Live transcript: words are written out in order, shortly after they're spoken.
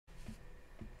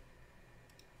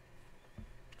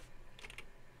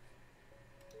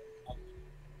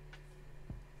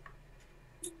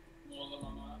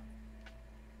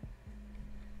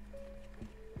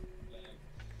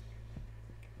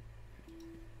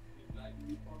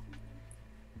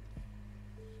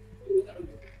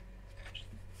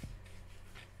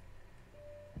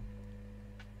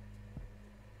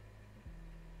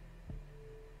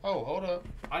Oh, hold up.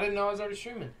 I didn't know I was already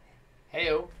streaming.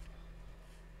 Heyo.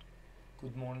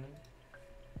 Good morning.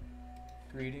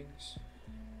 Greetings.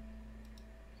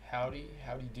 Howdy.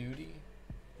 Howdy doody.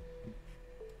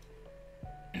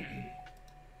 Today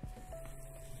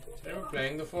we're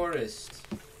playing the forest.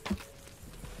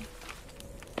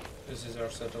 This is our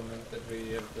settlement that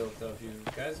we have built up. You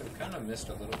guys have kind of missed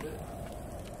a little bit.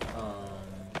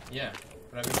 Yeah.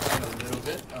 But I've been playing a little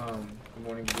bit. Good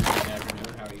morning, good evening, good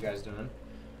afternoon. How are you guys doing?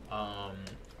 I'm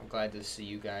glad to see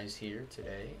you guys here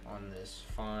today on this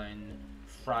fine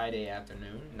Friday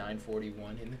afternoon,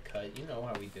 9:41 in the cut. You know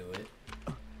how we do it.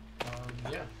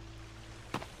 Yeah.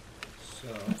 So,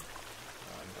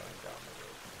 I'm going down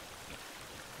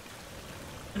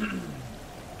the road.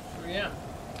 So yeah.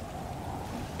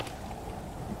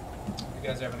 You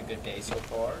guys are having a good day so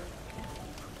far.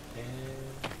 And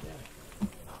yeah.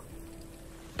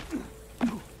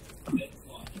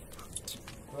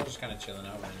 We're just kind of chilling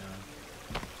out right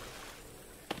now.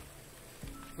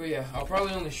 But yeah, I'll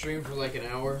probably only stream for like an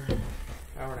hour,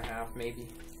 hour and a half maybe.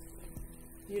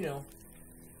 You know,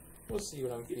 we'll see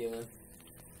what I'm feeling.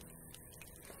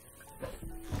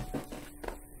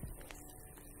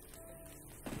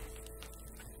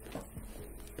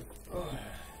 Oh.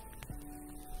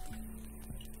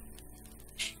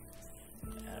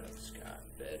 Alex got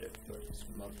better, but his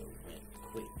mother went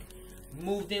quick.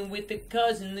 Moved in with the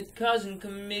cousin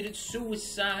committed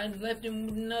suicide. Left him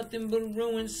with nothing but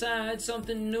ruined side.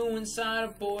 Something new inside a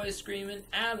boy screaming,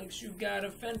 Alex, you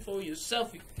gotta fend for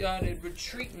yourself. You gotta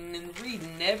retreating and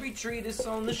reading every treatise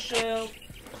on the shelf.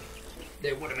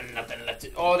 There would have been nothing left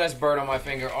to... Oh, that's bird on my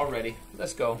finger already.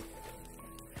 Let's go.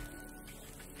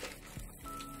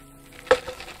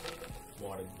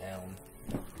 Watered down.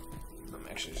 I'm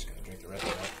actually just gonna drink the rest of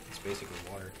that. It's basically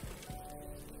water.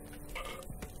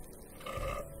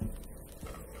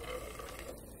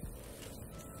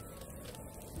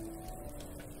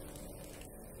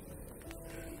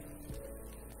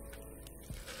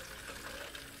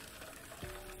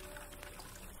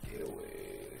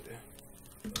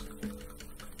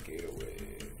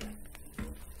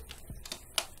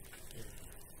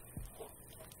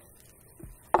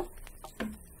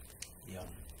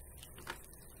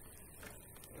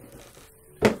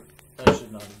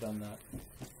 Done that.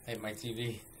 I hit my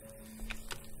TV.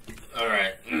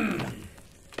 Alright. Is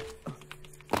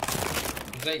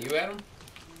that you, Adam? No,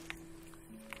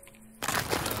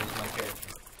 this is my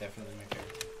character. Definitely my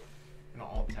character. I'm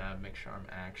gonna alt-tab, make sure I'm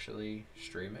actually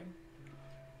streaming.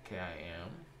 Okay, I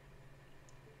am.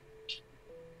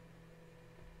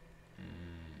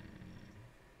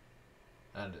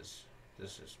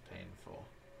 This is painful.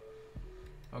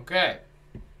 Okay.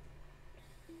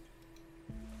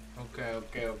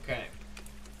 Okay.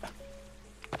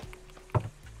 To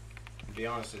be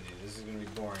honest with you, this is gonna be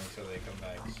boring until they come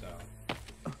back, so.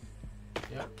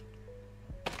 Yep.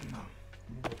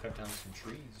 We'll cut down some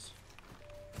trees.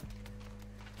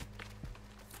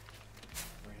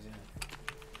 Where is it?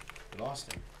 We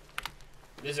lost him.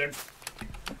 Lizard!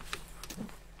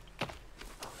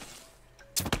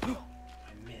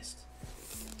 I missed.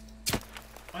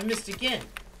 I missed again!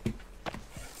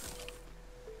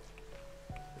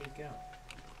 Go.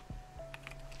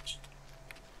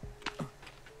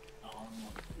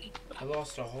 I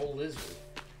lost a whole lizard.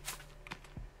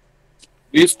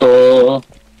 Listo.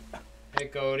 Hey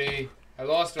Cody, I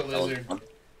lost a lizard.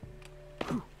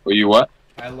 Were you what?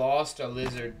 I lost a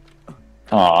lizard.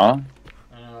 Aw. I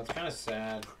know, it's kind of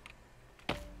sad.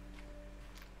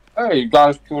 Hey, you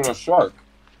guys killed a shark.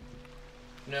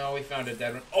 No, we found a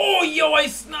dead one. Oh, yo, I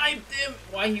sniped him!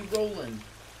 Why he rolling?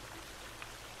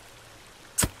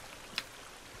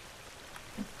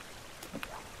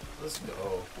 Let's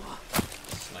go.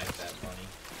 Snipe that bunny.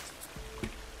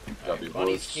 Right,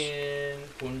 bunny skin.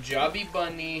 Punjabi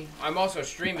bunny. I'm also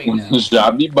streaming now.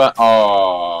 Punjabi bunny.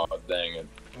 Oh, dang it.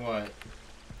 What?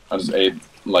 I just ate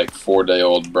like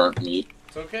 4-day-old burnt meat.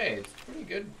 It's okay. It's pretty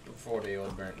good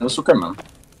 4-day-old burnt meat. That's okay, man.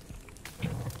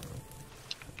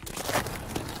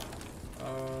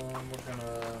 We're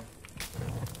gonna...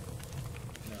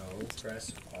 No, press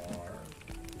R.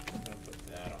 I'm gonna put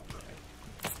that on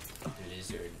there.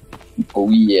 Lizard. Oh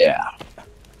yeah.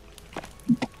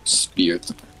 Spear.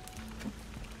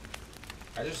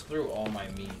 I just threw all my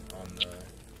meat on the...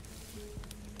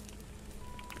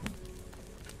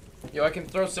 Yo, I can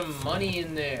throw some money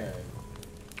in there.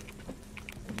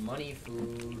 Money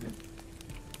food.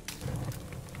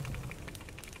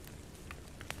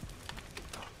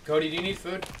 Cody, do you need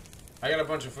food? I got a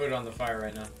bunch of food on the fire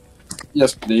right now.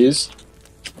 Yes, please.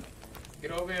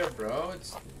 Get over here, bro.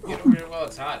 Get over here while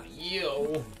it's hot.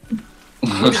 Yo.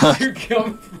 Where did you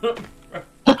come from, bro?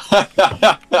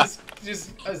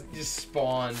 just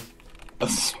spawned.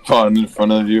 Spawned in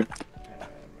front of you.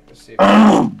 Let's see if I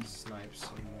can snipe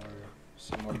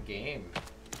some more game.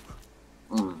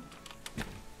 Mm.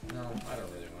 No, I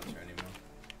don't really want to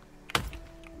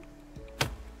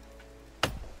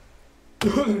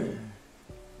anymore.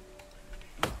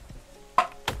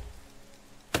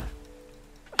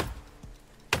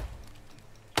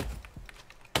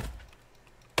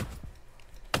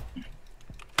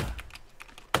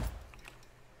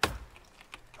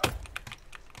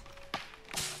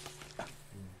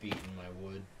 Beating my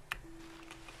wood.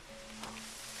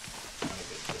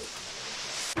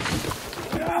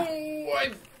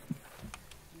 Oh,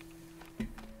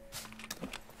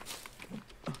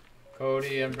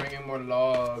 Cody, I'm bringing more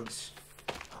logs.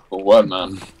 For what,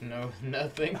 man? No,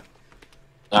 nothing.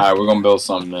 Alright, we're gonna build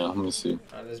something now. Let me see.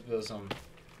 Alright, let's build something.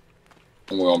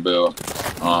 And we're gonna build.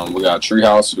 We got a tree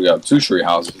house. We got 2 tree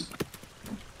houses.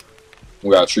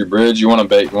 We got a tree bridge. You wanna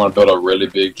build a really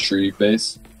big tree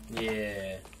base?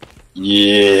 Yeah.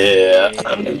 Yeah.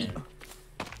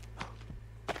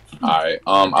 Alright,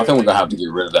 I think we're gonna have to get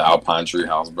rid of the alpine tree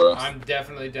house, bro. I'm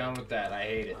definitely down with that. I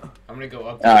hate it. I'm gonna go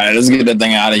up. Alright, let's get that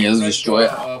thing out of here. Let's Let's destroy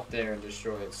go it. up there and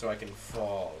destroy it so I can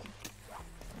fall.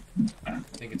 I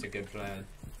think it's a good plan.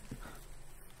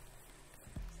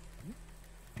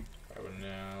 I will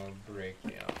now break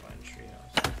the alpine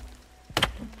treehouse.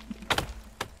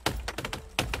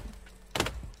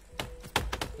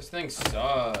 This thing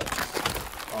sucks.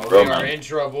 Oh, Bro, we are man. in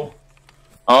trouble.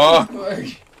 Oh,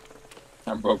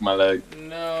 I broke my leg.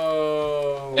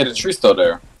 No. Hey, the tree's still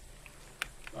there.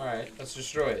 Alright, let's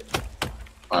destroy it.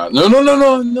 Alright,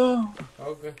 no.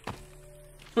 Okay.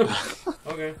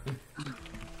 Okay.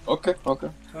 Okay.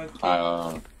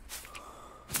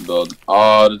 Build.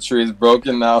 Oh, the tree's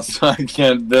broken now, so I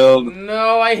can't build.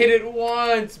 No, I hit it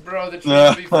once, bro. The tree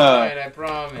will be fine, I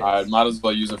promise. Alright, might as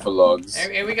well use it for logs.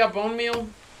 And we got bone meal?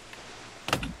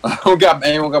 we got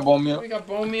bone meal. We got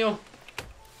bone meal.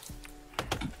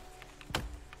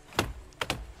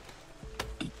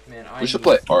 Man, We should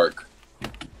play Ark.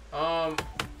 I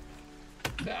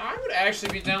would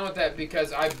actually be down with that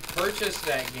because I purchased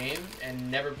that game and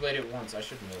never played it once. I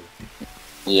should move.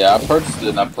 Yeah, I purchased it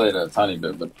and I played it a tiny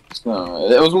bit, but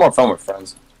it was more fun with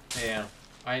friends. Yeah,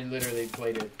 I literally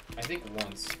played it, I think,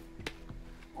 once.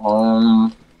 I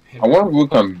wonder if we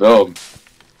can build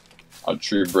a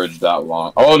tree bridge that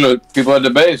long. Oh, the people at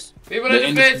the base. People at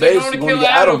the base, they're going to kill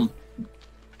Adam.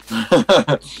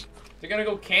 Adam. They're going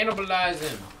to go cannibalize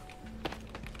him.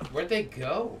 Where'd they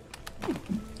go? I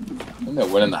think they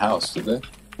went in the house, did they?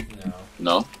 No.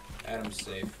 No? Adam's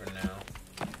safe for now.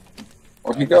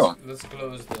 Where'd he go? Let's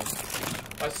close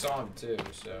the... I saw him too,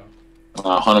 so...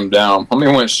 Hunt him down.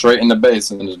 Homie went straight in the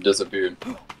base and then just disappeared.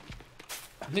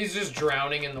 He's just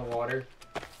drowning in the water.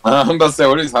 I'm about to say,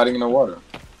 what is he hiding in the water?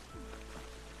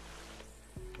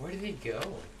 Where did he go?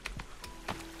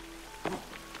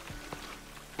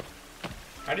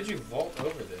 How did you vault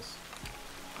over this?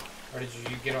 Or did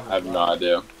you get on the I have no rock?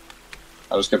 idea.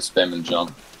 I just kept spamming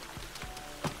jump.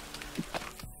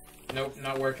 Nope,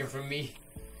 not working for me.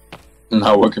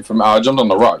 Not working for me. I jumped on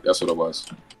the rock. That's what it was.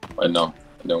 Wait, no.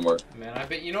 It didn't work. Man, I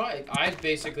bet, you know what? I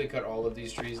basically cut all of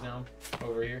these trees down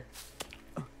over here.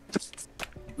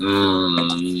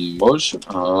 What should,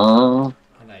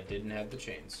 And I didn't have the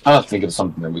chains. I think of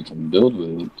something that we can build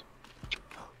with.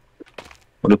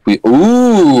 What if we...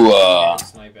 Ooh! Can I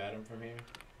snipe at him from here?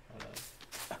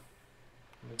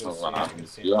 Let me go see if I can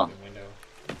see him yeah. through the window.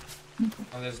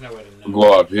 Oh, there's no way to know.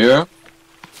 Go up here.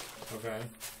 Okay.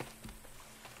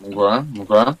 Okay.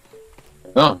 Yeah.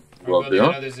 Go I'm up building here.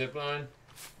 another zip line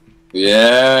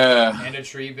Yeah. and a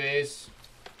tree base.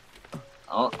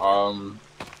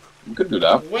 We could do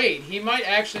that. Wait, he might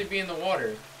actually be in the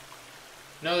water.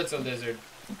 No, that's a lizard.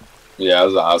 Yeah,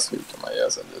 as I speak to my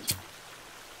yes, I did.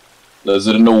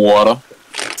 Lizard in the water.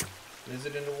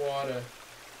 Lizard in the water.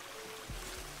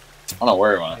 I don't know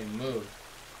where he went. He moved.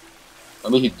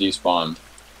 Maybe he despawned.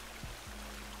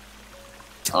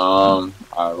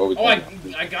 Alright, what we Oh,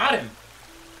 doing? I got him.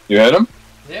 You hit him?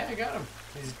 Yeah, I got him.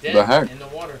 He's dead The heck? in the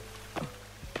water.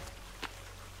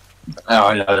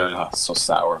 Oh, yeah, so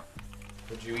sour.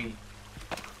 What'd you eat?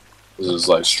 This is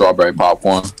like strawberry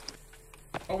popcorn.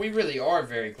 Oh, we really are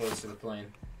very close to the plane.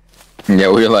 Yeah,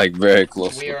 we're like very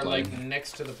close We to the are plane. like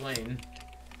next to the plane.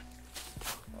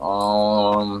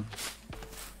 Mm.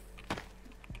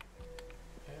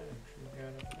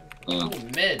 Oh,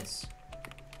 meds.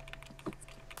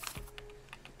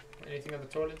 Anything on the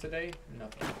toilet today?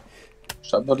 Nothing.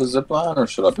 Should I build a zip line or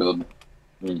should I build?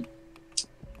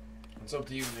 It's up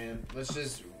to you, man. Let's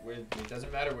just. It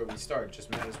doesn't matter where we start. It just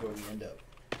matters where we end up.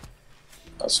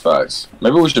 That's facts.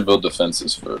 Maybe we should build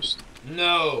defenses first.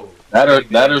 No. That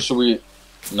or should we?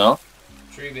 No.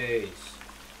 Tree base.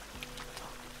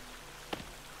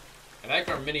 I like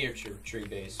our miniature tree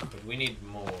base, but we need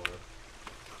more.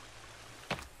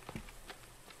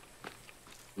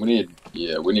 We need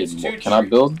more. Can I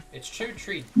build? It's too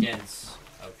tree dense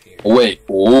up here. Wait.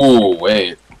 Oh,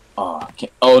 wait. Oh, I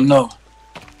can't. Oh, no.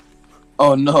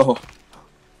 Oh, no.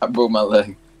 I broke my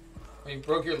leg. Oh, you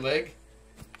broke your leg?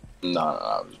 No,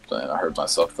 I was playing. I hurt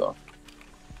myself, though.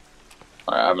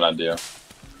 Alright, I have an idea.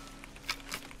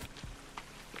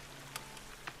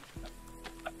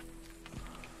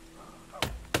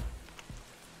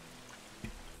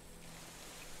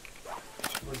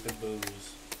 Where's the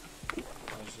booze?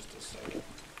 That was just a second.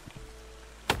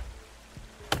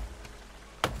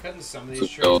 Cutting some of these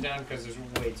trees down because there's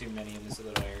way too many in this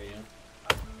little area.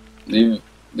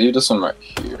 Leave this one right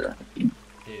here. Yeah,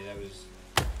 that was...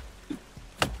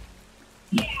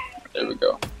 There we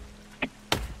go.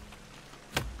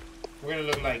 We're gonna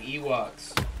look like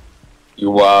Ewoks.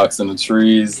 Ewoks in the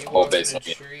trees. Ewoks Oh, base in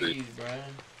the trees, bro.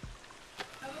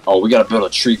 Oh, we gotta build a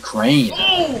tree crane.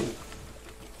 Oh!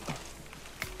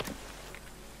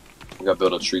 We gotta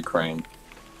build a tree crane.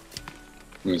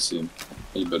 Let me see. How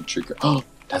you build a tree crane? Oh,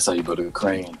 that's how you build a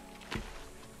crane.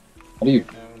 How do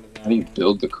you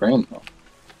build the crane though?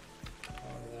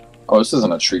 Oh, this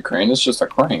isn't a tree crane. It's just a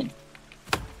crane.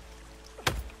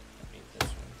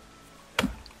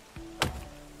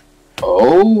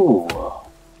 Oh.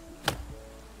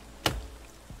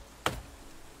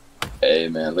 Hey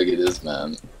man, look at this,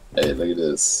 man. Hey, look at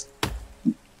this.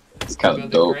 It's kind of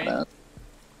dope, man.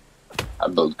 I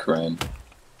built crane.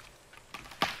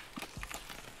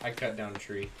 I cut down a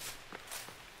tree.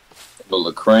 Build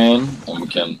a crane, and we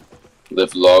can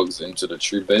lift logs into the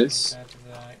tree base. That to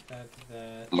that, that to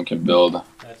that. And we can build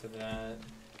That to that.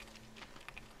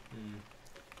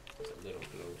 It's a little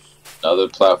close. another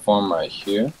platform right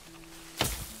here.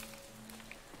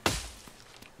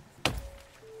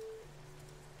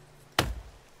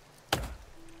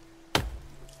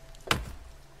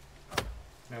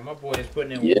 Man, my boy is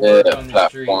putting in work on the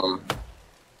street.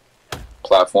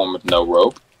 Platform with no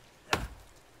rope.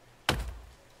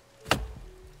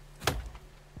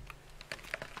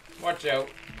 Watch out.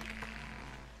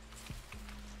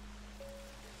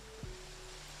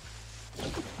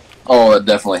 Oh, it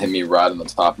definitely hit me right on the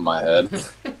top of my head.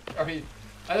 I mean,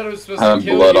 I thought it was supposed I to have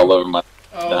kill blood you. all over my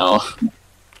now.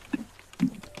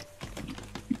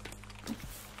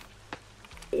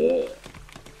 Yeah.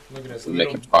 Look at us, We're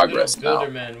making progress little builder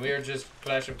now. men. We are just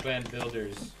Clash of Clan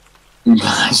builders.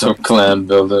 Clash of Clan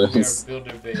builders. We are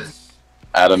builder base.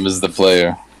 Adam is the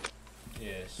player.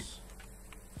 Yes.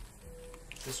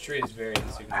 This tree is very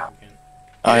insignificant.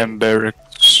 I am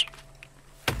barracks.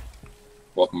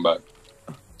 Welcome back.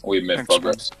 We've made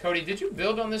progress. Cody, did you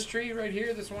build on this tree right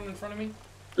here? This one in front of me?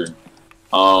 Sure.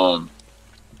 I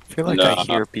feel like I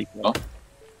hear people. No?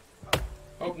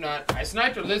 Hope not. I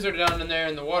sniped a lizard down in there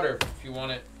in the water, if you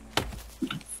want it.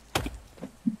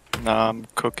 Nah, I'm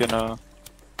cooking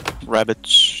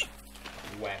rabbits.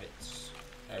 Wabbits.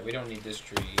 Alright, we don't need this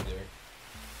tree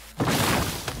either.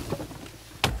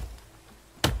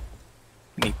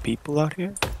 Any people out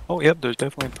here? Oh, yep, there's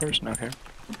definitely a person out here.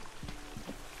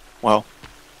 Well,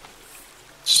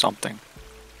 something.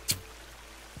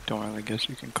 Don't really guess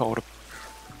you can call it a...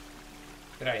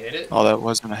 Did I hit it? Oh, that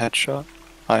wasn't a headshot.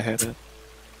 I hit it.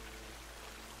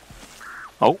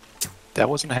 Oh, that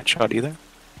wasn't a headshot either.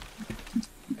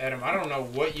 Adam, I don't know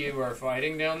what you are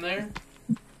fighting down there,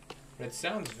 but it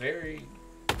sounds very...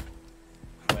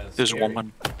 Well, There's a scary.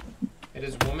 woman. It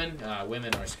is woman?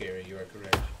 Women are scary, you are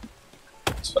correct.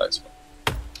 That's facts.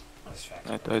 That's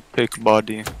facts. I take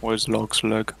body. Where's Log's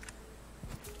leg?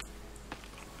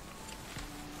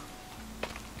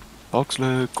 Log's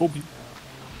leg, Kobe.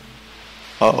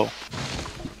 Uh-oh.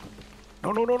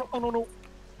 No, no, no, no, no, no.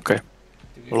 Okay.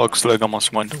 Log's leg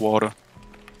almost went to water.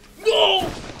 No!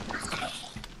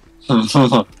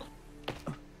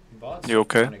 Boss You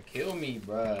okay? gonna kill me,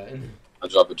 bruh. I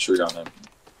dropped a tree on him.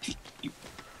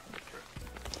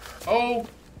 Oh!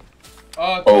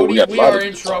 Oh, Cody, we got we are in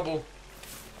bodies. trouble.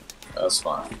 That's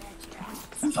fine.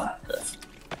 Okay.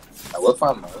 I will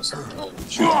find those. Oh,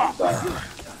 shoot.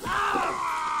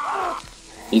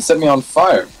 He set me on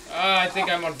fire. I think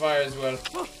I'm on fire as well.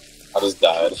 I just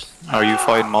died. Are you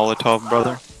fighting Molotov,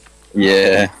 brother?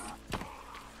 Yeah.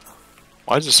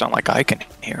 Why does it sound like I can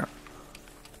hear him?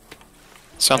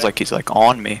 Sounds like he's like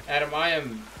on me. Adam, I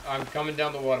am I'm coming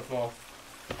down the waterfall.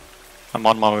 I'm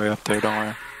on my way up there, don't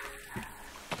worry.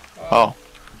 Oh.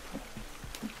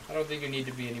 I don't think you need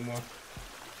to be anymore.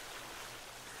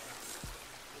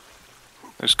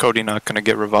 Is Cody not gonna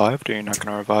get revived? Or you're not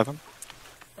gonna revive him?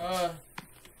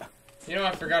 You know,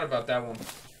 I forgot about that one.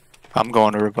 I'm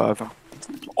going to revive him.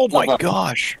 Oh my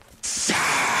gosh!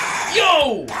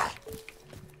 Yo!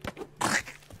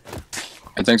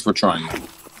 And thanks for trying.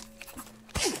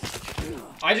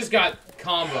 I just got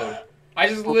comboed. I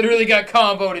just literally got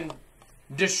comboed and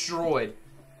destroyed.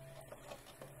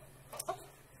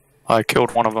 I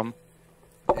killed one of them.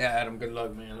 Yeah, Adam, good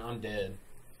luck, man. I'm dead.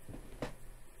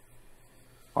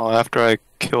 Well, after I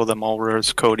kill them all,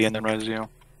 res Cody and then res you.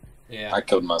 Yeah. I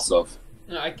killed myself.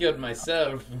 I killed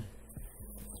myself.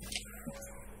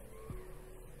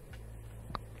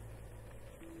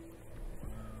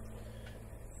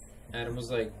 Adam was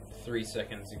like 3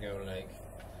 seconds ago, like,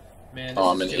 man,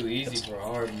 this is too easy for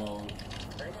hard mode.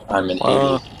 I'm an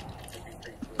idiot.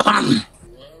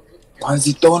 Why is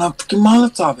he throwing a freaking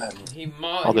Molotov at me?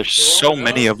 Oh, there's so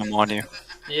many of them on you.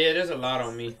 Yeah, there's a lot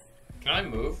on me. Can I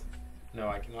move? No,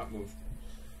 I cannot move.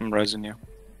 I'm resing you.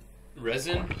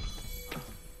 Resin?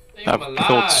 I've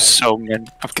killed so many.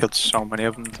 I've killed so many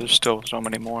of them. There's still so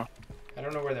many more. I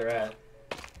don't know where they're at.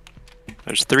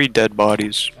 There's 3 dead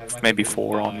bodies, maybe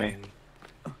 4 on me.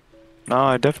 No,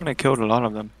 I definitely killed a lot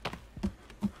of them.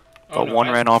 But one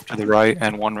ran off to the right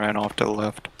and one ran off to the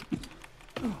left.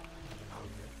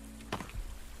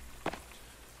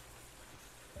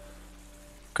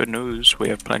 Good news, we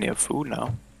have plenty of food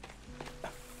now.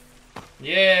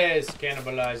 Yes,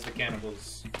 cannibalize the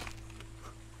cannibals.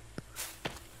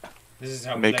 This is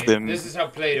how This is how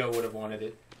Plato would have wanted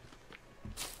it.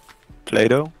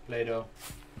 Plato? Plato.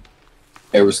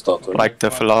 Aristotle. Like the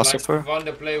philosopher? Like fun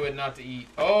to play with, not to eat.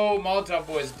 Oh, Molotov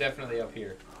Boy is definitely up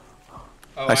here.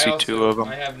 Oh, I see 2 of them.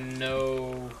 I have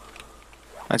no...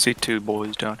 I see 2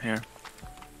 boys down here.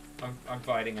 I'm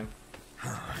fighting him.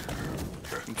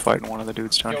 I'm fighting one of the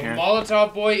dudes down here.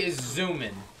 Molotov Boy is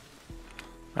zooming.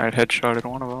 I had headshotted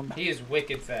one of them. He is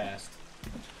wicked fast.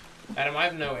 Adam, I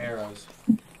have no arrows.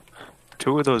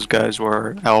 2 of those guys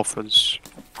were alphas.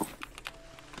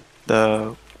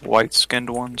 The white-skinned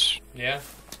ones. Yeah?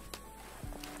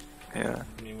 Yeah.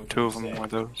 2 of them were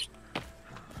those.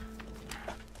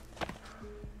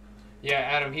 Yeah,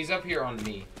 Adam, he's up here on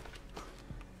me.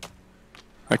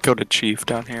 I killed a chief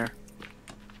down here.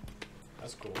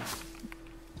 That's cool.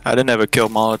 I didn't ever kill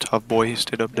Molotov Boy, he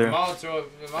stayed up there. The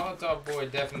Molotov Boy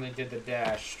definitely did the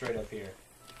dash straight up here.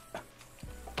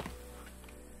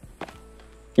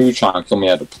 He was trying to kill me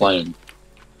at the plane.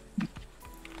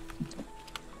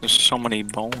 There's so many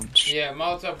bones. Yeah,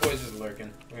 Molotov Boy's just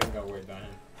lurking. We haven't got to worry about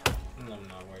him. I'm not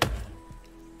worried about him.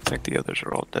 I think the others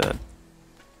are all dead.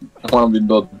 I want to be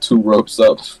building 2 ropes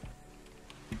up.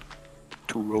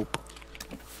 2 rope.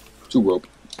 2 rope.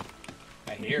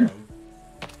 I hear him.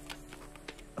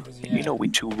 You know we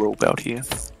 2 rope out here.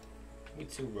 We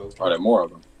 2 rope. Are there more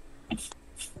of them?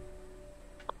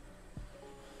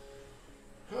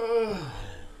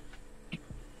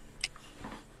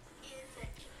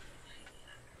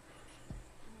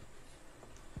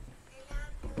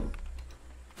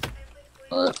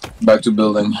 Alright, back to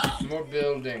building. More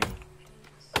building.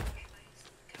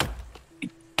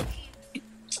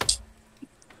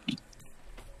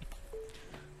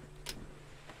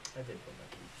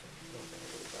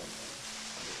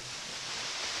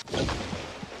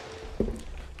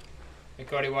 Hey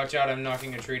Cody, watch out, I'm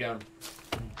knocking a tree down.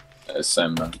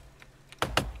 Same man.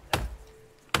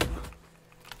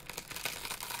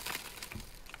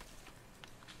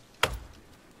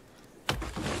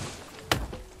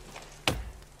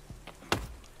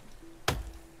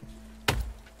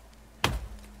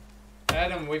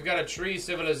 Adam, we've got a tree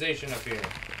civilization up here.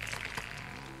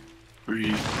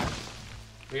 We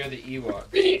are the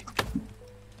Ewoks.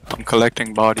 I'm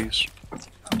collecting bodies.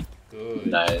 Good.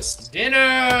 Nice.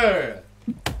 Dinner!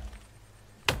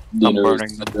 Dinner burning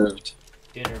is them. served.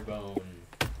 Dinner bone.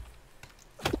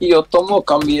 Yo tomo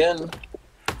también.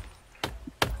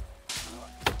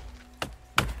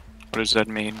 What does that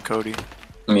mean, Cody?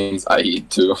 Means I eat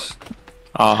too.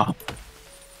 Ah.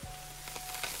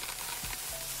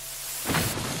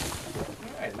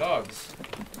 Alright, logs.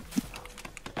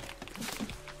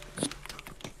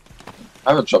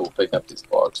 I have trouble picking up these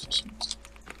logs.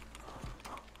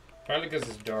 Probably because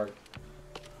it's dark.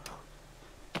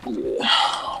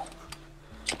 Yeah.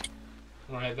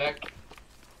 Wanna head back?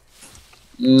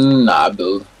 Nah,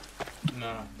 build.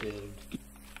 Nah, build.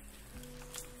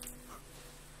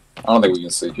 I don't think we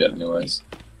can sleep yet anyways.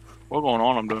 What's going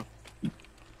on up there?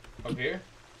 Up here?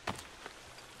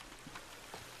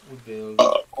 We build.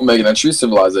 We're making a tree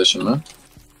civilization, man.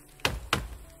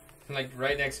 Like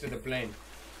right next to the plane.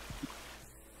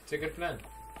 It's a good plan.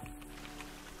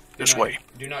 This way.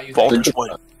 Do not use Fall it. this way.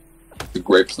 It's a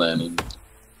great plan.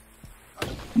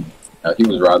 He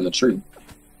was riding the tree.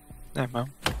 Yeah, man.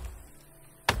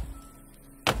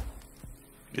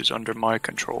 It's under my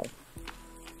control.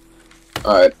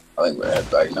 Alright, I think we're head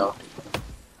back now.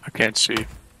 I can't see.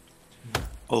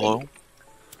 Hello?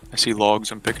 I see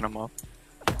logs, I'm picking them up.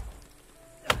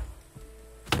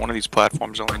 One of these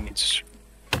platforms only needs...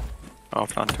 Oh,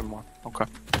 found 2 more. Okay.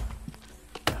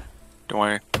 Don't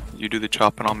worry. You do the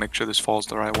chopping, I'll make sure this falls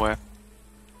the right way.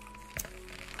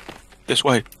 This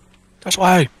way! This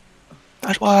way!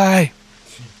 This way!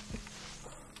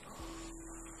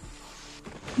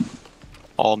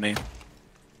 All me.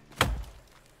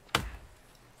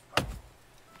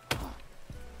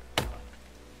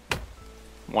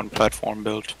 One platform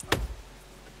built.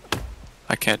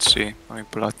 I can't see. Let me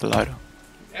pull out the lighter.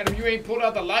 Adam, you ain't pulled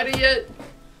out the lighter yet?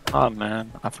 Ah,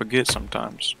 man. I forget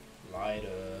sometimes. Lighter.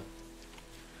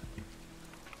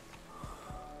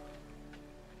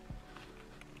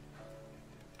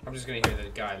 I'm just gonna hear the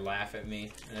guy laugh at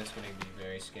me, and that's gonna be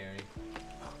very scary.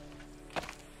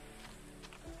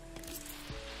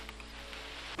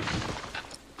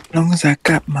 As long as I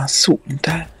got my suit and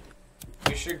tie.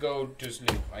 We should go to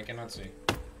sleep. I cannot see.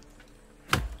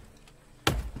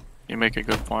 You make a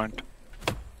good point.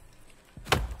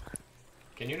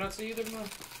 Can you not see either, man?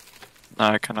 No,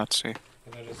 I cannot see.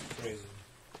 That is crazy.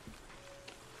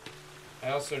 I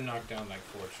also knocked down like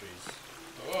 4 trees.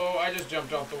 Oh, I just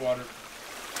jumped off the water.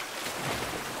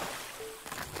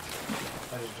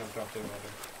 I just jumped off the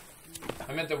water.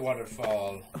 I meant the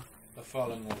waterfall. The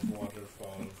falling of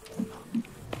waterfall.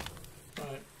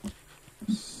 Alright.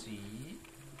 C.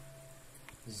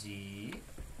 Z.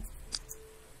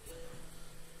 As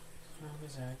long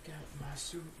as I got my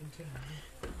suit and tie.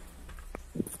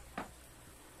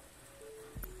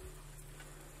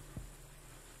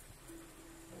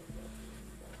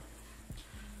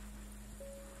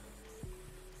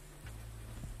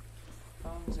 As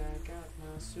long as I got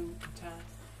my suit and tie,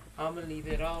 I'ma leave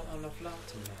it all on the floor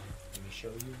tonight. Let me show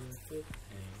you a good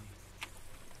thing.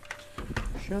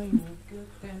 Show you a good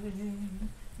thing.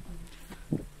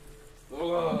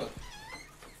 Ugh.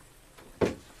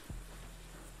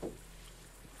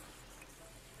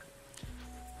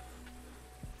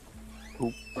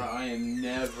 Bro, I am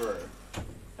never,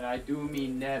 and I do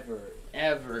mean never,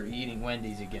 ever eating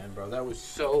Wendy's again, bro. That was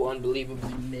so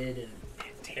unbelievably mid and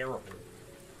terrible.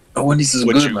 Oh, Wendy's is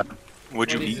What'd good, you- man.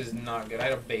 What'd you Wendy's eat? is not good. I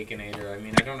had a Baconator. I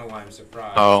mean, I don't know why I'm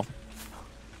surprised. Oh,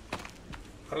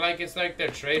 But like, it's like their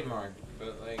trademark.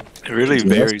 But like, it really Yeah.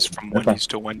 varies from Wendy's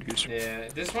to Wendy's. yeah,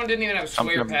 this one didn't even have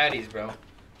square Something- patties, bro.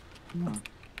 They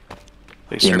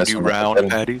Yeah, serve that's you what I'm round saying.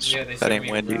 patties. Yeah, they That served ain't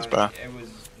me Wendy's, bro. around. It was,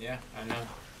 yeah, I know.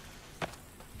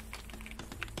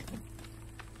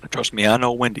 Trust me, I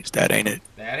know Wendy's. That ain't it.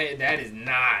 That is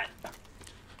not.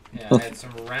 Yeah, I had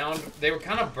some round. They were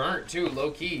kind of burnt too,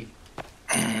 low key.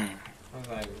 I was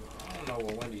like, I don't know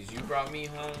what Wendy's you brought me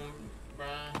home,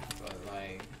 bruh, but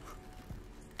like,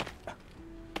 I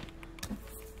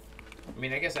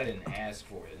mean, I guess I didn't ask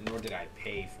for it, nor did I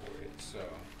pay for it, so.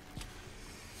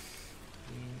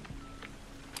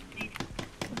 I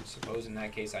suppose in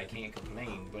that case I can't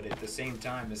complain, but at the same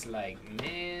time, it's like,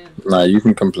 man. Nah, you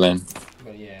can complain.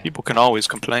 But yeah, People can always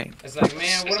complain. it's like,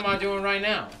 man, what am I doing right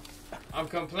now? I'm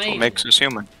complaining. What makes us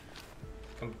human?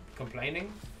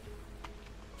 Complaining?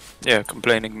 Yeah,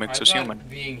 complaining makes I us thought human.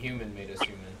 being human made us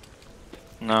human.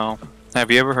 No. Have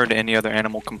you ever heard any other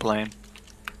animal complain?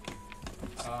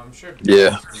 I'm sure Yeah.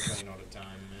 dogs complain all the time,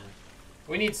 man.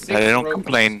 We need 6 They don't robots.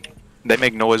 complain. They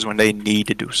make noise when they need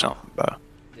to do something, bro.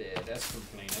 Yeah, that's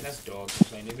complaining. That's dog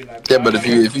complaining. They be like, Yeah, but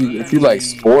if you like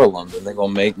spoil them, then they're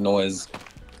gonna make noise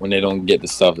when they don't get the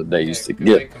stuff that they used to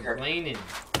They're get. complaining.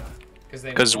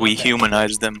 Because we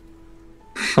humanize them.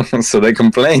 So they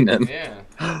complaining. Yeah.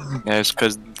 Yeah, it's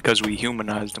because we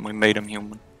humanized them. We made them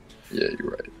human. Yeah,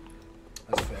 you're right.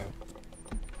 That's fair.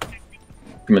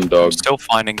 Human I'm dog. still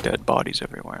finding dead bodies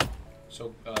everywhere.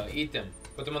 So, eat them.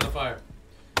 Put them on the fire.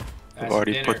 I've That's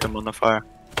already dinner. put them on the fire.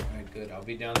 Alright, good. I'll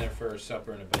be down there for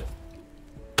supper in a bit.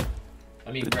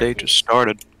 I mean, The day just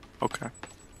started. Okay.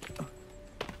 Yeah,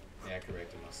 I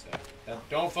corrected myself.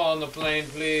 Don't fall on the plane,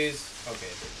 please. Okay.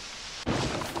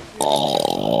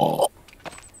 Oh.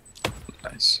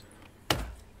 Nice.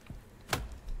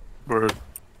 Bird.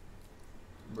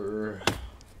 Brr.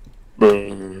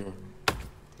 Brr.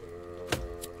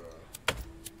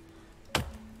 Why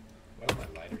are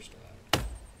my lighters still out?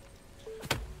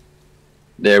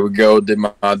 There we go. Did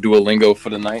my Duolingo for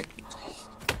the night.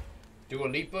 Dua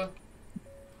Lipa?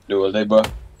 Do a labor.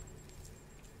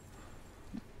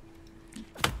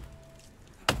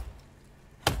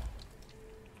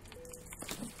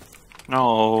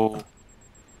 No.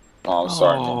 Oh, I'm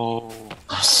sorry, man. Oh.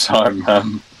 I'm sorry,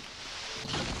 man.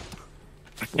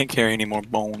 I can't carry any more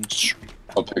bones.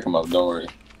 I'll pick them up, don't worry.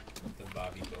 The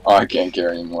Bobby Bone. Oh, I can't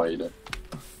carry any more either.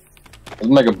 Let's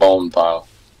make a bone pile.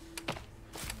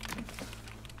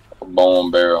 A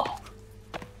bone barrel.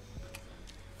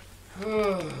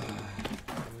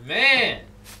 Man!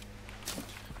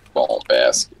 Bone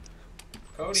basket.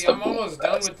 Cody, It's the I'm almost bone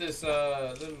done basket. with this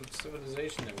little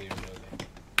civilization that we were building.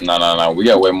 No. We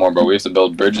got way more, bro. We have to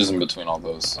build bridges in between all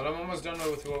those. But I'm almost done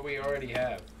with what we already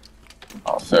have.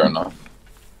 Oh, fair enough.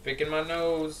 Picking my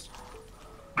nose.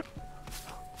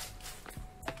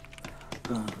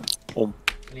 Oh,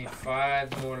 I need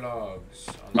 5 more logs.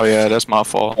 oh yeah, that's my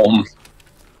fault. Oh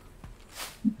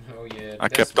yeah. I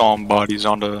that's kept throwing bodies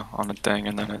on the thing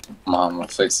and then it. Mom, I'm gonna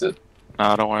fix it.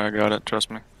 Nah, don't worry, I got it.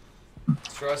 Trust me.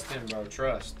 Trust him, bro.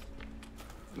 Trust.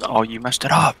 Oh, you messed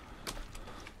it up.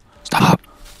 Stop.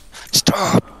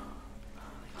 Stop.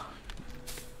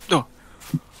 No.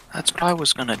 That's what I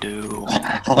was gonna do.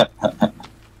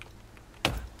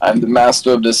 I'm the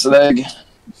master of the slag.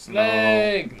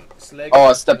 Slag! Slag. Oh,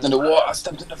 I stepped into water. I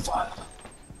stepped into fire.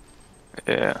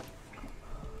 Yeah.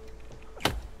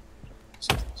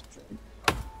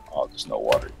 Oh, there's no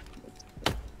water.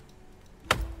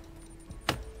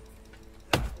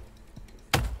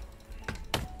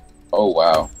 Oh,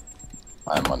 wow.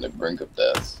 I'm on the brink of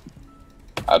death.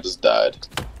 I just died.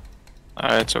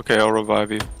 Alright, it's okay. I'll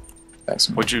revive you. Thanks,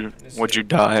 man. What'd you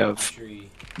die of? Tree.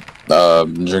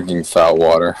 Drinking foul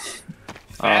water.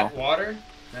 Fat water?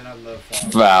 Man, I love fat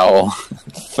water. Foul.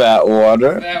 Fat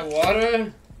water? Fat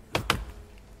water?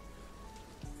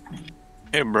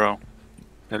 Hey, bro.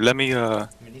 Hey, let me I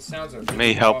mean, these sounds are let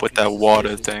me help with that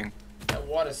water thing. That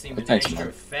water seeming Thanks, extra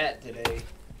man. fat today.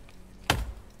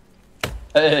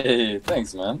 Hey,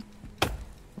 thanks, man.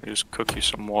 Let me just cook you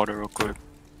some water real quick.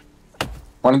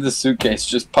 Why did the suitcase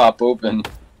just pop open?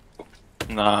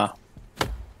 Nah.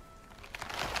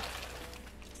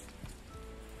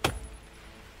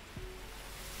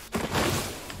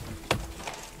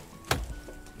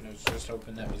 You know, just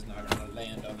hoping that was not gonna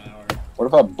land on our. What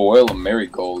if I boil a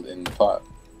marigold in the pot?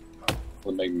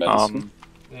 Would it make medicine?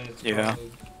 Yeah.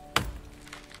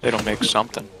 It'll make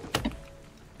something.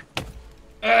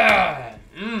 Ah!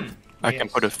 I can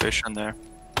put a fish in there.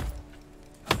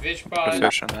 Fish Put a pot.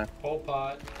 fish in there. Whole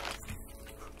pot.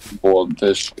 Boiled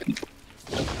fish.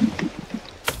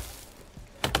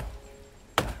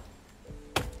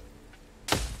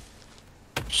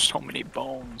 So many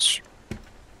bones.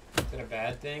 Is that a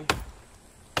bad thing?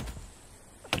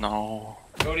 No.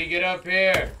 Cody, get up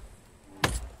here.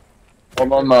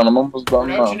 Hold on, man. I'm almost done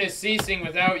now. Production is ceasing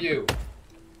without you.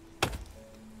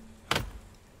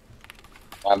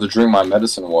 I have to drink my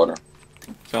medicine water.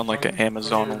 Sound like an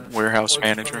Amazon warehouse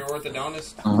manager. From your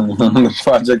orthodontist. The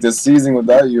project is ceasing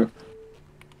without you.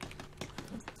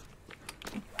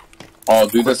 Oh,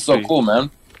 dude, that's so cool, man.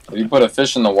 If you put a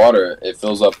fish in the water, it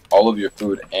fills up all of your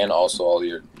food and also all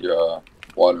your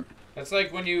water. That's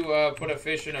like when you put a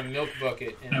fish in a milk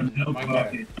bucket in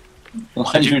Minecraft.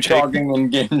 Why are you talking in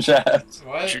game chat?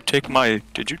 What?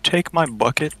 Did you take my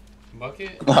bucket?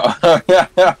 Bucket? No,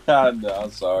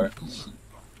 I'm sorry.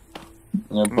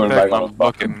 I'm gonna put it Back back my on the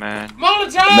bucket, bucket. man. And then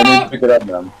you Molotov! pick it up,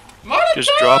 man. Molotov!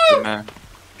 Just drop it, man.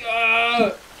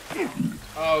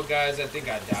 Oh, guys, I think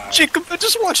I died. Jacob, I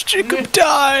just watched Jacob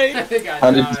die! I think I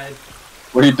How did- died.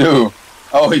 What do you do?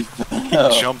 Oh, he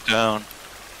fell. Jump down.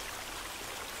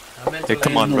 I meant to Hey,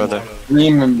 come land on, in the brother. water.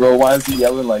 Screaming, bro. Why is he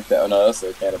yelling like that? Oh, no, that's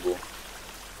a cannibal.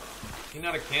 He's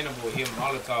not a cannibal, he's a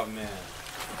Molotov man.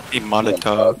 He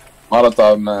Molotov.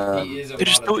 Molotov, man. He is a He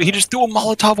Molotov. just threw a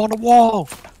Molotov on the wall!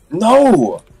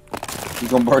 No! He's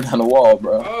gonna burn down the wall,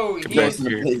 bro. Oh, Get he back is... to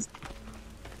the place.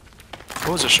 It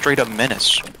was a straight up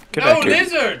menace. Get No, back here.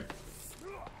 lizard!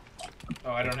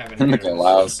 Oh, I don't have any. Making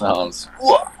loud sounds.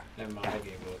 Never mind, I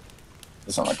gave up.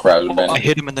 It's on a crowded I bench.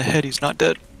 hit him in the head, he's not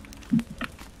dead.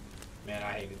 Man,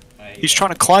 I hate it. He's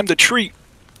trying to climb the tree.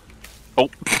 Oh.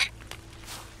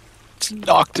 Just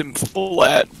knocked him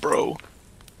flat, bro.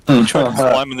 He tried to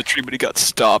climb in the tree, but he got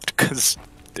stopped because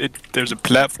there's a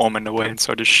platform in the way, and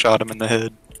so I just shot him in the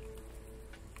head.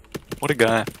 What a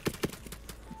guy.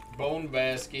 Bone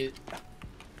basket.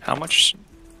 How much?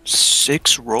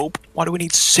 6 rope? Why do we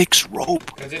need 6 rope?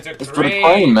 Because it's a It's for the crane.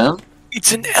 crane, man.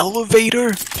 It's an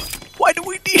elevator. Why do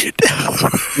we need it?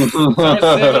 It's our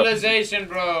civilization,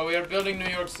 bro. We are building New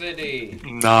York City.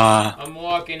 Nah. I'm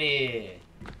walking here.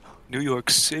 New York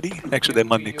City? Actually, that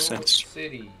might make New York sense.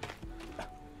 City.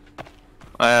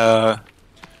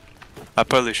 I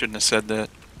probably shouldn't have said that.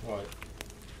 What?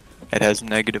 It has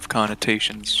negative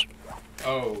connotations.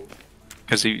 Oh.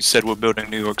 Because he said we're building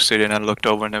New York City, and I looked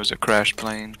over and there was a crash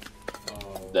plane.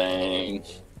 Oh. Dang.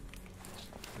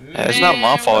 Yeah, it's not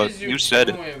my fault. You said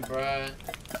it. Bruh?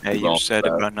 Hey, you said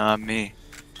it, but not me.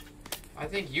 I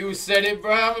think you said it,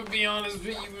 bro. I'm gonna be honest with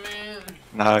you, man.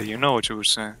 Nah, you know what you were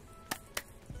saying.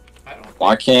 I don't.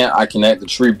 Why can't I connect the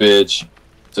tree bridge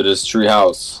to this tree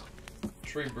house?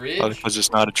 Tree bridge? Oh, because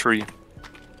it's not a tree.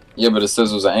 Yeah, but it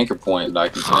says it was an anchor point that I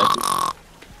can connect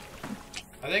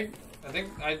it.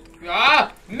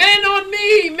 Men on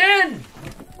me, men!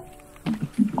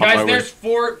 Guys, there's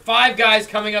 5 guys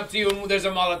coming up to you, and there's a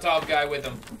Molotov guy with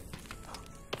them.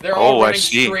 They're all running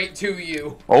straight to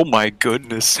you. Oh my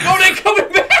goodness. Oh, they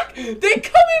coming back! They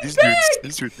coming back!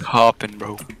 These dudes hopping,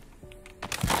 bro.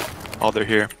 Oh, they're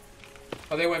here.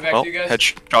 Oh, they went back to you guys?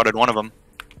 Headshotted one of them.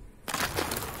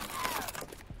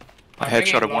 I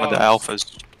headshotted one of the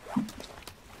alphas.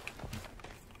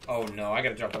 Oh no, I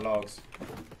gotta drop the logs.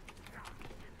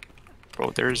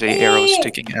 Bro, there's a arrow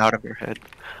sticking out of your head.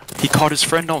 He caught his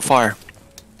friend on fire.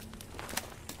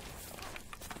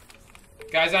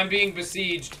 Guys, I'm being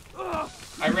besieged.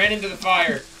 I ran into the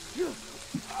fire.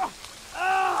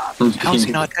 How's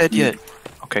he not dead yet?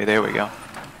 Okay, there we go.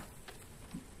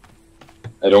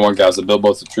 Hey, don't worry, guys. I built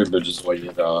both the tree bridges while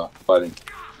you're fighting.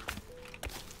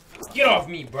 Get off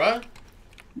me, bruh.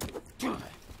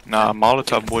 Nah,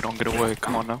 Molotov boy, don't get away.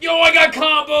 Come on now. Yo, I got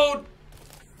comboed!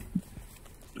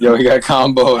 Yo, he got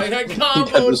comboed. I got He got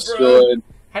comboed, destroyed. bro.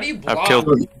 How do you block? I've killed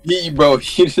him. Bro,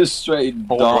 he just straight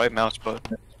Hold right mouse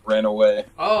button. ran away.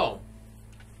 Oh.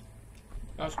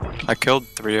 That's cool. I killed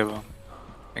 3 of them,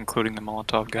 including the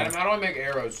Molotov guy. Adam, how do I make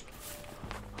arrows?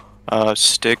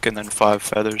 Stick and then 5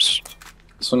 feathers.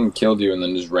 This one killed you and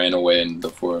then just ran away in the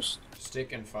forest.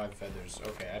 Stick and 5 feathers.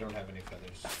 Okay, I don't have any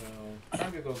feathers, so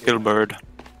time to go get Kill bird.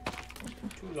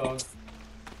 2 logs.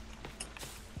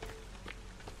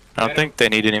 I don't think they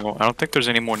need any more. I don't think there's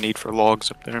any more need for logs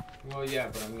up there. Well, yeah,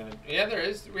 but I'm gonna. Yeah, there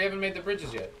is. We haven't made the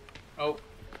bridges yet. Oh.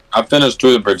 I finished 2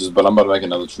 of the bridges, but I'm about to make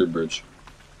another tree bridge.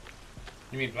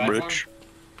 You mean platform?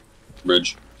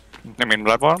 Bridge. I mean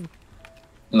platform?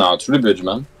 No, tree bridge,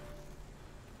 man.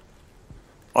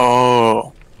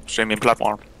 Oh, so you mean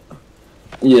platform?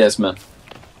 Yes, man.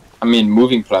 I mean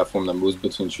moving platform that moves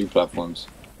between tree platforms.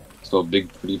 So a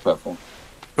big, pretty platform.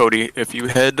 Cody, if you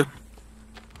head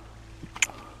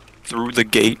through the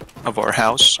gate of our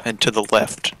house and to the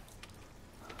left,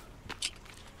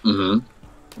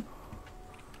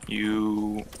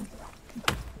 you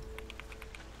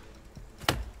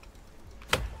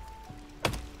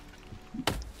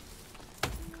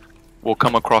will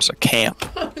come across a camp.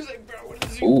 I was like, bro, what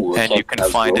is Ooh, and you can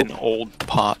find an old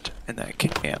pot in that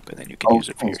camp, and then you can use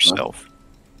it for yourself.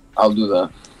 I'll do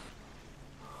that.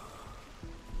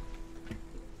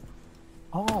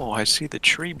 Oh, I see the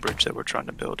tree bridge that we're trying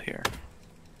to build here.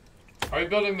 Are we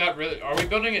building that really? Are we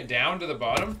building it down to the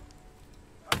bottom?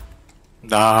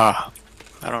 Nah,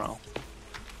 I don't know.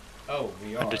 Oh,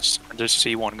 we are. I just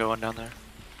see one going down there.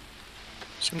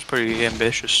 Seems pretty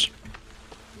ambitious.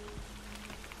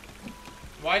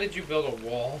 Why did you build a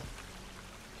wall?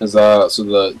 Cause so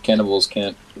the cannibals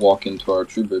can't walk into our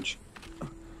tree bridge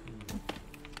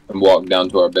and walk down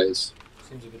to our base.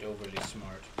 Seems a bit overly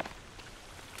smart.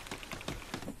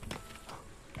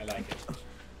 I like it.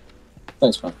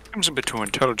 Thanks, man. Seems a bit too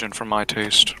intelligent for my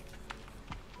taste.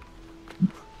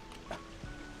 I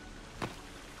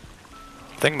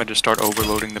think I'm gonna just start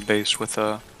overloading the base with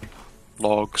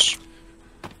logs.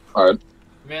 Alright.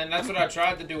 Man, that's what I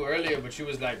tried to do earlier, but she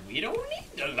was like, "We don't need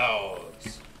the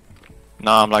logs."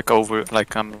 Nah, I'm like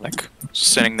I'm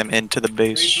sending them into the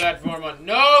base. Platform on.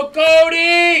 No,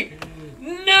 Cody!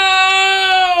 No!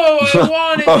 I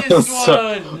wanted this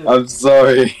one! I'm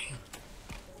sorry.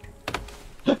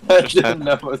 I didn't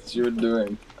know what you were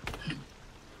doing.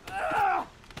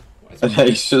 And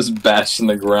he's just bashing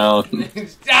the ground.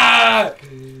 Ah!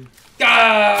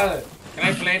 Ah! Can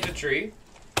I plant a tree?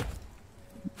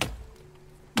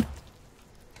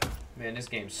 Man, this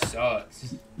game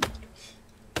sucks.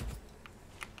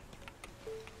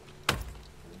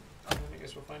 I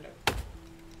guess we'll find out.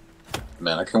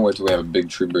 Man, I can't wait till we have a big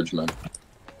tree bridge, man.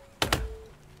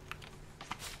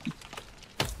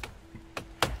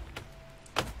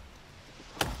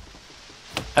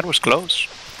 That was close.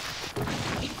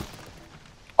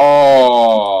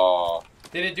 Oh!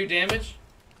 Did it do damage?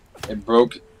 It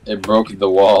broke the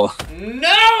wall. No!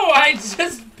 I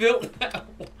just built that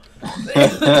wall.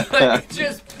 I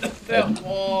just built that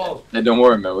wall. Hey, don't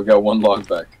worry, man. We got 1 log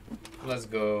back. Let's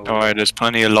go. Alright, there's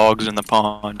plenty of logs in the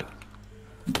pond.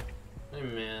 Hey,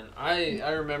 man. I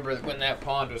remember when that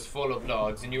pond was full of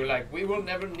logs, and you were like, "We will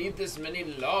never need this many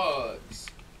logs."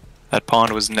 That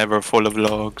pond was never full of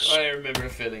logs. I remember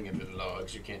filling it with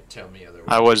logs. You can't tell me otherwise.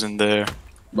 I wasn't there.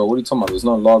 Bro, what are you talking about? There's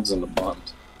no logs in the pond.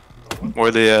 Where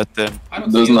are they at then?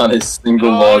 There's not a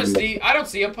single log in the... I don't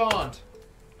see a pond.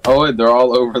 Oh wait, they're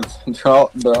all over.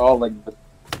 They're all like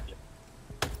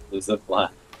the zip line.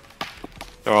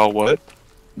 They're all what?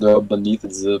 They're all beneath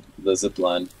the zip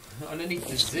line. Underneath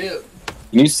the zip.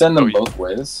 Can you send them both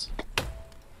ways?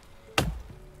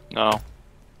 No.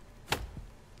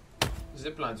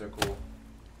 Zip lines are cool.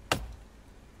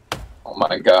 Oh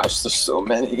my gosh, there's so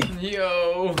many.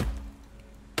 Yo.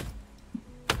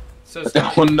 So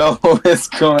Oh no, it's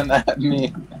going at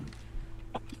me.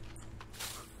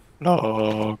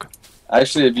 Log.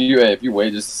 Actually, if you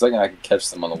wait just a second, I can catch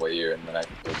them on the way here, and then I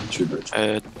can go to the tree bridge.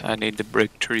 I need to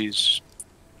break trees.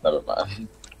 Never mind.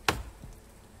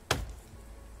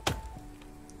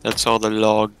 That's all the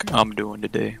log I'm doing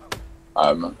today.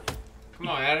 Come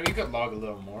on, Adam, you could log a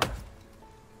little more.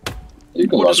 You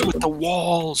can What log is it with the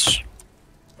walls?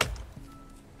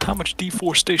 How much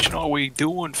deforestation are we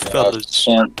doing, fellas?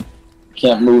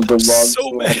 Can't move the logs.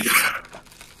 So many.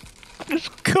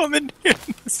 Just come in here.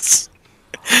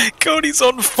 Cody's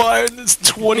on fire and there's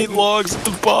 20 logs at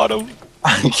the bottom.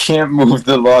 I can't move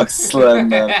the log sled,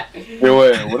 man. Wait,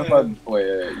 what if I...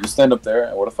 Wait, you stand up there,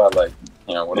 and what if I, like...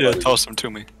 You know, what if I toss them to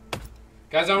me.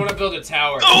 Guys, I want to build a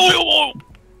tower. Oh!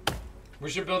 We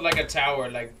should build, like, a tower,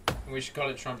 like... We should call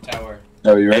it Trump Tower.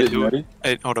 Oh, you ready? You ready?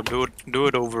 Hey, hold up. Do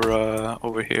it over here.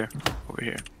 Over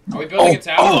here. Are we building a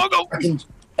tower? Oh,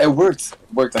 it worked.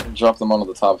 It worked. I can drop them onto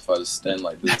the top if I just stand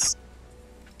like this.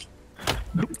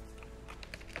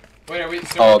 Wait, are we...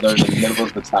 Oh, they're in the middle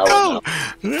of the tower now.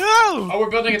 No! Oh, we're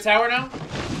building a tower now?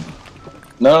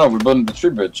 No, we're building the tree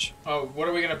bridge. Oh, what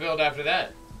are we gonna build after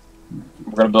that?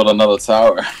 We're gonna build another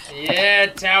tower. Yeah,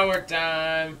 tower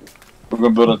time. We're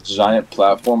gonna build a giant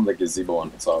platform with a gazebo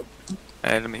on the top.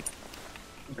 Hey, let me...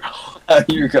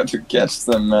 You got to catch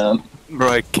them, man. Bro,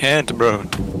 I can't, bro.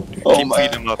 Oh Keep my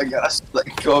feeding him up. gosh, let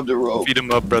go of the rope. Feed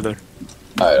him up, brother.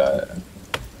 Alright.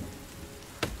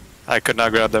 I could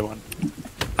not grab that one.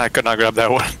 I could not grab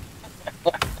that one.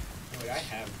 Wait, I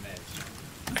have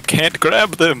meds. I can't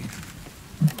grab them.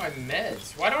 My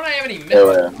meds? Why don't I have any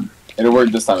meds? Yeah. It'll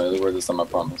work this time. I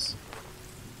promise.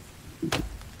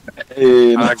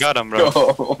 Hey, I got him, bro.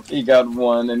 go. He got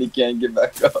one and he can't get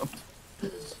back up.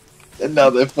 And now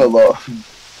they fell off.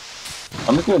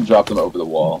 I'm just gonna drop them over the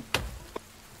wall.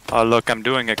 Oh, look, I'm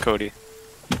doing it, Cody.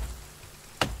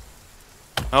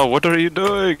 Oh, what are you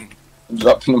doing? I'm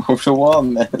dropping them over the wall,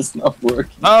 man. It's not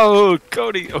working. Oh,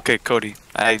 Cody. Okay, Cody.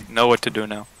 I know what to do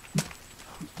now.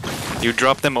 You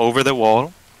drop them over the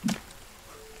wall.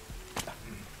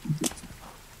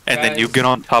 And then you get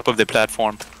on top of the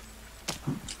platform.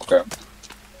 Okay.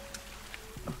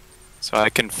 So I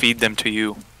can feed them to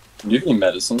you. You need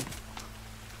medicine.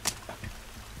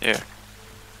 Here.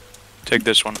 Take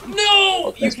this one.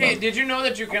 No! thanks, You can't. man. Did you know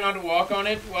that you cannot walk on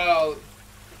it? Well,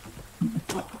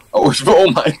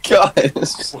 Oh my god!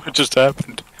 What just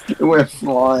happened? It went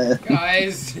flying.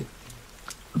 guys.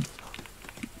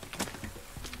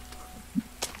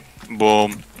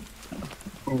 Boom.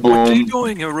 What are you Boom.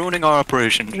 doing? You're ruining our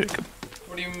operation, Jacob.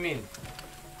 What do you mean?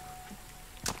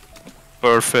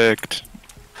 Perfect.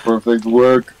 Perfect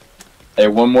work. Hey,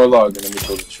 one more log and then we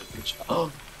go to the tree bridge.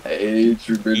 Hey,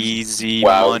 tree bridge. Easy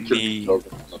Wow, money. from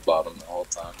the bottom the whole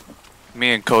time.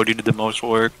 Me and Cody did the most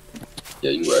work.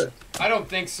 Yeah, you're right. I don't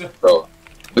think so. Bro,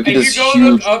 look at If this you go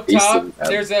huge look up basin top,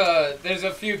 we have. there's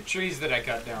a few trees that I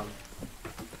cut down.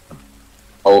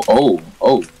 Oh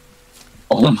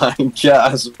my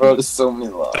gosh, bro, there's so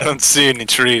many logs. I don't see any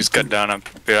trees cut down up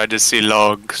here. I just see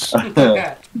logs.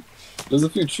 There's a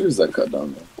few trees I cut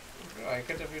down there. Oh, I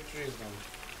cut a few trees down.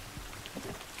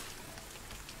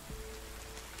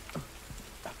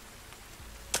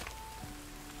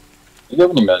 You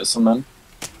have any medicine, man?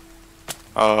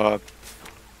 I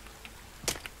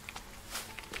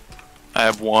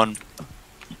have one.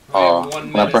 I have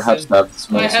one can I perhaps medicine. have this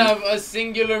I medicine? have a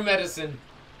singular medicine.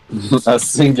 A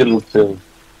singular pill.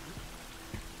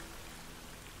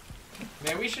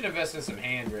 Man, we should invest in some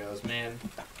handrails, man.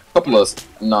 Couple of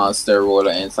non-steroid or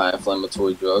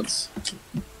anti-inflammatory drugs.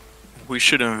 We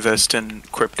should invest in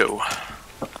crypto.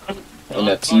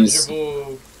 NFTs.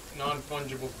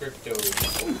 Non-fungible crypto.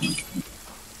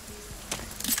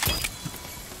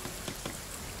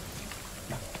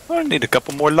 I need a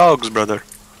couple more logs, brother.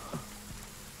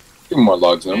 Give me more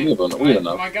logs, man. We have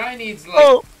enough. My guy needs like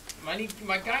Oh!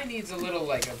 my guy needs a little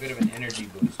like a bit of an energy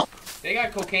boost. They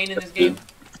got cocaine in this game.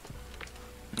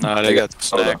 Nah, they got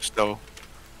snacks though.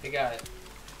 They got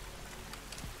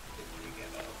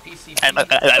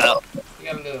TCP. You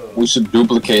got a little. We should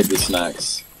duplicate the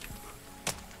snacks.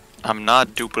 I'm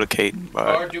not duplicating, bro.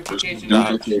 Car duplication.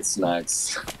 Duplicate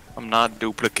snacks. I'm not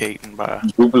duplicating, bro.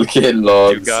 Duplicate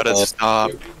logs. You gotta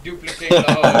stop. Duplicate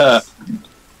logs.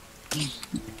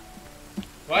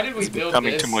 Why did we It's build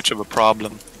becoming this? too much of a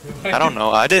problem. I don't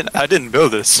know. I didn't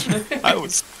build this. I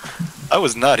was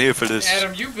not here for this.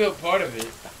 Adam, you built part of it.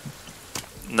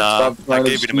 Nah, Stop I trying to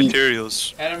gave you the cheat.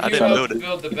 materials. Adam, I you didn't helped build it.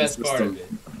 build the best part of it.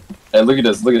 Hey, look at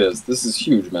this. Look at this. This is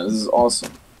huge, man. This is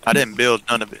awesome. I didn't build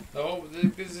none of it.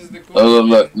 This is the cool. Oh,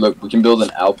 look. We can build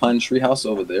an alpine treehouse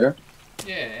over there,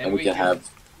 Yeah, and we can have.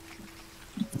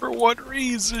 For what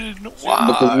reason? Because we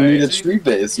Why? need a tree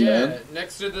base, man.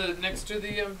 next to the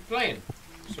plane,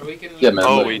 so we can. Yeah, man.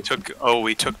 Oh, look.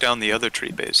 we took down the other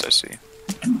tree base. I see.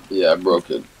 Yeah, I broke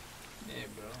it. Yeah,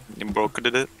 bro. You broke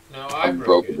it? No, I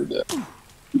broke it. Yeah.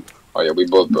 Oh yeah, we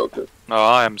both broke it. No,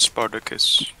 I am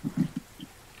Spartacus.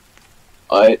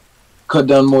 Alright, cut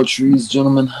down more trees,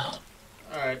 gentlemen.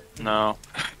 Alright. No.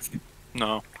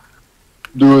 No.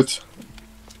 Do it.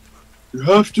 You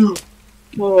have to.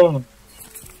 Oh.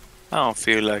 I don't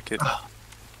feel like it.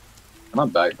 My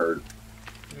back hurt.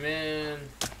 Man.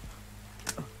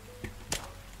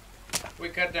 We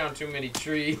cut down too many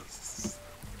trees.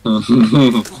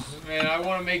 Man, I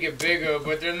want to make it bigger,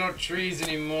 but there are no trees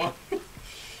anymore.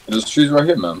 There's trees right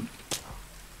here, man.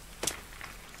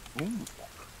 Ooh.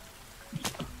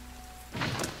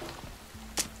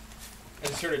 I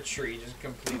just heard a tree just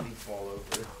completely fall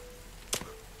over.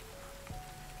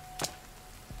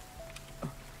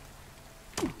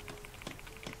 Oh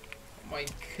my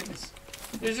goodness.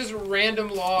 There's just random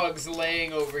logs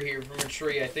laying over here from a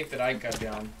tree I think that I cut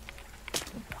down.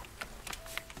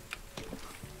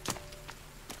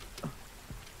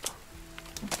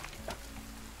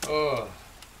 Oh,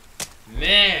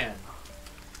 man.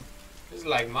 This is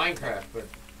like Minecraft, but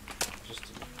just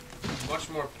a much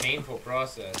more painful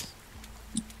process.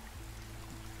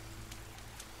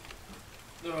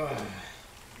 Ugh.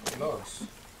 Logs.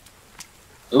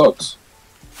 Logs.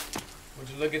 Would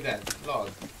you look at that log?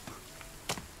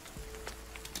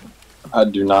 I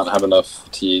do not have enough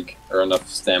fatigue or enough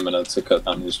stamina to cut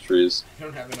down these trees. I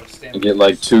don't have enough I stamina. get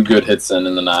like 2 good hits in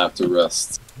and then I have to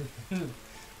rest.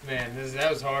 Man, that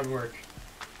was hard work.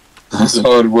 That's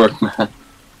hard work, man.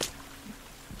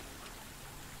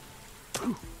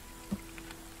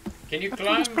 Can you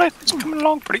climb? It's coming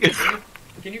along pretty good.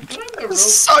 Can you climb the I rope?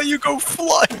 saw you go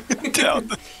flying down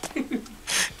the... It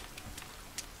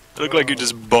looked like you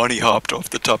just bunny hopped off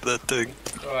the top of that thing.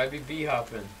 Oh, I'd be bee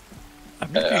hopping.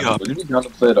 I'd Would be you hopping. be down to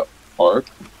play the Ark?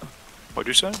 What'd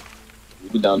you say? Would you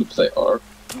be down to play Ark?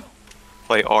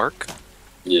 Play Ark?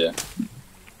 Yeah.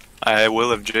 I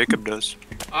will if Jacob does.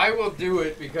 I will do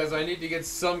it because I need to get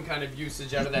some kind of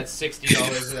usage out of that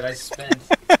 $60 that I spent.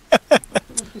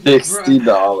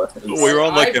 $60. We were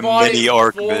on like I a bought mini it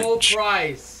Ark full bench.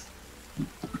 price.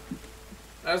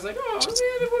 I was like, oh man,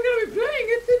 if we're gonna be playing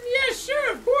it, then yeah,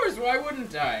 sure, of course. Why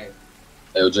wouldn't I?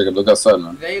 Hey, yo, Jacob, look outside,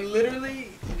 man. They literally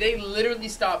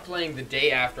stopped playing the day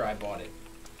after I bought it.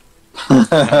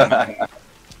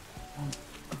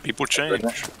 People change. Hey,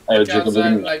 yo, Look Jacob, look at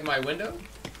outside, me. like my window.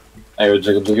 Hey, yo,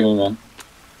 Jacob, look at me, man.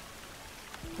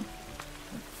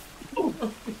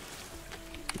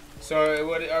 So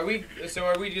what are we? So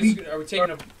are we just? Are we taking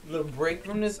a little break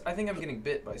from this? I think I'm getting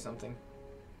bit by something.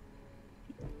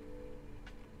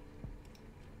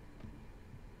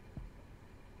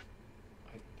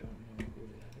 I don't know who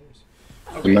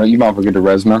that is. You Okay. you might forget the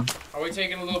res, man. Are we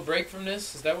taking a little break from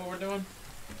this? Is that what we're doing?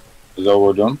 Is that what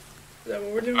we're doing? Is that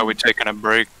what we're doing? Are we taking a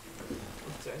break?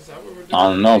 Is that what we're doing? I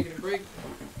don't know. Taking a break?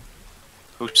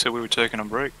 Who said we were taking a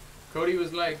break? Cody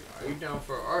was like, "Are you down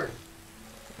for art?"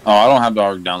 Oh, I don't have the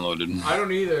Ark downloaded. I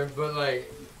don't either, but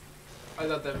like, I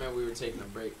thought that meant we were taking a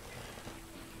break.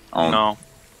 Oh, No.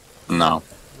 no.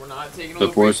 We're not taking a The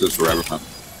little forest break. is forever, man.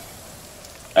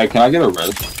 Hey, can I get a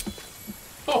res?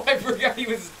 Oh, I forgot he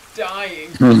was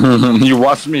dying. You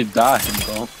watched me die,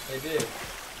 bro. I did.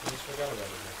 I just forgot about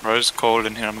it. Bro, it's cold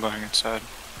in here. I'm going inside.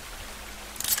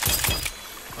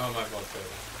 Oh, my fault, Cody.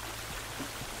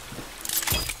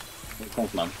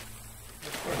 Thanks, man. Of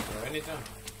course, bro. Anytime.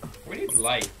 We need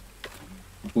light.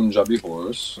 Punjabi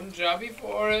horse. Punjabi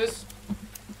forest.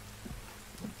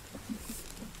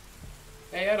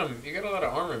 Hey, Adam, you got a lot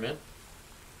of armor, man.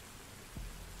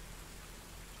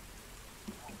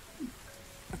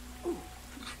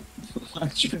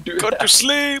 Why'd you do Go that? to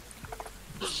sleep!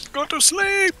 Go to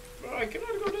sleep! Oh, I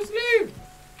cannot go to sleep.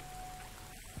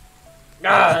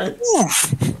 Ah!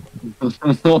 Oof!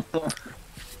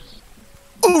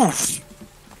 Oof!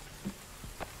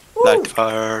 Light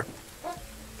fire.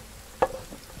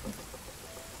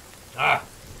 Ah.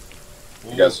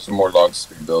 You guys, some more logs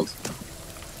to be built.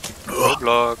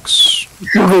 Roblox.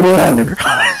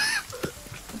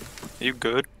 You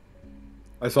good?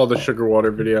 I saw the sugar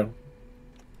water video.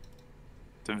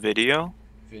 The video?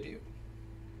 Video.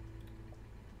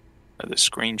 The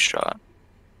screenshot.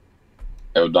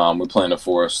 Yo, Dom, we're playing the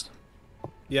forest.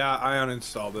 Yeah, I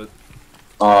uninstalled it. It's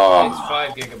Oh,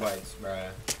 5 gigabytes,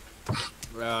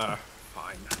 bruh.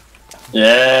 Fine.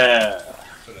 yeah.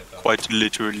 That's what I thought. Quite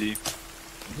literally.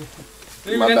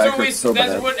 Dude, My back that's hurts so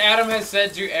that's bad. what Adam has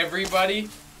said to everybody.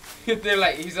 They're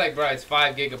like, he's like, bro, it's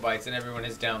 5 gigabytes, and everyone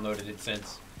has downloaded it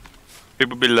since.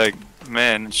 People be like,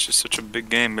 man, it's just such a big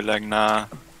game. Be like, nah,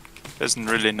 isn't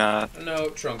really not. No,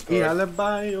 trump card.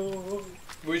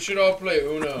 We should all play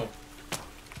Uno.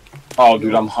 Oh,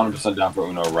 dude, I'm 100% down for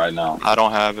Uno right now. I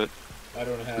don't have it. I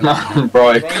don't have it. Bro,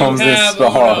 it Bro, comes you in have star.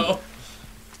 Uno.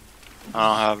 I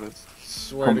don't have it.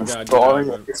 Swear to God, Starring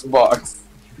you have it. Xbox.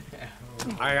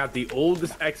 I got the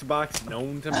oldest Xbox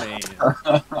known to man.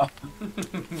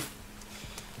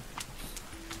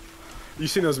 You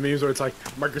seen those memes where it's like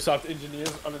Microsoft engineers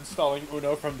uninstalling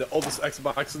Uno from the oldest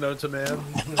Xbox known to man?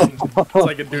 It's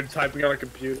like a dude typing on a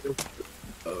computer.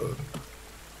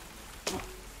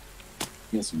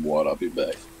 Get some water, I'll be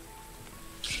back.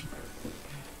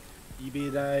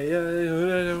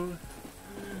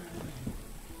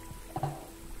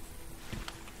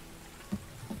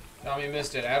 Tommy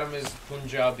missed it. Adam is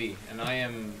Punjabi, and I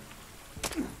am.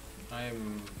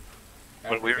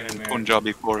 But we're in African-American.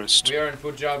 Punjabi forest. We are in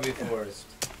Punjabi forest.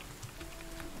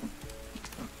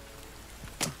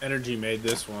 Energy made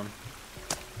this one.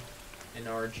 In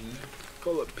RG.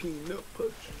 Call it peanut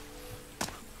push.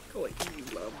 Call it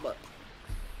love.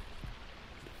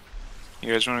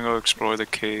 You guys want to go explore the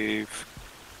cave?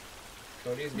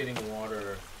 Cody's getting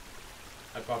water.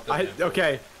 I popped up. info.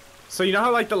 Okay, so you know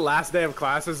how like the last day of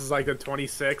classes is like the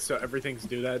 26th, so everything's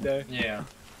due that day? Yeah.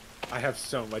 I have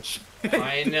so much.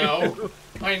 I know.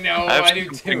 I know. I have I do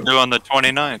something too. due on the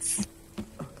 29th.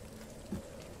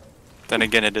 Then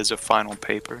again, it is a final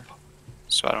paper,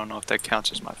 so I don't know if that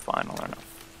counts as my final or not.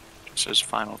 It says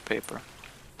final paper.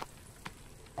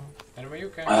 Adam, are you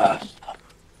okay?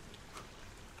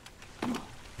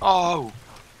 Oh!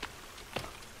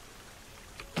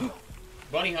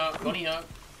 Bunny hop. Bunny hop.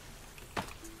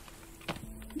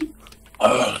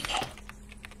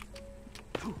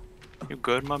 You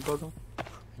good, my brother?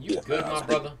 You good, my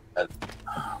brother?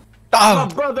 My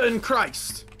brother in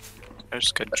Christ. I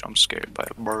just got jump scared by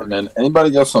a bird. Man,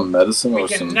 anybody got some medicine We or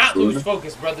some cannot food? lose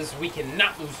focus, brothers. We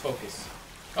cannot lose focus.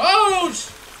 Oh,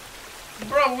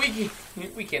 bro,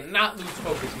 we cannot lose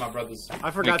focus, my brothers. I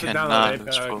We forgot to cannot download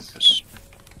lose Apex. focus.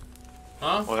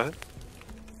 Huh? What?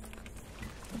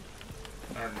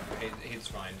 I don't know. He's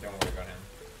fine. Don't worry about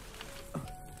him.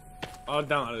 I'll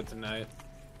download it tonight.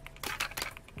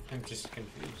 I'm just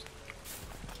confused.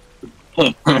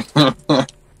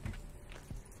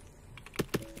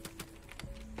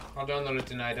 I'll download it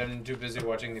tonight. I'm too busy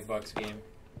watching the Bucks game.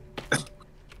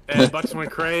 And Bucks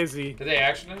went crazy. Did they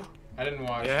actually? I didn't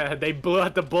watch. Yeah, they blew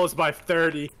out the Bulls by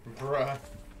 30. Bruh.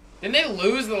 Didn't they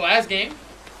lose the last game?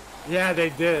 Yeah, they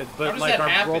did. How But does like that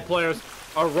happen?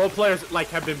 our role players like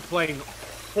have been playing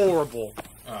horrible.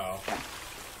 Oh.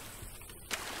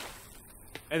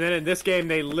 And then in this game,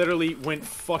 they literally went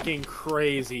fucking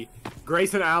crazy.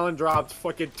 Grayson Allen dropped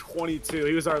fucking 22.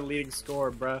 He was our leading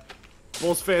scorer, bruh.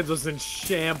 Bulls fans was in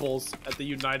shambles at the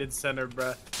United Center,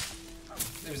 bruh.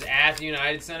 It was at the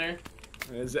United Center.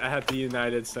 It was at the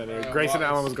United Center. Bruh, Grayson wa-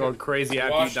 Allen was going crazy at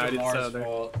the Watch United Lamar's Center.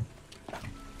 fault.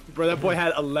 Bro, that boy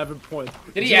had 11 points.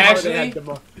 Did he Drew Holiday actually?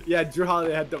 had yeah, Drew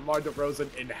Holiday had DeMar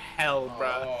DeRozan in hell,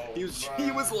 bruh. Oh, He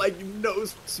bruh. was like no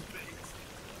space.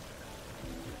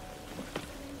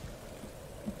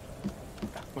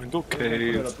 Window Put it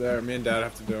cave. up there. Me and Dad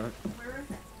have to do it.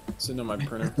 Sitting on my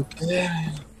printer.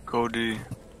 Cody.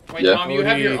 Wait, Yeah. Tom, you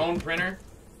have your Cody. own printer?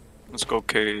 Let's go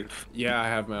cave. Yeah, I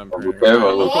have my own Okay, printer.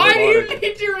 well, look Why at do it. you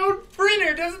need your own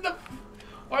printer? Doesn't the...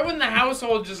 Why wouldn't the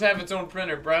household just have its own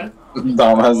printer, bruh?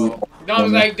 Dom has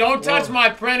Dom's like, don't touch my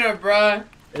printer, bruh.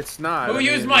 It's not. Who I mean,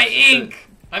 used my it's- ink?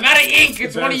 I'm out of ink.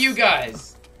 It's one of That's- you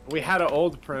guys. We had an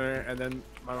old printer, and then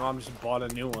my mom just bought a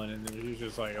new one, and then she was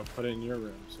just like, "I'll put it in your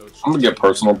room." So it's I'm gonna get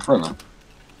personal printer.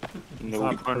 It's No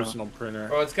not a printer. personal printer.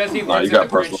 Bro, it's because he Nah, works you at got the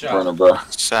print personal shop. printer, bro.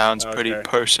 Sounds pretty Okay.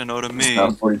 personal to me.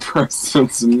 Sounds pretty personal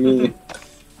to me.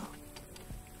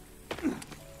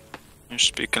 You're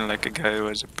speaking like a guy who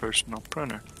has a personal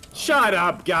printer. Shut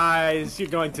up, guys! You're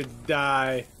going to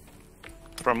die.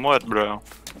 From what, bro?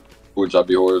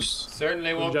 Punjabi horse.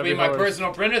 Certainly won't Punjabi be my horse.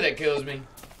 personal printer that kills me.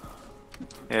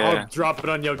 Yeah. I'll drop it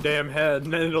on your damn head,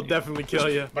 and then it'll definitely kill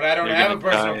you. But I don't You're have a gonna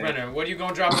personal die. printer. What are you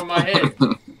gonna drop on my head?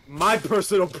 My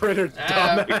personal printer,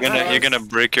 Ah, dumbass. You're gonna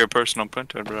break your personal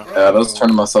printer, bro. Yeah, I was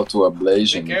turning myself to a Be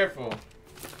Blasian. careful.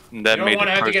 And that You don't made want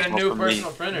to it have to get a personal new for me.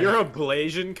 personal printer. You're a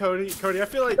Blasian, Cody. Cody, I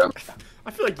feel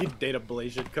like you'd date a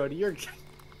Blasian, Cody. You're.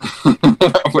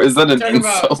 Is that an talking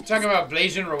insult? about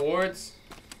Blasian rewards.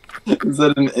 Is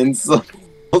that an insult?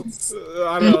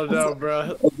 I don't know, bro. I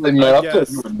was like, man, I thought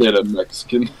guess. you would date a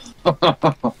Mexican.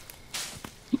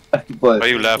 But Why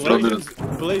you laughing?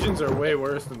 Blasians are way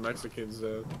worse than Mexicans,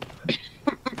 though.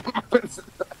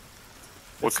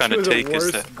 What kind of take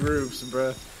is that? Worst groups,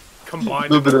 bro.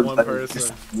 Combined Little bit into of one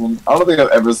person. I don't think I've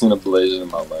ever seen a Blasian in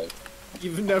my life.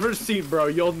 You've never seen, bro.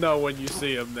 You'll know when you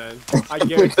see them. Then I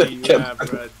guarantee you have,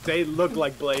 bro. They look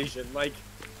like Blasian. Like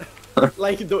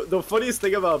the funniest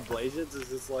thing about Blasians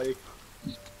is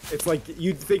it's like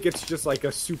you'd think it's just like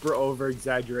a super over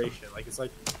exaggeration. Like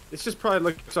it's just probably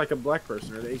looks like a black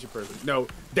person or an Asian person. No,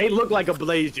 they look like a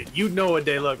Blasian. You know what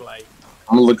they look like.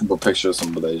 I'm gonna look up a picture of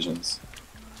some Blasians.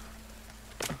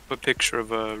 A picture of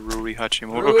Rui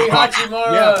Hachimura. Rui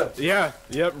Hachimura!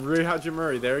 Yep, Rui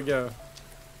Hachimura. There we go.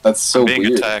 That's so Being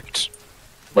weird. attacked.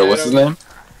 Wait, what's his name?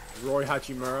 Roy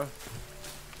Hachimura.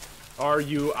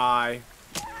 R-U-I.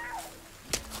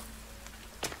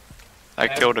 I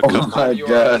killed a Oh couple. my You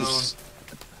are gosh.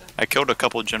 I killed a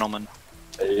couple gentlemen.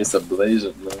 Hey, it's a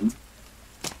Blasian, man.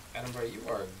 Adam, bro, you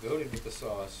are goated with the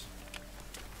sauce.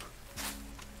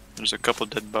 There's a couple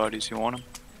dead bodies. You want them?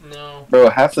 No. Bro,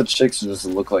 half the chicks just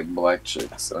look like black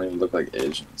chicks. They don't even look like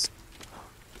Asians.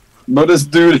 But this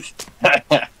dude...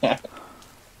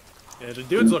 Yeah, the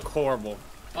dudes look horrible.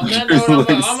 On that note,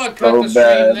 I'm gonna cut So the stream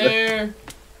bad. there.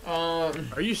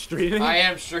 Are you streaming? I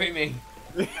am streaming.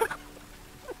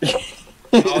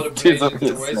 All the Dude's up Blasians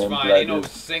his are it's same fine. black Ain't no dude.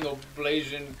 single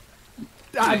Blasian.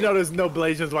 I know there's no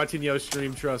Blasians watching your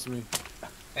stream, trust me.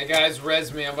 Hey guys,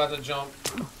 res me. I'm about to jump.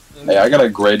 Hey, I got a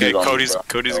gray Okay, dude on me, bro.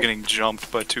 Cody's getting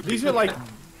jumped by two These people.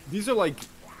 are like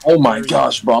Oh my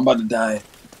gosh, bro, I'm about to die.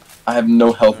 I have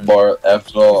no health bar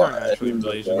after all. These aren't actually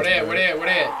Blasians. What at? What at? What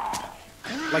at?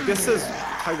 like this says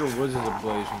Tiger Woods is a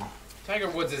Blasian. Tiger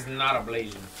Woods is not a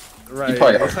Blasian. Right,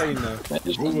 probably that's has- how you know.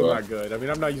 Asian, Google bro. not good. I mean,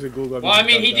 I'm not using Google. I'm Well, I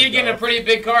mean, using he did get in a DuckDuckGo. pretty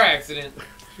big car accident.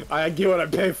 I get what I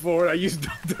pay for it. I use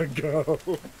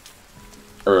DuckDuckGo.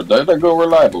 Or that go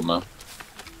reliable, man.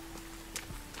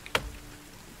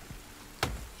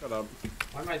 Shut up.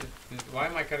 Why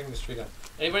am I cutting the street up?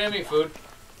 Anybody have any food?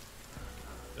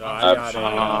 I got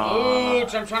it.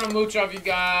 Mooch! I'm trying to mooch off you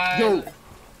guys. Yo, you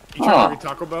trying to read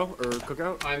Taco Bell or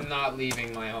Cookout? I'm not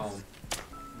leaving my home.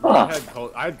 Huh.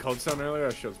 I had Cold Stone earlier.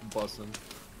 That shit was busting.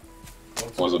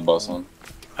 Was it busting?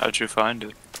 How'd you find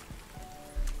it?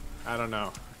 I don't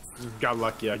know. Got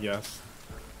lucky, I guess.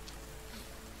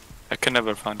 I can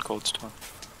never find Cold Stone.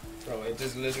 Bro, it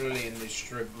is literally in the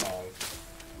strip mall.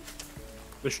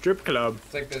 The strip club.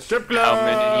 It's like the Strip club. How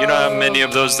many? You know how many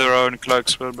of those there are in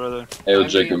Clarksville, brother? Hey, I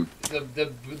Jacob. mean,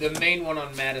 the main one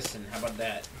on Madison. How about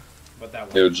that? But that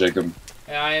one. Hey, Jacob.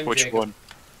 Yeah, I am Which Jacob. one?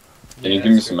 Can you Yeah, give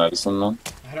me that's some good. medicine, man?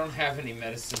 I don't have any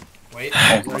medicine. Wait.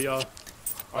 Are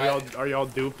y'all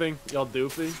duping? Y'all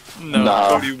duping? No, Nah.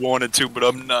 Cody wanted to, but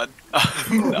I'm not.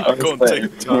 I'm I not was going to saying,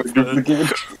 take the time for that.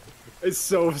 duplicate. It's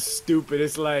so stupid.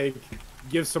 It's like,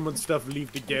 give someone stuff,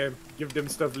 leave the game. Give them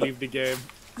stuff, leave the game.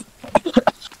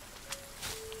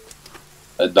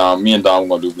 Dom, me and Dom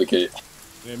gonna duplicate.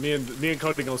 Yeah, me and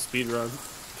Cody gonna speed run.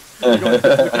 We're gonna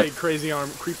duplicate creepy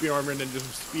armor, and then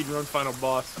just speed run final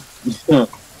boss.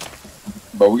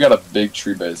 But we got a big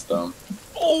tree base, Dom.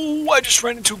 Oh, I just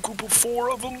ran into a group of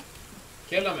 4 of them.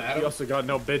 Kill him, We Adam. also got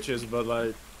no bitches, but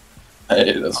like,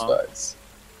 Hey, that's facts.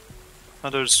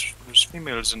 Oh, there's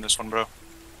females in this one, bro.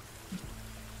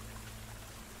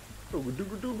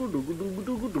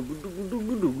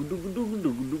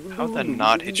 How'd that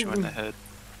not hit you in the head?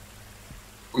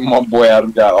 My boy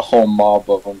Adam got a whole mob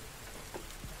of them.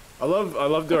 I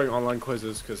love doing online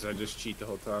quizzes because I just cheat the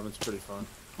whole time. It's pretty fun.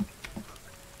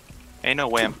 Ain't no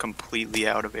way I'm completely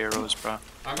out of arrows, bro.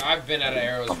 I've been out of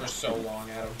arrows for so long,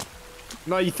 Adam.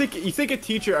 No, you think a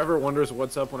teacher ever wonders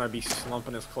what's up when I be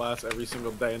slumping his class every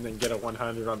single day and then get a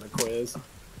 100 on the quiz?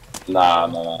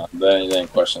 Nah. They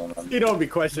ain't questioning them. He don't be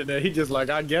questioning it. He just like,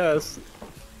 I guess.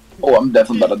 Oh, I'm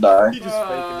definitely about to die. He just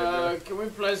faking it, bro. Can we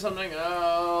play something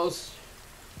else?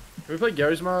 Can we play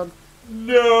Gary's Mod?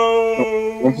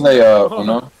 No. We'll play,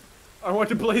 Uno. I want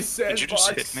to play Sandbox. Did you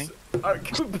just hit me?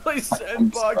 Can we play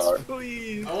Sandbox, sorry.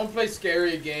 please? I want to play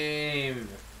scary game.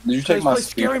 Did you take Guys, my play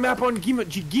Scary Map on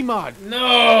Gmod.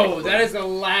 No, that is the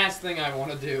last thing I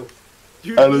want to do.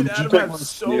 Dude, Adam, me and did you Adam take have my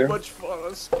so spear? much fun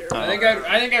on Scary I Map.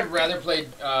 think I'd rather play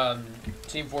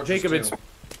Team Fortress Jacob, 2.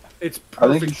 it's I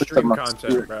think perfect you picked up stream my content,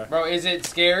 spirit. bro. Bro, is it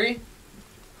scary?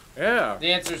 Yeah.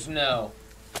 The answer's no.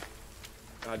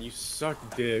 God, you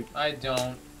suck dick. I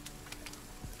don't.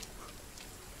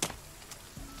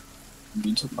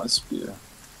 You took my spear.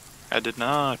 I did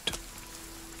not.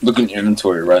 Look in your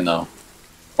inventory right now.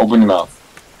 Open your mouth.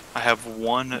 I have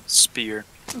one spear.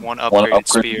 One upgraded upgrade?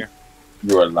 spear.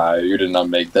 You're a liar. You did not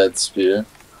make that spear.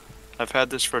 I've had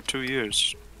this for 2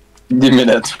 years. Give me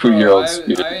that 2-year-old I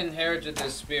spear. inherited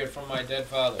this spear from my dead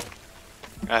father.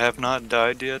 I have not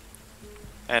died yet,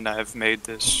 and I have made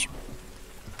this.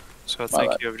 So I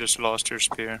think bad. you have just lost your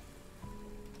spear.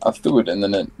 I threw it and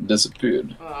then it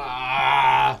disappeared.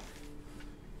 Ah.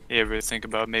 You ever think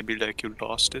about maybe like you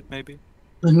lost it, maybe?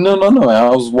 No, I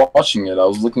was watching it. I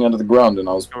was looking under the ground and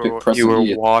I was pressing You were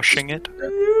E. washing it?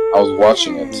 I was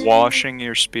watching it. Washing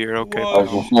your spear, okay. I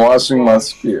was washing my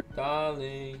spear.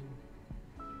 Darling,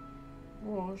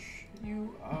 wash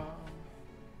you are.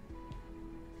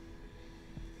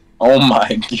 Oh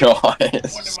my gosh. What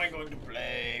am I going to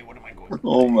play? What am I going to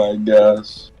play? Oh my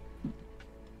gosh.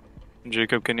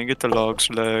 Jacob, can you get the log's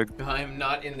leg? I'm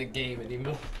not in the game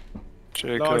anymore.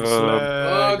 Jacob.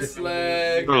 Log's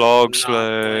leg. Log's Not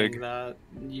leg. playing that.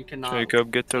 You cannot.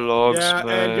 Jacob, get the log's Yeah,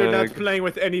 leg. and you're not playing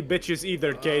with any bitches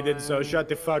either, Caden, so shut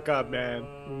the fuck up, man.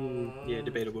 Yeah,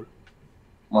 debatable.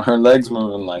 Why her legs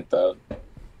moving like that?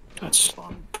 That's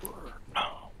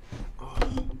Ah!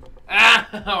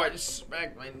 I just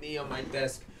smacked my knee on my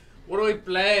desk. What are we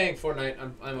playing? Fortnite.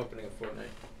 I'm opening up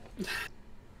Fortnite.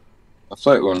 Let's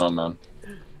play Uno, man.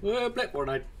 Play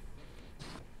Fortnite.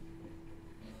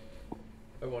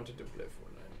 I wanted to play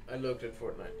Fortnite. I looked at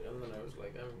Fortnite and then I was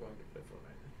like, I'm going to play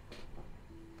Fortnite.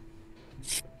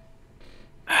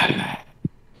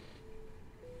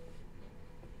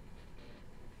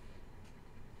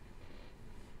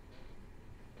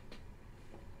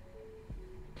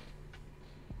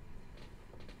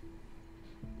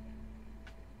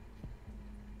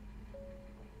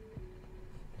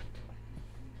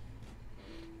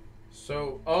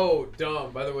 So, oh,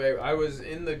 dumb. By the way, I was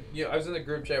in the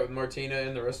group chat with Martina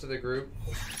and the rest of the group,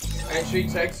 and she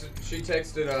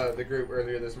texted the group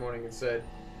earlier this morning and said,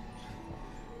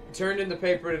 "Turned in the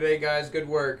paper today, guys. Good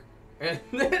work." And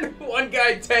then one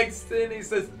guy texts in. He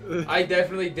says, "I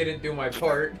definitely didn't do my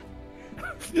part."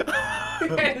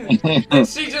 and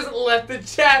she just left the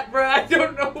chat, bro. I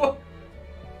don't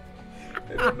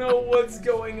know what's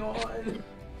going on.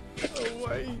 Oh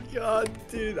my god,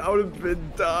 dude, I would have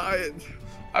been dying.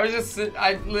 I was just sitting,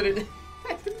 I literally,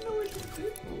 I didn't know what to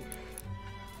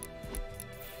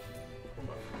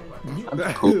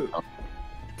do.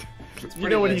 You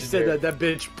know when he said legendary. that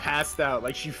bitch passed out,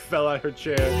 like she fell out her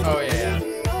chair. Oh yeah.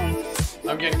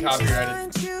 I'm getting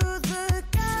copyrighted.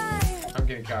 I'm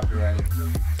getting copyrighted.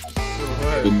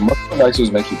 Did multiple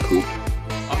axes make you poop?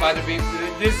 I'm about to be,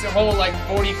 this whole like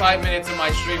 45 minutes of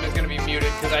my stream is gonna be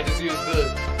muted because I just used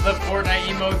the Fortnite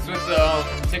emotes with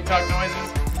the TikTok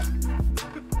noises.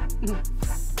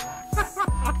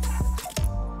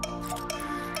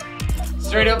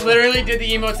 Straight up, literally did the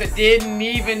emotes that didn't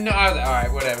even know. I was like,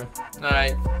 alright, whatever.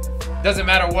 Alright. Doesn't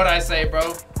matter what I say,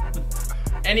 bro.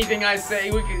 Anything I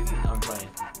say, we can. I'm playing.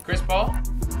 Chris Paul?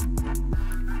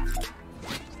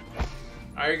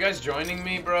 Are you guys joining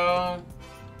me, bro?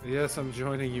 Yes, I'm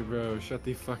joining you, bro. Shut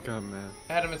the fuck up, man.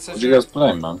 Adam, it's such What you guys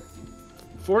playing, man?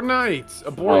 Fortnite! Oh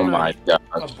Abort my night. god.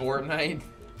 a board night.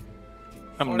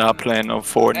 I'm not playing no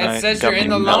Fortnite. It says Got you're in me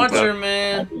the melted. launcher,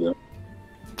 man.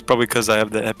 It's probably because I have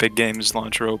the Epic Games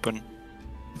launcher open.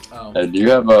 Oh. Hey, do you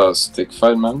have a stick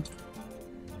fight, man?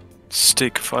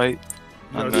 Stick fight.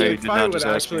 I No, know you Stick did Fight not would just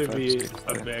ask me actually if I be have stick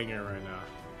a fight. banger right now.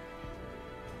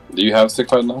 Do you have stick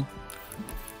fight now?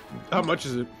 How much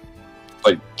is it?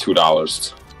 Like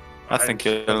 $2. I think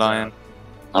you're lying.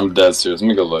 I'm dead serious. Let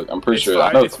me go look. I'm pretty It's sure.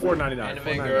 fine. I know It's $4.99.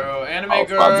 Anime girl, anime Oh,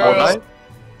 girl. $5.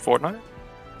 Fortnite?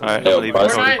 Alright, Yeah, I'm leaving. buy Fortnite?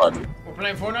 stick fight. We're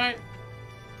playing Fortnite?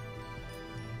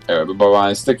 Alright, but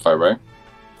buying stick fight, right?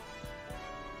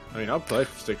 I mean, I'll play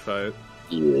Stick Fight.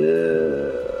 Yeah.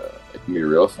 It can be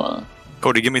real fun.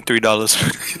 Cody, give me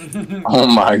 $3 Oh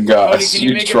my gosh, can you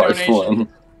you make a trifling.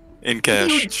 in You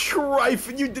cash.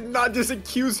 trifling! You did not just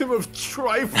accuse him of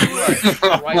trifling!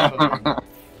 Trifling.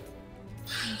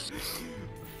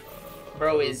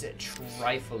 Bro is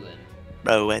trifling.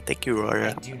 Bro, I think you I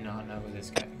are. do not know who this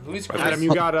guy. Who's Chris? Adam,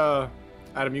 you got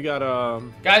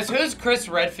Guys, who's Chris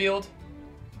Redfield?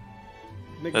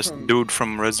 Nick That's from dude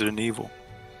from Resident Evil.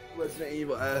 Resident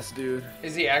Evil ass dude.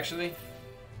 Is he actually?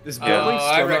 This Oh, building's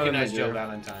I still not in recognize the Joe game.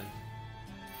 Valentine.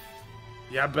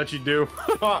 Yeah, I bet you do.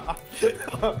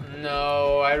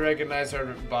 No, I recognize her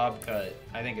bob cut.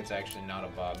 I think it's actually not a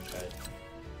bob cut.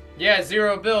 Yeah,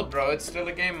 0 build, bro. It's still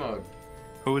a game mode.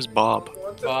 Who is Bob?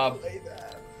 Bob.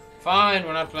 Fine,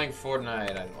 we're not playing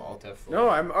Fortnite. I'm Alt F4. No,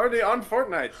 I'm already on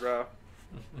Fortnite, bro.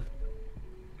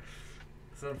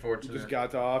 It's unfortunate. You just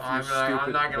got off.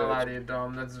 I'm not gonna lie to you,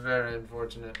 Dom. That's very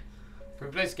unfortunate. Can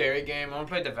we play Scary Game? I wanna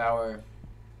play Devour.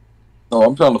 No,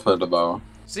 I'm trying to play Devour.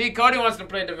 See, Cody wants to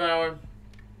play Devour.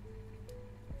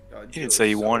 He didn't say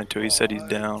he wanted to. He said he's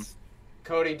down.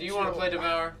 Cody, do you want to play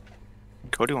Devour?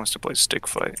 Cody wants to play Stick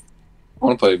Fight. I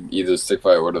want to play either Stick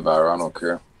Fight or Devour. I don't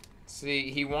care.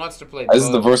 See, he wants to play. This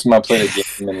is the first time I played a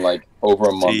game in like over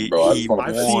a month, bro. I just want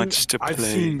to play. wants to play. I've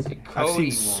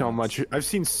seen so much. I've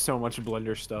seen so much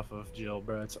Blender stuff of Jill,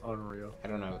 bro. It's unreal. I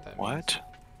don't know what that What?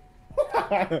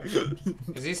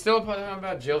 means. Is he still talking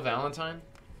about Jill Valentine?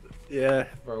 Yeah.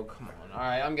 Bro, come on.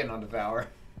 Alright, I'm getting on Devour.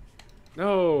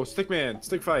 No, Stickman,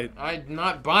 Stick Fight. I'm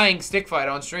not buying Stick Fight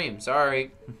on stream. Sorry.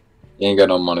 You ain't got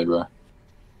no money, bro.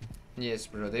 Yes,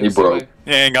 bro. They He see broke.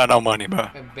 You ain't got no money, bro.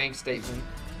 my bank statement.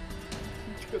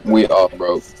 We all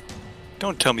broke.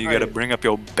 Don't tell me you gotta bring up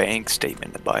your bank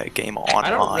statement to buy a game online. I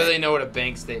don't really know what a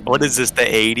bank statement What is this, the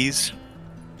 80s?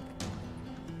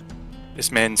 This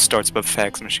man starts up a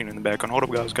fax machine in the background. Hold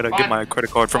up, guys. Gotta get my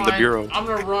credit card from the Fine, bureau. I'm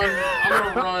gonna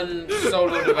run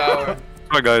solo Devour.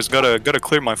 Alright, guys. Gotta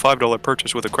clear my $5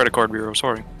 purchase with a credit card bureau.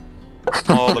 Sorry.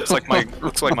 Oh, looks like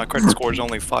my credit score is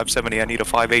only 570. I need a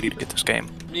 580 to get this game.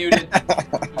 Muted.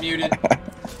 Muted.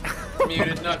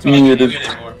 Muted. Not talking to you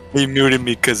anymore. He muted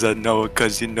me cause I know,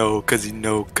 cause you know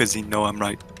I'm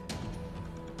right.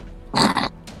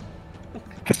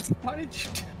 Why did you?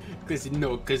 Cause you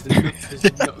know, cause you know, cause you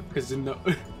know, cause you know.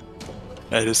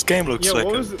 Hey, this game looks Yeah, like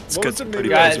what was it's the got some name pretty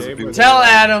of that Guys, positive game? reviews. tell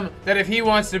Adam that if he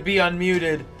wants to be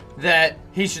unmuted, that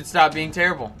he should stop being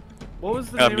terrible. What was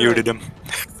the I name muted of him.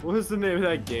 What was the name of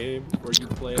that game where you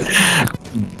play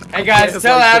Hey guys, It's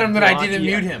tell like the Adam that I blocky- didn't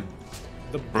mute him.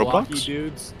 the blocky Roblox?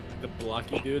 dudes? The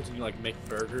blocky dudes, and you like make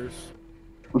burgers.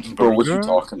 Bro, what you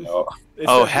talking about? It's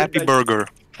Oh, that- Happy that- Burger.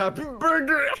 Happy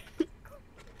Burger!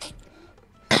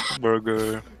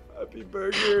 Burger. Happy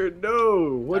Burger!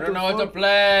 No! What I don't the know what to fuck?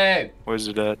 play. Where's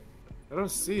it at? I don't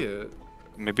see it.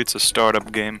 Maybe it's a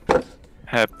startup game.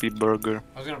 Happy Burger.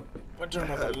 I was gonna turn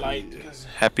off that light because.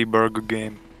 Happy Burger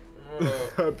game.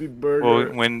 Happy Burger. Well,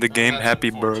 when the game that's Happy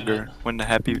unfortunate. Burger. When the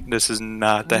Happy. This is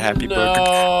not the Happy Burger.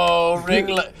 No, ring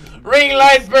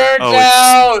light burnt Oh,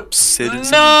 out. it's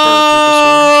Citizen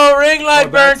No, ring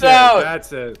light burnt out.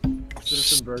 That's it.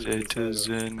 Citizen Burger.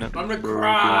 Citizen I'm gonna Burger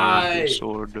cry.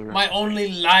 Disorder. My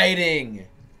only lighting.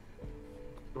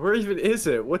 Where even is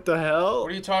it? What the hell?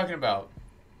 What are you talking about?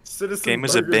 Citizen Game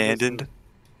is Burger abandoned.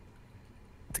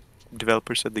 The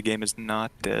developer said the game is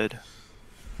not dead.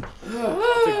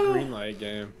 It's a green light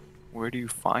game. Where do you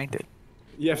find it?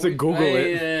 You have to Google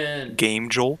it. Game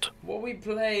Jolt? What we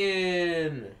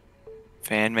playing?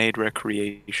 Fan-made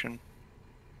recreation.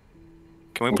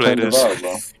 Can we We're play playing this? Devour,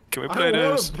 bro. Can we I play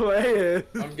want this? to play it.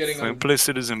 I'm getting Can we on. play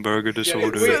Citizen Burger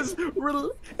Disorder?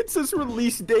 It says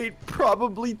release date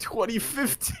probably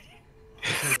 2015.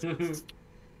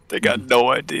 They got no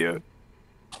idea.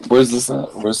 Where's this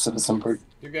at? Where's Citizen Burger?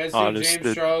 You guys see Oh,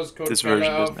 James Charles This Coachella version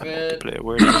doesn't have outfit? multiplayer.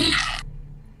 Where is it?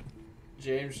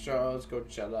 James Charles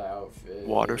Coachella outfit.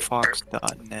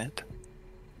 Waterfox.net.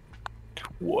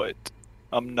 What?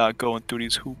 I'm not going through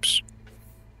these hoops.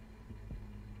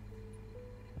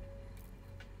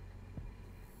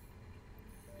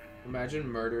 Imagine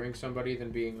murdering somebody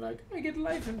then being like, I get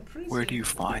life in prison. Where do you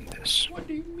find this? What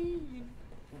do you mean?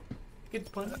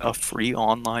 Get punched. A free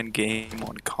online game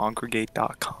on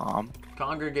congregate.com?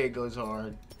 Congregate goes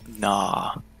hard.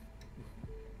 Nah.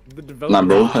 The developer.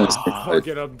 Nah, bro. Fuck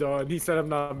it, I'm done. He said I'm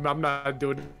not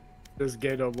doing this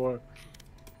game no more.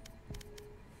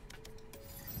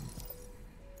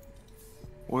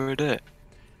 Where it at?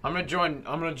 I'm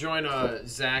gonna join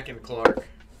Zach and Clark.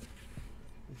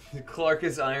 Clark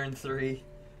is Iron 3.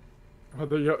 Oh,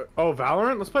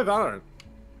 Valorant? Let's play Valorant.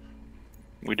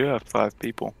 We do have 5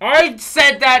 people. I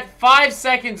said that 5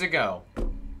 seconds ago.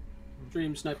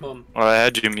 Dream snipe bomb. Well, I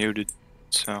had you muted,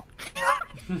 so.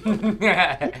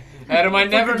 Adam, I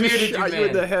never Fucking just muted you, shot you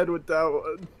in the man. head with that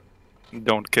one.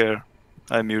 Don't care.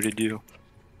 I muted you.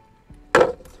 It's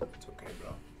okay,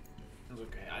 bro. It's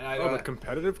okay. I Oh, the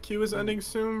competitive queue is ending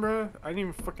soon, bro. I didn't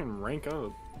even fucking rank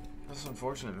up. That's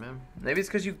unfortunate, man. Maybe it's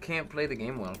because you can't play the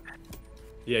game well.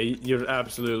 Yeah, you're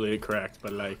absolutely correct,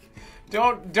 but like,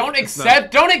 Don't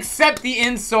accept the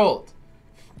insult.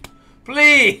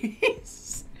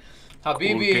 Please.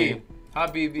 Habibi. Okay.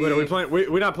 Habibi. wait, are we playing?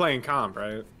 We're not playing comp,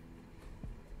 right?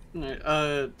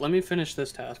 Alright, let me finish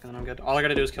this task and then I'm good. All I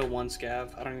gotta do is kill one scav.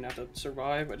 I don't even have to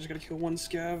survive. I just gotta kill one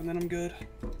scav and then I'm good.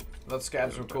 Let's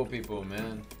scab some cool people,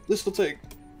 man. This will take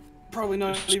probably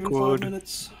not even 5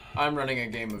 minutes. I'm running a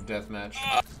game of deathmatch.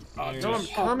 No, I'm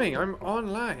coming. I'm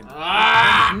online.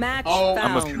 Match Oh, I'm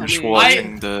gonna found. finish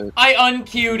watching the. I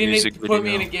unqueued and music it put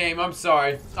me video. in a game. I'm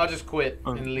sorry. I'll just quit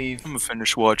and leave. I'm gonna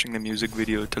finish watching the music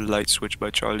video to Light Switch by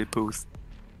Charlie Puth.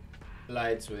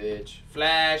 Light switch.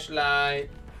 Flashlight.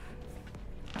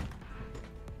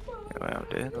 Wow,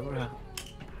 dude.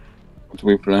 What are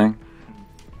we playing?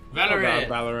 Valorant.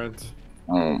 Valorant.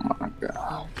 Oh my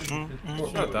god.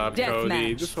 Shut up, Death Cody.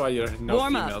 match. This is why you have no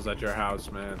Warm up. females at your house,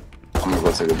 man. I'm gonna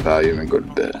go take a Valium and go to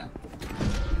bed.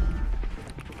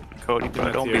 Cody,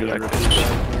 bro, don't be Yeah, like this.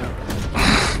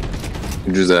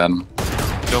 You just add 'em.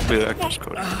 Don't be like this,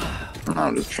 Cody. No,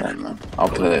 I'm just trying, man. I'll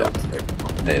play it.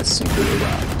 Play a simple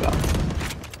round.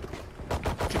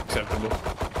 Acceptable.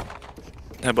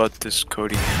 How about this,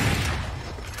 Cody?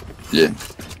 Yeah.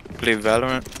 Play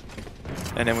Valorant,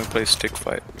 and then we play Stick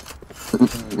Fight. Bro,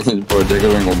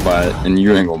 Jacob ain't gonna buy it, and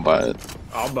you ain't gonna buy it.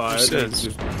 I'll buy Who it. says?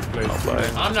 Just play I'll buy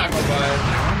it. I'm not gonna buy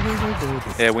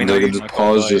Yeah, we know Jacob, you just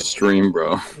pause your stream,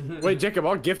 bro. it. Wait, Jacob,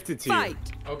 I'll gift it to you. Fight.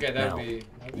 Okay, that'd be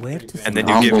where pretty to bad. And then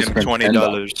I'm you gonna give him spend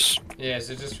 $20. Yeah,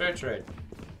 so just fair trade.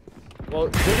 Well,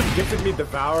 Jacob gifted me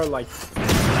Devour like a year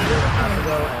and a half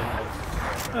ago, and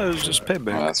Oh, it was just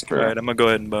payback. Oh, that's fair. Alright, I'm gonna go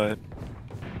ahead and buy it.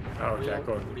 oh, okay,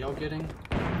 cool. What are y'all getting?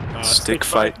 Stick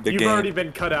Fight, the You've game. already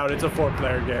been cut out. It's a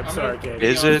 4-player game. Sorry, Gabe.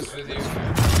 Is Be it? honest with you. I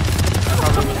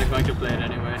probably wasn't going to play it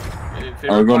anyway. If it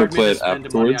Are we gonna required me play to it spend the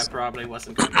money, afterwards? I probably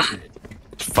wasn't going to play it.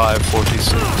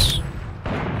 546.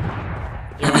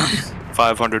 You know,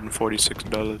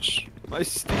 $546. My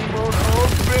Steam won't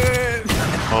open.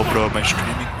 Oh, bro, am I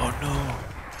streaming? Oh no.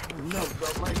 No, bro,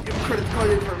 my credit card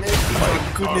information.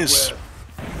 My goodness.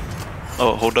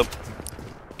 Oh, hold up.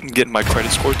 I'm getting my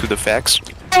credit score through the fax.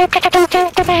 Oh,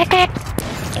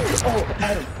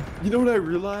 Adam, you know what I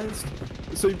realized?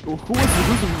 So,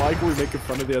 who's the mic we were making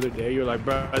fun of the other day? You're like,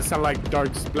 bro, I sound like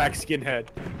dark black skinhead.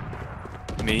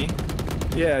 Me?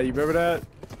 Yeah, you remember that?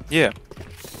 Yeah.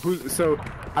 So,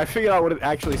 I figured out what it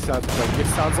actually sounds like. It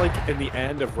sounds like in the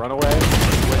end of Runaway,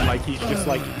 when like he's just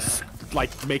like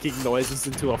making noises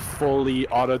into a fully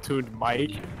auto-tuned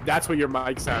mic. That's what your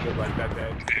mic sounded like that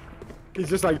day. He's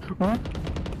just like,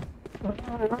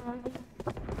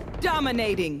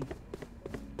 Dominating.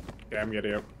 yeah, I'm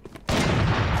getting it.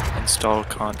 Install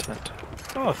content.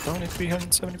 Oh, it's only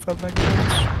 375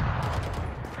 megabytes.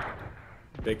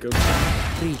 Jacob.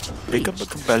 Pick up a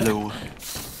bellow.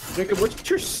 Jacob, what's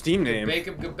your Steam name? Make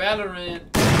up Valorant.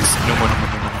 No more, no more,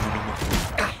 no more, no more, no more.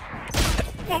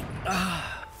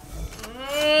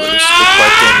 But this Stick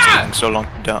Fight game is taking so long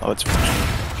to down. Oh, it's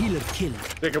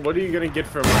finished. Jacob, what are you gonna get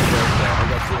for my birthday? I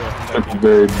got you A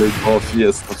very big ball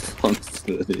fiesta fun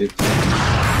city.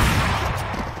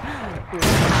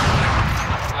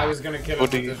 I was gonna kill him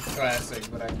What do with you- the classic,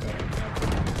 but I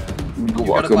couldn't.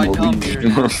 Welcome fight Tom Luigi here.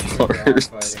 We were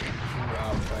first. outfighting.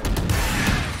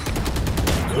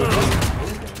 We were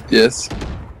outfighting. Yes.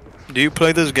 Do you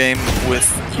play this game with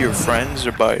your friends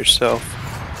or by yourself?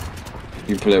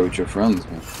 You play with your friends,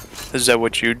 man. Is that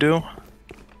what you do?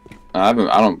 I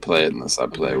don't play it unless I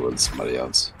play with somebody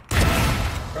else.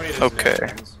 Cody doesn't have Okay.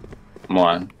 friends.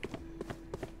 Why?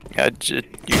 You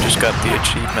just got the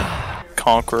achievement.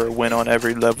 Conqueror, win on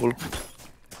every level.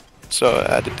 So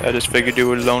I just figured you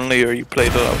were lonely or you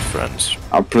played a lot with friends.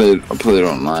 I played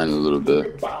online a little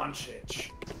bit. I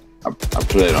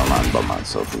played online by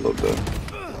myself a little bit.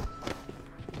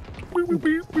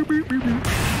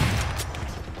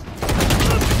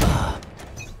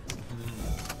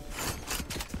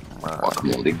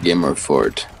 Welcome to the Gamer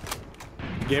Fort.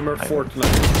 Gamer Fortnite.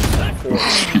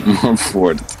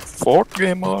 Fort. Fort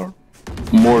Gamer.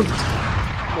 Mort.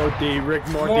 Morty, Rick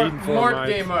Morty, Mort, in Mort Fortnite.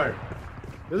 Gamer.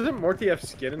 Doesn't Morty have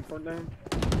skin in Fortnite?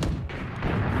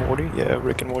 Morty? Yeah,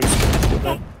 Rick and Morty.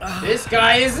 This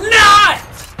guy is not!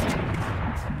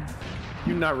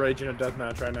 You're not raging a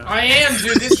deathmatch right now. I am,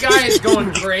 dude. This guy is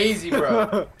going crazy,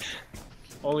 bro.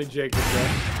 Only Jacob, bro.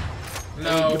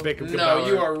 No, Gebicka no, Gebauer.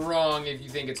 you are wrong if you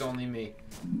think it's only me.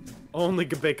 Only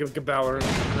Gebicka Gebauer. No.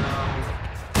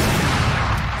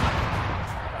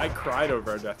 I cried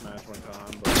over a deathmatch one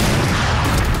time, but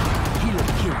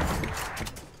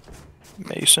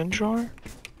Mason jar?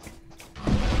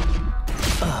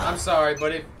 I'm sorry,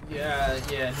 but if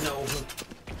no.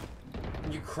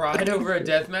 You cried over a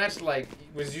deathmatch? Like,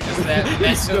 was you just that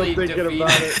still mentally thinking defeated?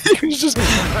 about it.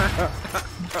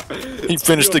 He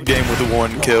finished the game with a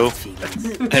 1 kill.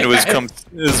 And it was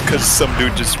because some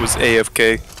dude just was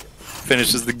AFK.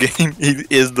 Finishes the game, he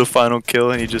is the final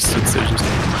kill, and he just sits there just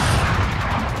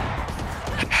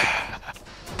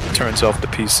turns off the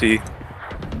PC.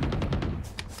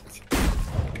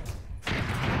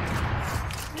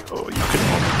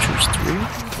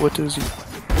 What is he?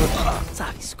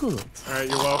 Alright,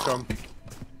 you're welcome.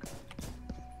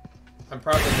 I'm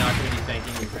probably not going to be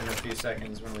thanking you in a few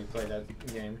seconds when we play that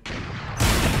game.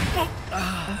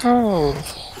 Oh.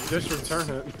 Just return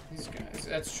it. These guys,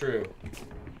 that's true.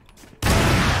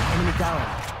 Enemy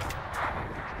down.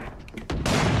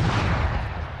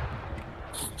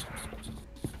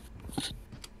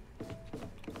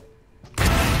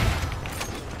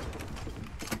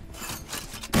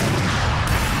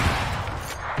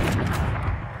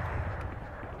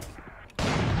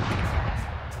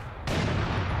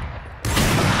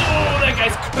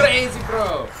 Crazy,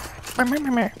 bro.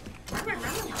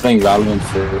 Playing Valorant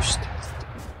first.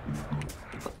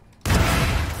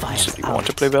 So you want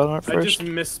to play Valorant I first? just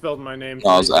misspelled my name.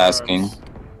 No, I was asking.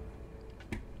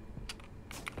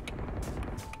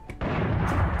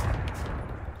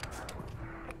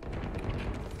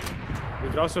 We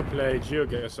could also play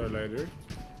GeoGuessr later.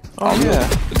 Oh yeah.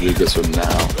 You guys are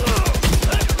now.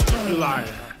 You lie.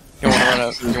 You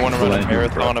want to run a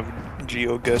marathon of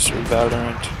GeoGuessr,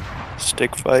 Valorant,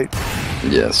 stick fight?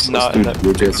 Yes. Not in that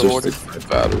particular order.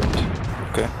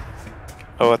 Valorant. Okay.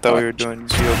 Oh, I thought we were doing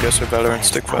GeoGuessr, Valorant,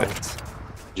 stick fight.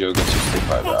 GeoGuessr, stick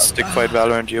fight, Valorant. Stick fight,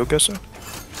 Valorant, GeoGuessr?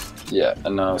 Yeah,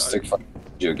 and now stick fight,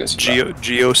 GeoGuessr.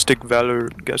 Geo stick Valor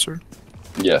Guesser?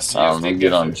 Yes, I'm gonna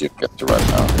get on GeoGuessr right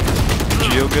now.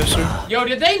 GeoGuessr? Yo,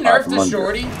 did they nerf the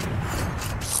shorty?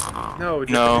 No.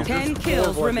 No. 10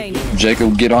 kills remaining.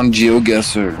 Jacob, get on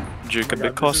GeoGuessr. Jacob,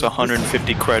 it costs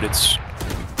 150 credits.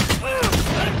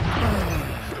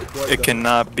 It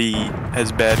cannot be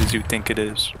as bad as you think it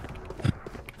is.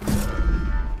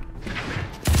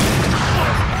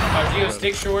 Geo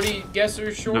stick shorty,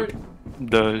 guesser short?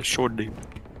 The shorty.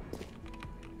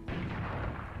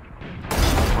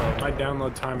 My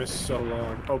download time is so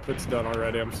long. Hope it's done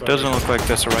already. I'm sorry. Doesn't look like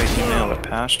that's the right email or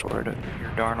password.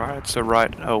 You're darn right. It's the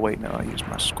right. Oh wait, no, I used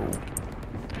my school.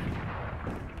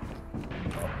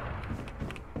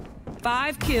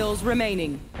 5 kills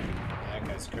remaining. That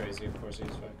guy's crazy. Of course he's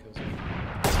 5 kills.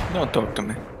 Don't talk to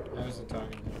me. I wasn't talking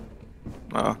to him.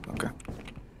 Oh, okay.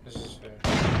 This is fair.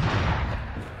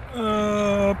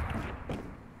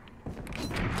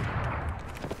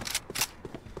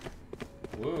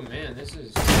 Whoa, man, this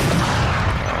is. I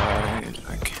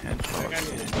can't log in.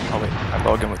 Oh wait, I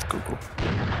log in with Google.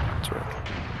 That's right.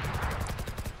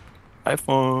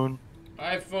 iPhone.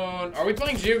 iPhone. Are we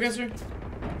playing GeoGuessr?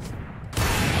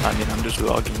 I mean, I'm just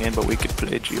logging in, but we could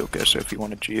play GeoGuessr if you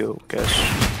want to GeoGuess.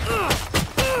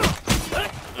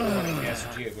 Yes,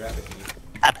 geographically.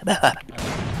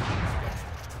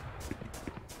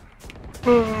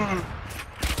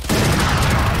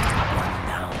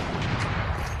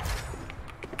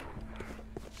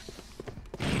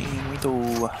 Here we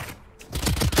go.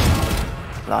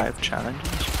 Live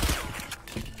challenges.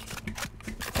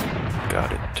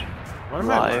 Got it. Why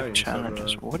am I Live lying so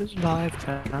challenges. bad? What is live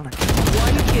challenge?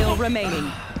 1 kill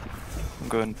remaining. I'm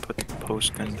going to put the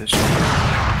post in this.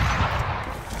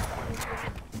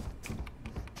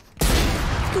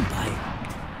 Goodbye.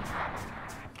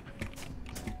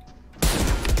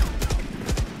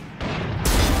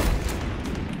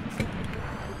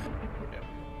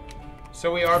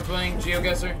 So we are playing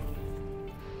GeoGuessr?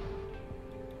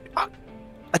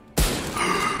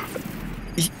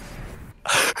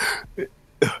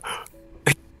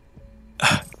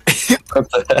 What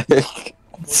the heck?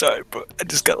 Sorry, bro. I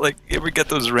just got like, you ever get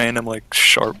those random like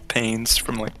sharp pains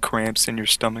from like cramps in your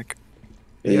stomach?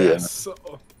 Yes.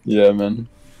 Yeah, man.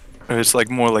 Or it's like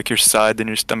more like your side than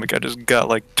your stomach. I just got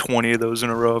like 20 of those in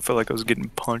a row. I felt like I was getting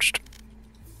punched.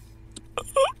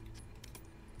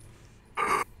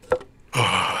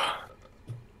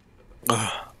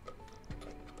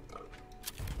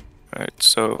 Alright,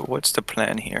 so what's the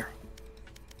plan here?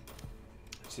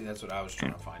 See, that's what I was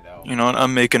trying to find out. You know what?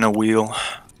 I'm making a wheel.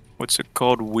 What's it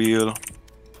called? Wheel.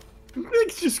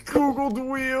 Nick just googled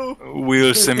wheel.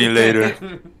 Wheel simulator.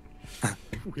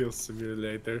 Wheel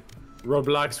simulator.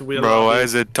 Roblox wheel. Bro, why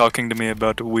is it talking to me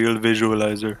about the wheel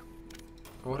visualizer?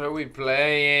 What are we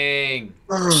playing?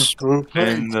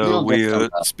 Spin the wheel.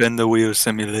 Spin the wheel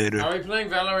simulator. Are we playing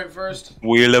Valorant first?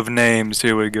 Wheel of names.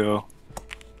 Here we go.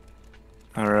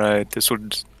 Alright, this will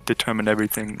determine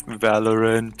everything.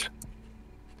 Valorant.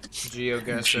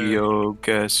 GeoGuessr.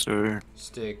 GeoGuessr.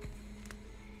 Stick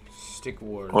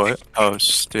Wars. What? Oh,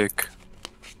 stick.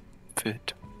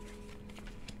 Fit.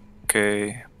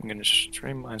 Okay, I'm gonna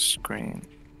stream my screen.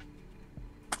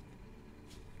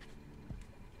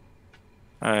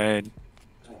 Alright.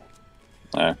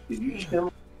 Alright.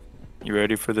 You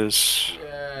ready for this?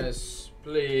 Yes,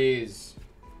 please.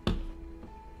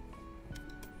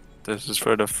 This is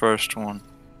for the first one.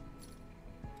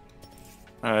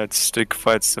 Alright, stick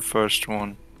fight's the first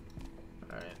one.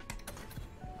 Alright.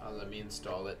 Let me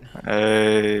install it.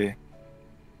 Hey.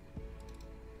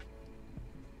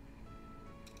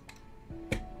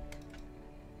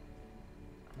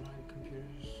 My computer's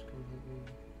completely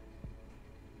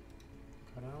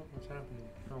cut out? What's happening?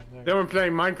 Oh, there. They were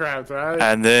playing Minecraft, right?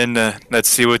 And then let's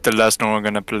see what the last one we're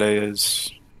gonna play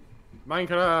is.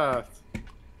 Minecraft.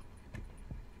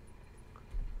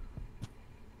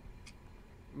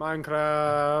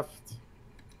 Minecraft.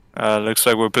 Looks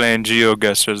like we're playing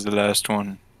GeoGuessr as the last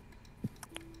one.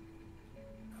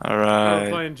 We're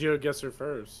Alright. playing GeoGuessr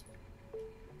first.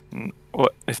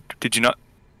 What? Did you not?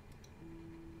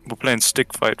 We're playing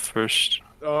stick fight first.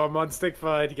 Oh, I'm on stick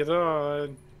fight. Get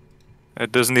on.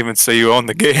 It doesn't even say you own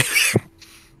the game.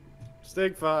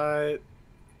 Stick fight.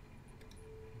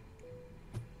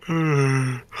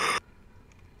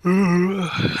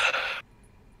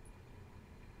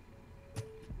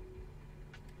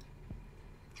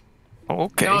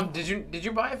 Okay. Dom, did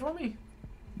you buy it for me?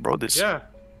 Bro, this Yeah.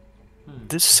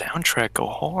 this soundtrack go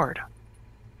hard.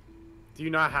 Do you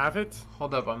not have it?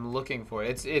 Hold up, I'm looking for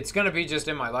it. It's gonna be just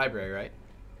in my library, right?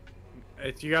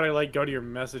 You gotta like go to your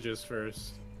messages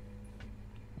first.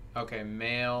 Okay,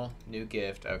 mail, new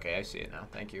gift. Okay, I see it now.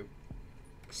 Thank you.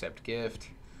 Accept gift.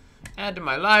 Add to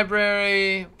my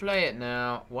library. Play it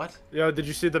now. What? Yo, did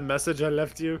you see the message I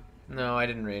left you? No, I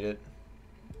didn't read it.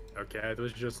 Okay, it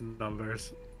was just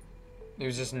numbers. It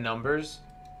was just numbers?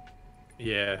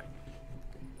 Yeah.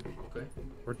 Okay.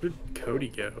 Where did Cody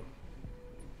go?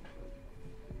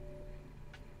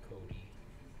 Cody.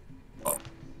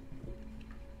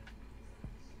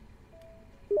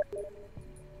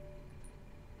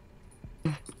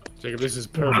 Jacob, this is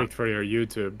perfect for your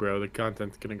YouTube, bro. The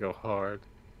content's gonna go hard.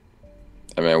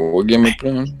 I mean, what game we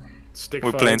playing? Stick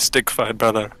We're fight. playing stick fight,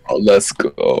 brother. Oh, let's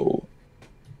go.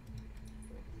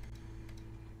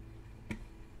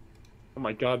 Oh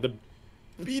my god, the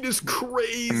beat is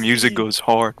crazy. The music goes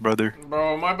hard, brother.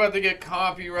 Bro, am I about to get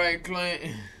copyright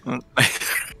claim?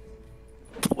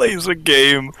 Plays a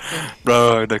game,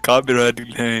 bro. The copyright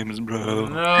games, bro.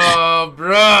 No,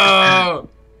 bro!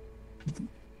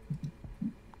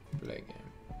 Play game.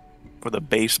 Where the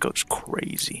bass goes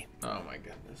crazy. Oh my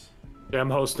goodness. Yeah, I'm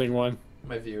hosting one.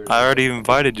 My viewers. I already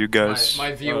invited you guys.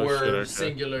 My viewer, Oh, shit, okay.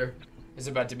 singular, is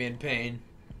about to be in pain.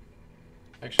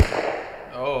 Actually.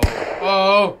 Oh.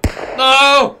 Oh!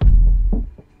 No!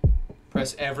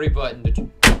 Press every button to.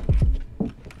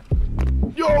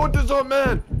 Yo, what is up,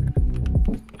 man?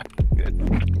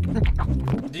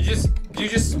 Did you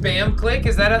just spam click?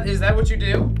 Is that what you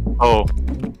do? Oh,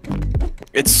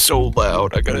 it's so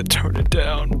loud. I gotta turn it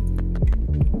down.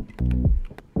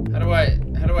 How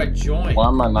do I join? Why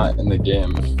am I not in the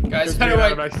game? Guys, how do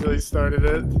Adam I? actually started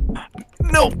it.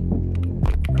 No!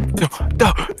 No!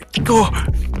 No! Go!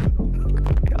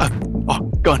 Oh,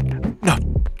 gun! No!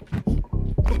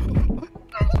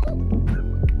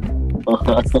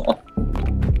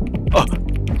 Oh!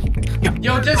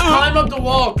 Yo, just climb up the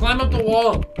wall. Climb up the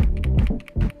wall.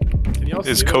 Can y'all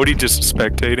Is see it? Cody just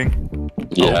spectating?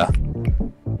 Yeah.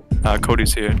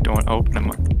 Cody's here. Don't. Oh, never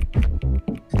mind.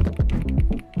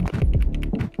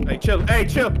 Hey, chill. Hey,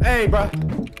 chill. Hey, bro.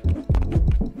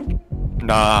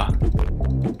 Nah.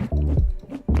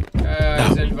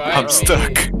 Guys, No, invite I'm me.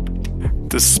 stuck.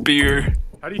 The spear.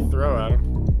 How do you throw,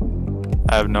 Adam?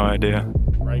 I have no idea.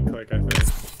 Right click, I think.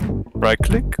 Right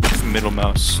click, middle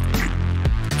mouse.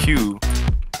 Q.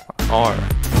 R.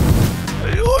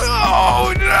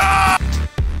 Oh no!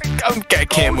 I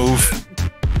can't move.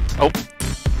 Oh,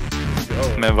 Yo.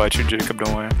 I'm gonna invite you, Jacob.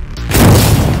 Don't worry.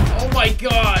 Oh my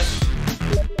gosh!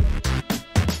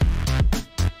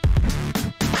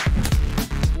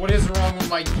 What is wrong with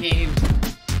my game?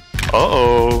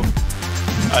 Uh-oh.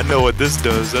 I know what this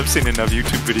does. I've seen enough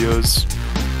YouTube videos.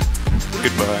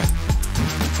 Goodbye.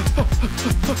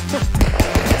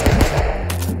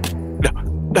 No,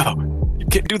 no. You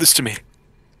can't do this to me.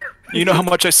 You know how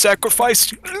much I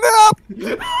sacrificed?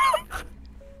 No!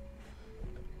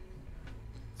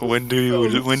 When do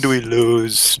we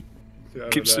lose? Yeah, I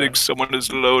Keep don't know. saying someone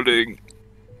is loading.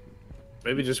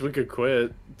 Maybe just we could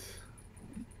quit.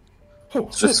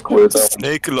 Just quit out.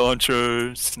 Snake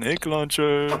launcher. Snake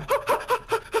launcher.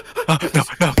 Oh, no,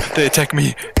 no. They attack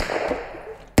me.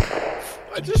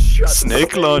 I just shot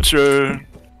Snake somebody. launcher.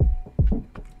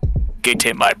 Get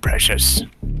in, my precious.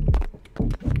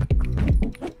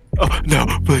 Oh, no.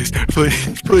 Please,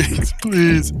 please, please,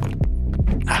 please.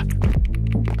 Ah.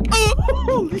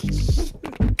 Holy shit.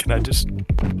 Can I just...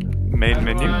 Main How do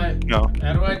menu? I- No.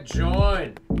 How do I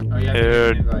join? Oh, you have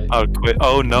Here, to invite. I'll quit.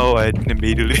 Oh no, I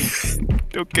immediately.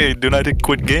 Okay, do not hit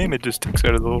quit game, it just takes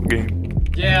out of the whole game.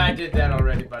 Yeah, I did that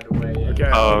already, by the way.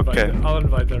 Yeah. Okay. Oh, I'll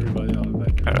invite everybody.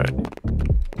 Alright.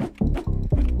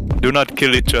 Do not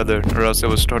kill each other, or else I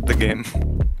will start the game.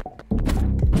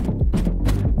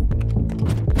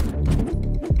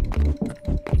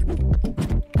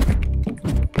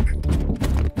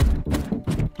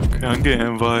 Can't get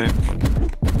invite.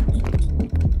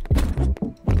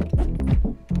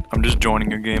 I'm just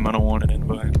joining your game, I don't want an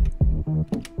invite.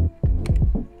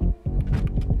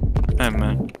 Hey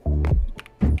man.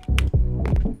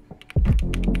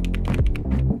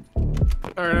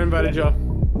 Alright, I invited y'all.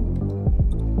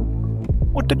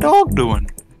 What the dog doing?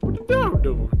 What the dog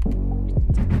doing?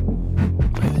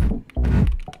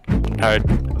 Alright.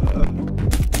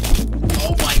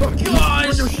 Oh my gosh!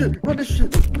 Run this shit! Run this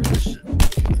shit! Run this shit!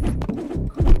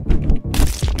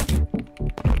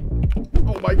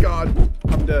 Oh my god.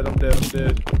 I'm dead.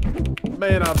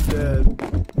 Man, I'm dead.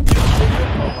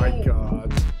 Oh my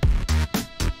god.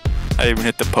 I didn't even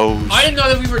hit the pose. I didn't know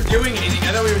that we were doing anything.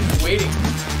 I thought we were just waiting.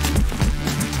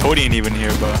 Cody ain't even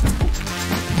here, bro.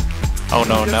 Oh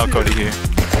no, now Cody here.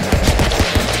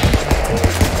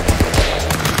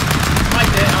 I'm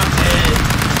dead.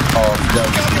 Oh,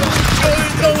 What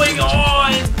is going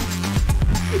on?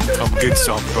 Come get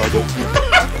some, brother.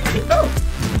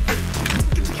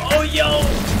 Oh yo!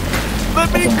 Let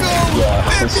me go!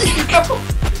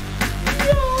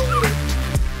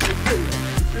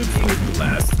 It's the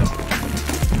last time.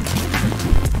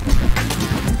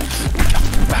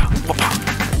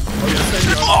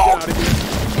 Out of here.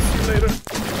 See you later.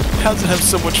 How does it have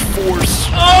so much force?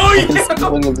 Oh It's yeah!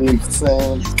 going to be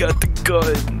insane. He's got the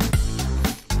gun.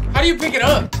 How do you pick it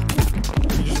up?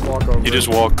 You just walk over. You just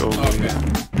walk over. Okay.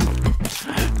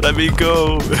 Let me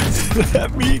go.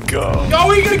 Let me go.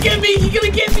 No, he's gonna get me! He's gonna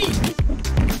get me!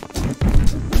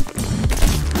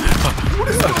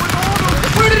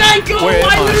 Where did I go? Where am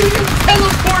Why I? did you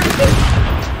teleport?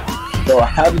 Bro,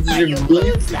 how did you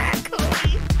beat?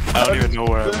 I don't even know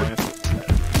where I went.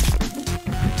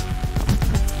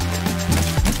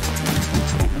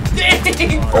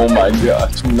 Dang! Oh my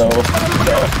gosh, no.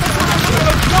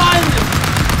 Run!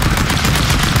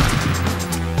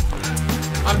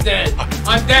 I'm dead.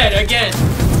 I'm dead again.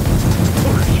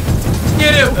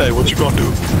 Get him! Hey, what you gonna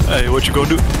do? Hey, what you gonna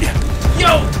do? Yeah.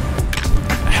 Yo!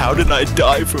 How did I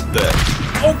die from that?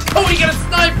 Oh, Cody got a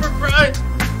sniper, bro!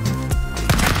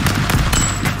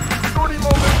 Shorty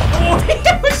moment. Oh, he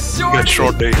was You got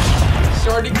short shorty! days.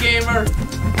 Shorty gamer!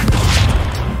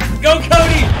 Go,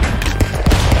 Cody!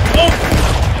 Oh!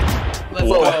 Let's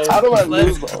Whoa, go. how do I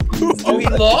Let's- lose all these? Oh, he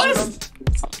lost?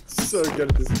 So good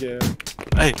at this game.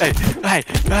 Hey, hey, hey, hey,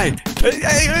 hey, hey,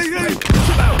 hey, hey.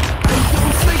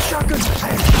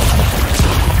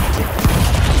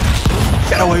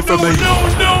 Get away from me. No,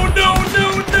 no, no, no,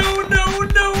 no, no,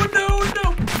 no, no, no!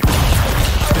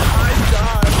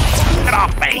 Get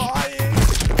off me. Oh,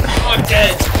 I'm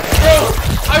dead. Bro,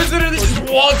 I was literally just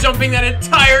wall jumping that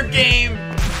entire game.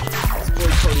 This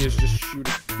boy Cody is just shooting.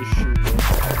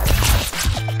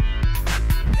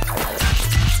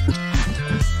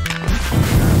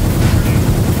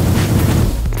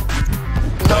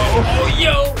 Oh,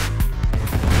 yo!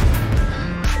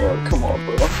 Oh, come on,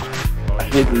 bro. I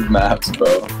hate these maps,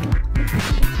 bro.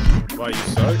 Why you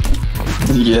suck?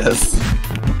 Yes.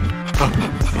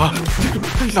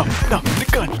 No, no, the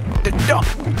gun. No.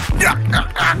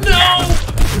 No!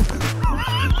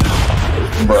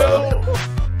 Bro.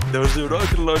 There was a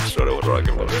rocket launcher. There was a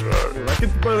rocket launcher.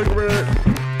 Rocket burger.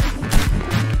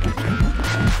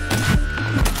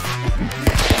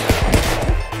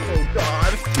 Oh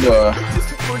god. Yeah.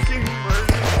 This fucking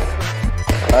murder.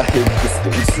 I hate this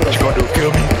game so What you gonna do?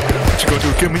 Kill me? What you gonna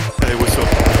do? Kill me? Hey, what's up?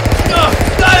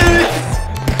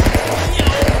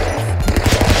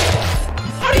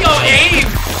 How do y'all aim?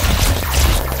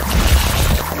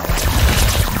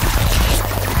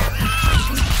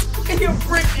 You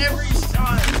brick every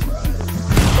shot, bro.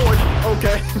 Oh,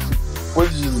 okay. What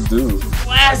did you just do?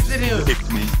 Blasted him. Kick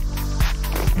me.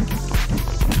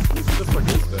 What the fuck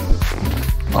is that?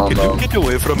 I don't Can know. you get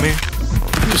away from me?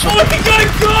 Oh, he got a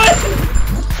gun!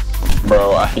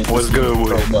 Bro, I hate What's this good game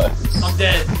with so it? much. I'm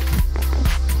dead.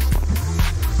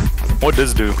 What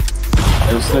does do?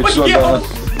 It was snake Yo, gun.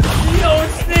 yo,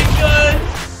 snake gun.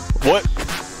 What?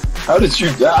 How did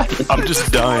you die? I'm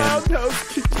just dying.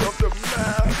 Roundhouse kicked off the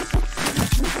map.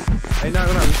 Hey, no.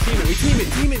 We team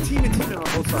it on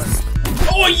both sides.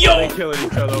 Oh, They yo. killing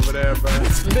each other over there, bro.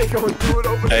 They going through it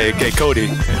over there. Hey, Cody.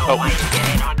 Oh,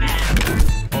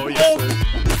 Oh, yes, sir.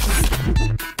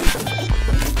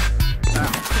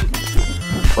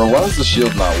 Bro, why does the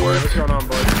shield not work? What's going on,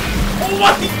 bud? Oh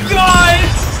my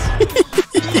gosh.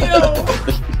 Yo.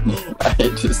 I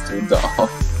hate this dude, dog.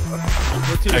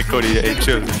 Hey, Cody, hey,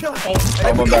 chill.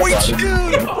 I'm on back line. Yo,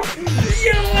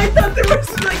 I thought there was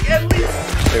like at least.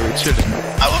 Hey, we're chilling.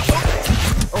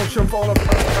 Oh, shit, I'm falling off.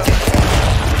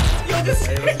 Yo, this.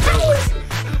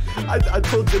 I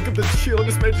told Jacob to chill,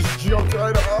 this man just jumped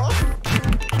right off.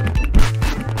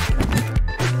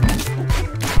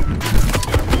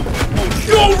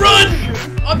 Yo, run!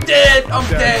 I'm dead. I'm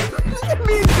dead.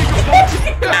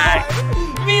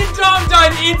 Me and Tom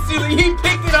died instantly. He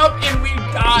picked it up and we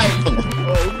died.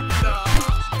 Oh, no.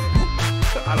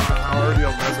 I don't know how early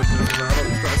I'll mess with this. I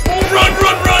don't trust Oh,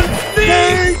 run!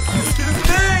 Snake!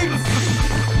 Snake!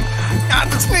 Ah,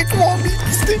 the snake want me.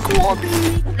 The snake want me.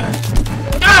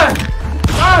 Ah!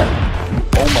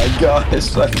 Oh my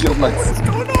gosh, I killed myself.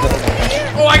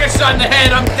 Oh, I got shot in the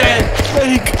head. I'm dead.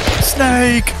 Snake.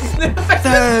 Snake.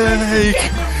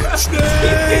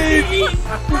 Snake.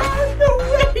 No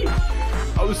way.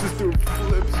 I was just doing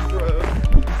flips, bro.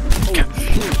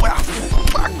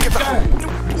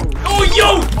 Oh, yo!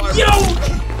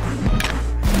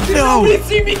 No. You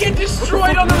see me get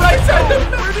destroyed on the right side.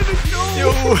 Where did it go? Yo.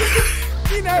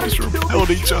 We just repelled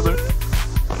each other.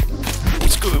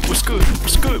 What's good with it?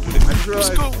 What's good with it? I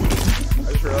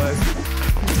tried.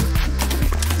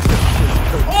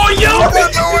 Oh, yo!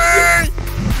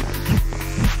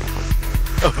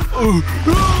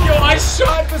 Yo, I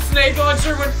shot the snake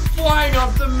launcher, went flying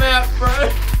off the map, bro.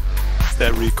 It's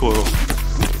that recoil.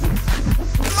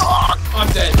 I'm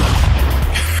dead.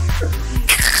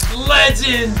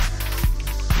 Legend.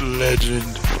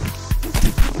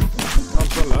 I'm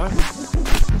still alive.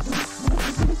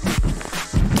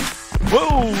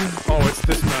 Whoa. Oh, it's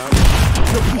this map.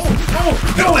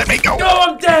 No, Let me go. No,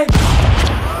 I'm dead.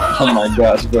 Oh my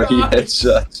gosh, bro, he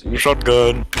headshot you.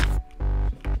 Shotgun.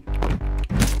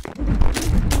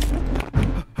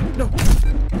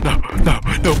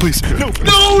 No, please. No.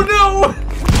 No.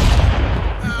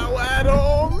 Ow,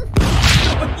 Adam!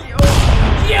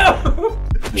 Yo.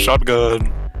 Shotgun.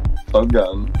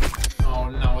 Shotgun. Oh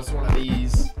no, it's one of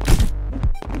these.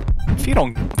 If you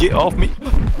don't get off me.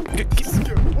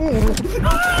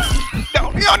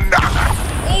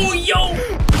 Oh, yo.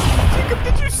 Jacob,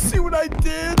 did you see what I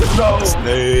did? No!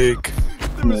 Snake.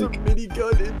 There was a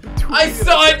minigun in between. I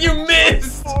saw it. You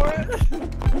missed.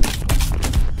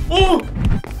 Oh.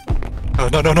 No.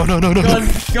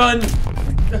 Gun.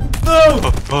 No.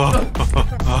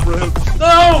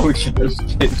 No. We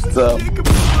just picked up.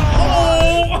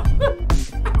 Oh.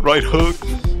 Right hook.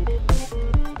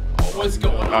 What's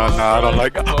going on? Nah, I don't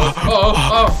like it.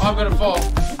 Oh, I'm gonna fall.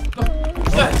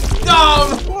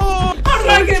 No! How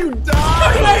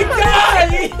did I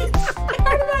die?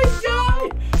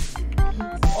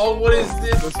 Oh, what is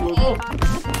this? Oh!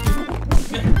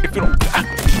 If you don't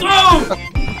Oh!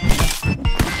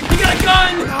 You got a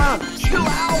gun! Chill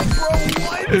out, bro.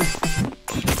 What?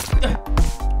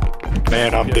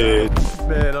 Man, I'm dead.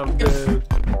 Man, I'm dead.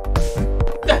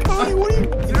 Honey, what are you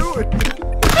doing?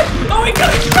 Oh, he got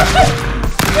a gun!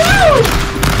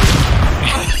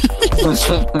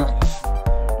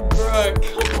 Bruh,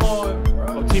 come on, bro.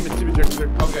 Oh, team it,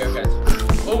 Jacob. Okay.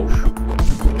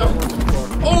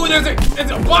 Oh, there's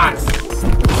a box!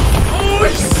 Oh,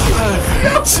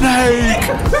 Snake!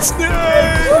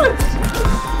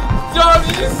 Dom,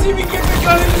 did you see me get the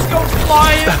gun and just go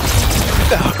flying?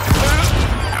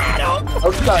 How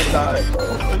did I die?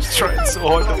 I was trying so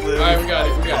hard to live. Alright, we got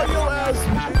it.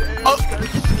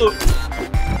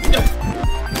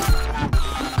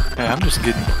 Hey, I'm just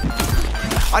getting.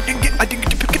 I didn't get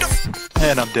to pick it up.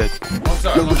 And I'm dead. I'm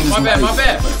sorry. My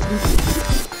bad.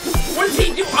 What does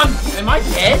he do? Am I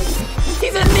dead?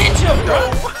 He's a ninja, bro.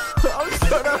 I was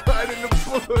trying to hide in the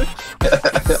bush.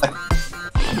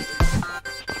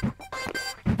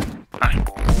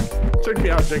 Check me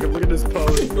out, Jacob. Look at this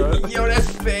pose, bro. Yo,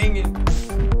 that's banging.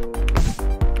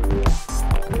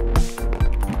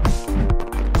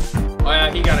 Oh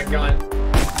yeah, he got a gun.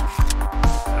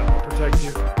 I'll protect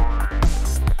you.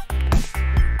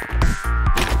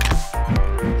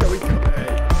 Here we go.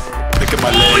 Hey. Look at my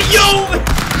Oh, legs. yo!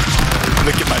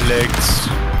 Look at my legs.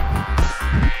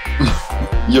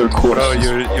 Your course. Bro,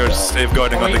 you're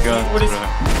safeguarding on the guns, what is- bro.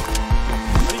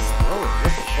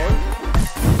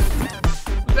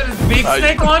 Is that his big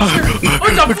snake launcher? Oh,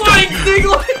 it's a flying snake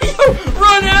launcher!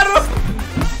 Run at him!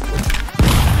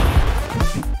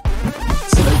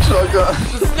 Snake shotgun.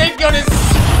 The snake gun is...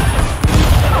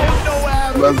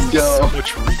 Let's go. So much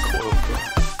recoil, bro.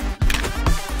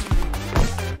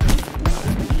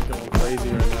 He's going crazy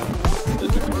right now.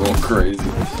 This is going crazy.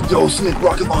 Yo, snake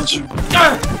rocket launcher.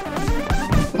 Ah!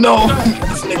 No!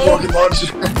 Snake rocket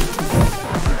launcher.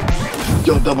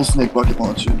 Yo, double snake rocket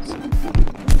launchers.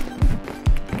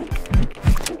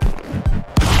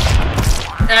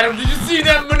 Adam, did you see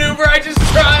that maneuver I just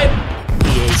tried?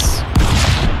 Yes.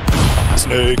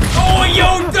 Snake. Oh,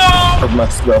 yo, Dom! Of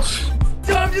myself.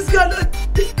 Dom just got a...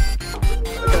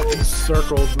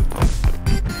 Encircled.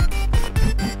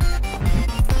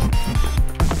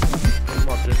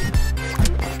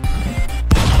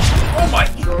 Oh my...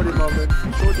 Shorty moment.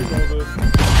 Shorty moment.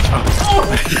 Oh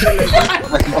my God!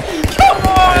 Come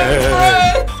on,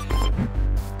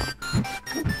 Fred!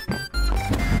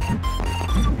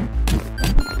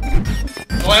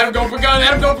 Oh, Adam going for gun,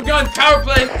 Adam going for gun, power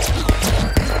play!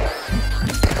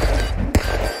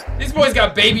 These boys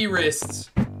got baby wrists.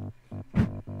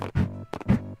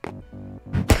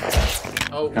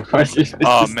 Oh.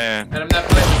 Oh man. And I'm not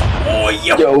playing. Oh,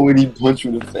 yo! Yo, when he punched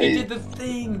me in the He face. did the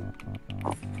thing.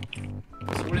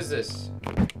 So what is this?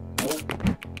 Oh.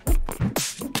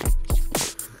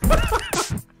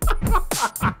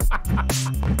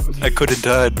 I couldn't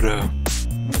die, bro.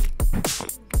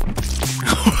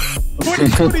 What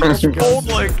are you cold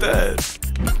like that?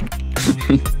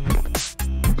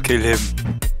 Kill him.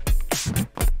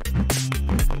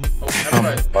 Oh, how do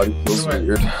I? Body feels Right.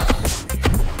 weird.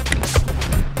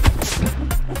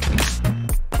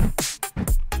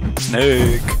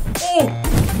 Snake. Oh!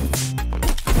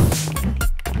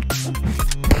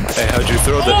 Hey, how'd you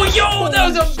throw Oh, that? yo! That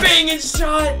was a banging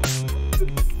shot!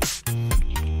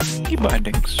 Key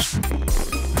bindings.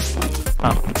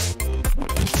 Oh.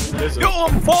 Yo,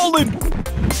 I'm falling!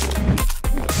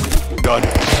 Gun.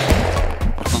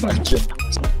 Oh my god.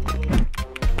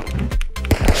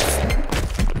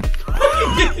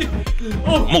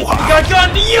 Oh, Moha. you got gun!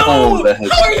 Yo! Oh, the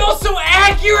heck. How are y'all so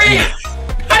accurate?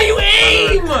 How do you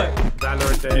aim?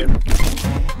 Valor Dave.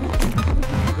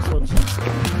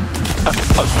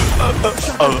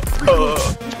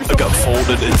 I got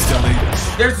folded instantly.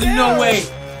 There's no way.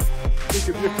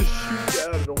 You have to shoot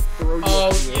down and it'll throw you.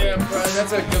 Oh, yeah, bro.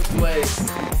 That's a good play.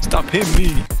 Stop hitting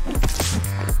me.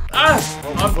 Ah!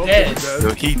 I'm dead.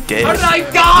 Yo, he How dead. did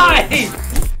I die?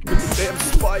 With the damn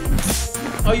spikes.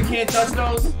 Oh, you can't touch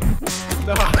those?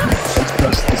 Nah.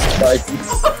 Press the spikes.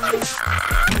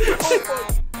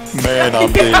 Man,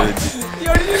 I'm dead.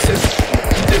 Yo, did you just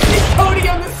see Cody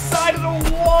on the side of the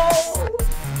wall?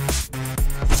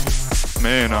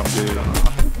 Man, I'm dead.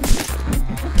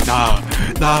 Nah.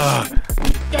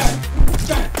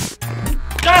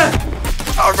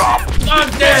 I'm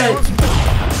dead.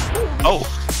 Oh.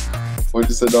 What'd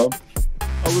you say, Dom?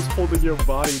 I was holding your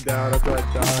body down after I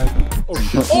died. Oh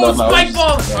shit. Oh, No, spike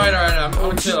ball! Alright, I'm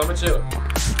gonna chill.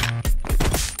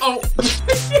 Oh!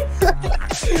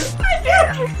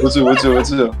 What's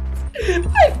it?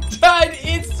 I died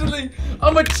instantly!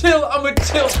 I'ma chill,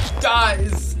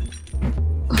 dies!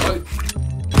 Oh,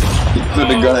 He threw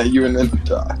the gun at you and then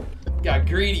died. got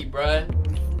greedy, bruh.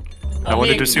 I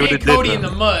wanted to see what it did, Cody bro. in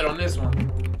the mud on this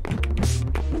one.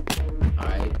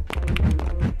 Alright.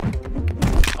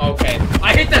 Okay.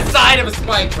 I hit the side of a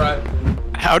spike, bruh.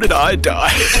 How did I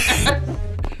die?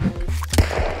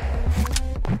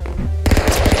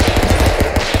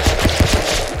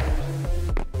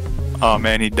 Oh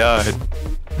man, he died.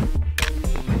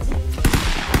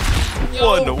 Yo,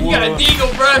 What in the you got a world?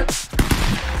 deagle, bruh!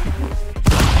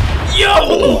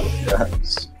 Yo!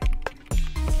 Yes.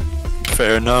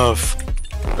 Fair enough.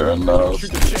 Fair enough.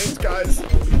 Shoot the chains, guys.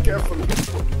 Be careful.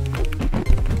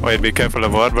 Wait, be careful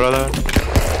of what, brother?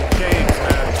 Chains,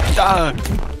 man. Ah!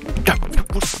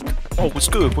 Oh, what's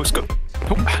good? What's good?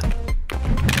 Oh.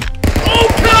 Oh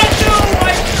god, no!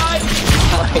 I died!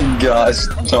 Oh my gosh,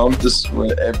 Tom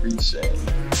destroyed every chain.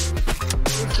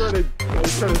 He's trying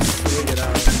to swing it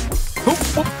out.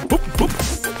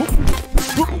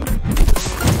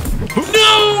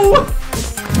 No!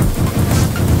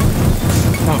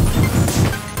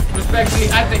 Respectfully,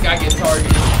 I think I get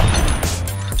targeted.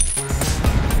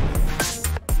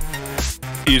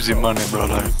 Easy money,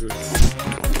 brother.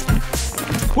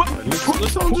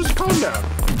 Let's all just calm down.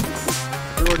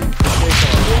 Everyone,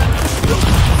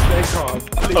 stay calm.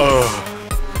 Stay calm.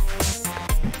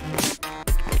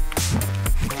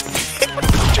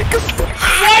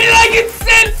 Why did I get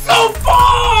sent so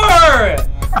far?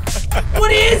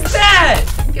 What is that?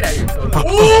 Get out of here, Cody.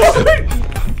 Ooh!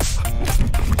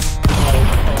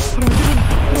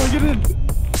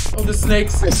 Oh, the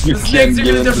snakes. You The snakes can't are get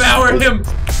gonna in the devour snake. him.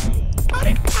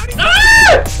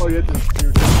 Ah! Oh, you had to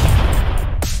shoot.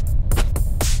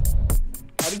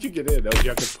 How did you get in? Oh, you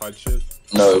have to punch it.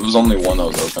 No, it was only one that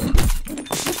was open.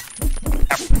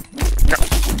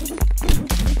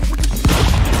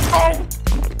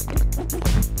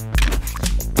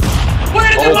 Where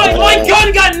did my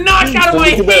gun got knocked out of my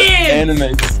Look at that hand?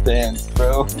 anime stance,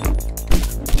 bro.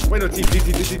 Wait, no, T.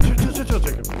 Chill.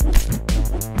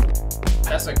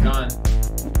 That's a gun.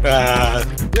 Ah.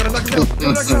 You gotta knock him down.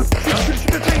 You gotta knock him down. Shoot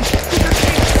your chain.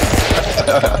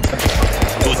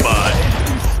 Goodbye.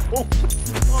 Oh,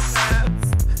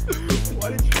 why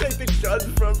did you take the gun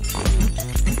from me?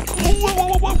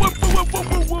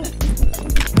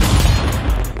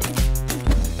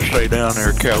 Stay down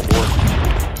there, cowboy.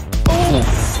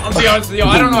 I'm be honest with you,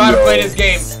 I don't know how to play this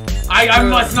game. I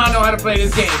must not know how to play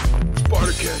this game.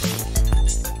 Spartacus.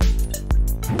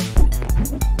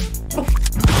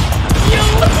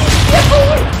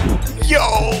 Yo!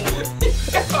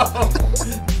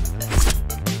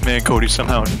 Man, Cody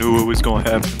somehow knew it was going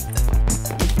to happen.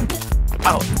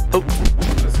 Ow! Oh!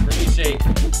 Let's really shake.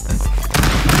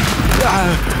 No!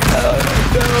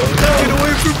 Get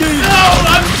away from me! No!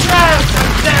 I'm trapped!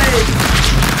 I'm dead!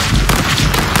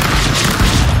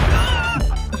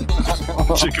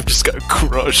 Jacob just got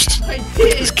crushed. I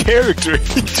did! His character,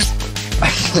 he just...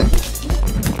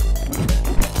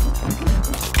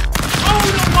 Oh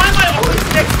no! Why am I always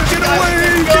next to the guy with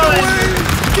the gun?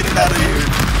 Get it out of here!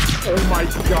 Oh my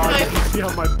god, did you see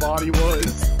how my body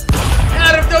was?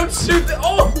 Adam, don't shoot the.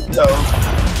 Oh! No.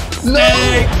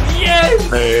 Snake! Yes!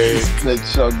 Hey. Snake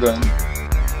shotgun.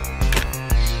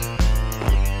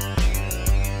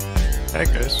 Hey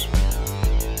guys.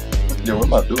 Yo, what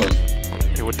am I doing?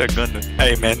 Hey, what that gun do?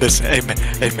 Hey man, listen. Hey man,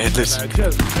 listen. Hey,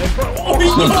 bro. Oh,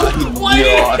 what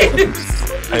Yo, is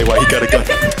this? Hey, why he got a gun?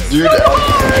 Dude,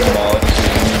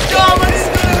 Dumb, I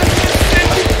didn't know there was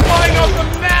this thing flying off the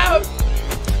map!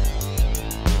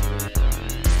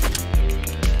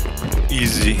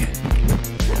 Easy.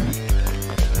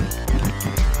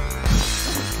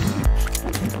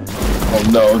 Oh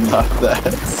no, not that.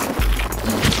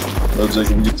 No,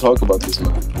 Jacob, you talk about this,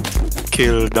 man.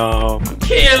 Kill Dom.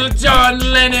 Kill John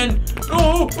Lennon!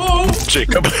 Oh, oh!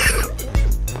 Jacob.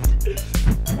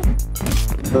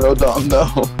 No, Dom, no.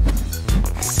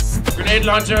 Grenade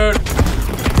launcher!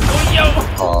 Oh, yo!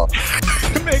 Aw.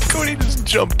 Man, Cody just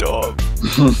jumped off.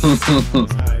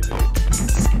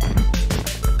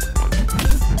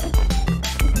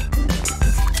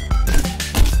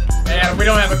 Hey, Adam, we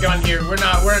don't have a gun here. We're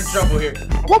in trouble here.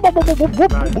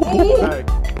 Back.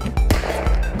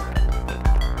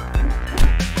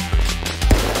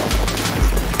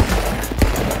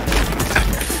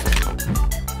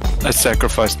 I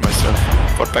sacrificed myself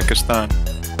for Pakistan.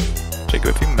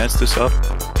 Jacob, if you mess this up.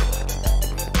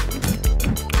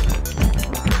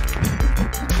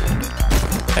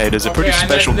 Hey, there's a Okay, pretty I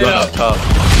special messed it gun up. up top.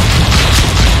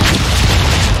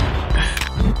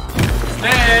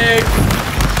 Snake!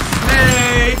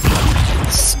 Snake!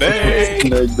 Snake!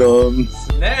 Snake gun.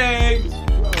 Snake!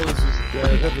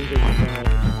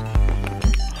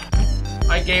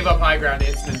 I gave up high ground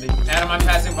instantly. Adam, I'm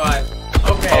passing by.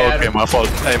 Okay, Oh, Adam. okay, my fault.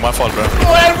 Hey, my fault, bro.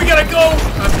 Oh, Adam, we gotta go!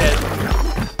 I'm dead.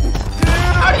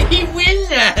 How did he win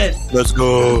that? Let's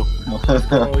go.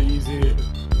 Oh, easy.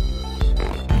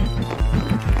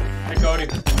 I got him.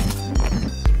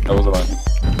 That was mine.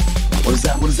 What is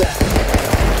that? What is that?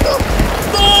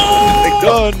 Big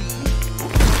gun.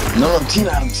 No, I'm team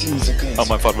Adam. Team is okay. Oh,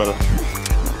 my fault, brother.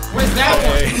 Where's that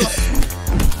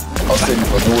I'll save you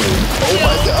for Norway. Oh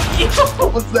my god. one?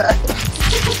 What was that?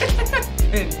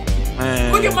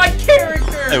 Man. Look at my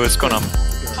character! Hey, what's going on?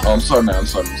 Oh, I'm sorry, man. I'm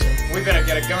sorry. We better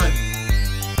get a gun.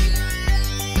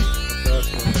 Oh,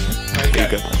 you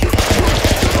got it.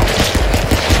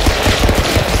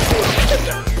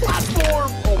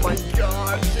 Platform! Oh my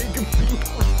god, Jacob.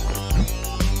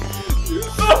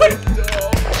 Oh,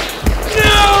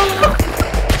 no!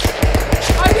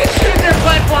 I didn't shoot their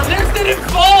platform. Theirs didn't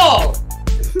fall.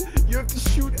 You have to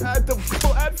shoot at the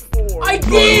platform. I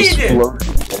Bro, it was did.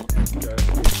 flirting.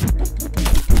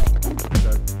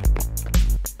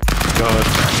 God.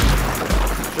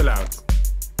 Chill out.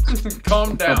 Calm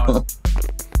down.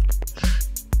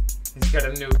 He's got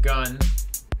a new gun.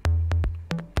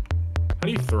 How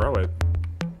do you throw it?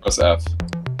 Press F.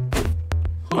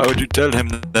 Why would you tell him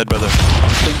that, brother?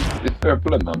 It's fair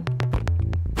play, man.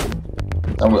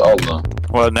 And we all know.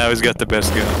 Well, now he's got the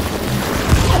best gun.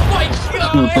 Oh my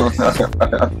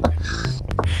god!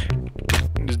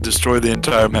 Just destroy the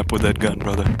entire map with that gun,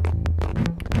 brother.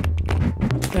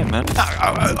 Hey, man.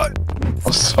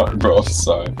 I'm sorry, bro. I'm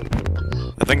sorry.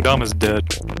 I think Dom is dead.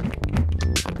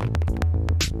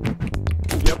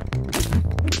 Yep.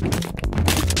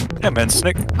 Yeah, man,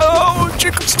 Snake. Oh,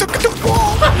 Jacob stuck in the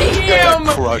wall. I am!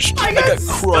 got crushed. I got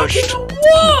crushed. stuck in the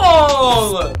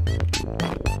wall!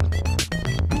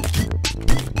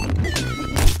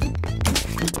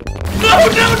 No,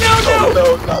 no, no, no! No,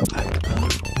 not that.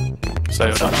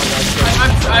 Sayonara.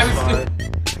 I was...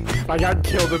 I got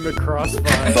killed in the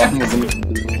crossfire. Dom wasn't.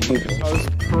 I was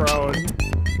prone.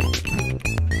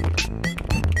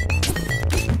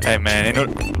 Hey man, ain't no.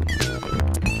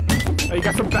 Oh, you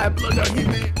got some bad blood on you,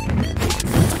 man.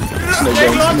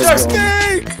 Snake launcher!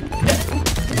 Snake!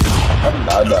 How did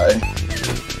I die?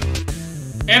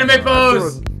 Anime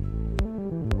pose!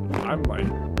 I'm like.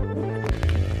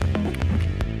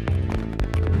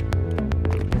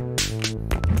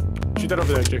 Shoot that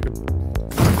over there, Jacob.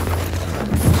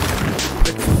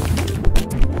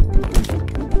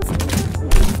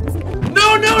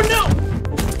 No, no, no!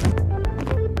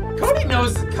 Cody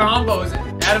knows the combos.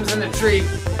 Adam's in the tree.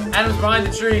 Adam's behind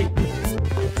the tree.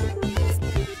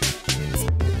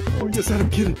 Oh, yes, Adam,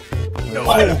 get it.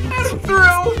 No, Adam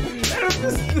threw! Adam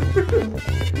just threw!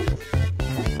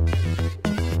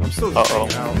 I'm still Uh-oh.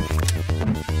 hanging out.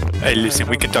 Hey, listen,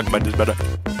 we can talk about this better.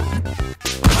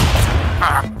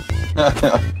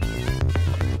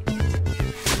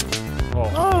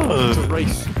 Oh, it's a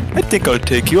race. I think I'll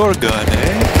take your gun,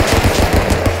 eh?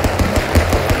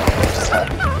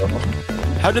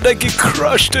 How did I get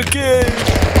crushed again?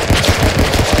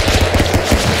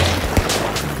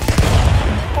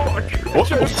 What?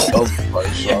 Yeah.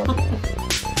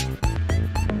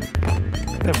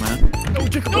 Hey, man. No,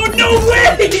 Jacob. No, no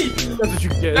way! That's what you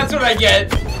get. That's what I get.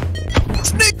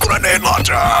 Snake grenade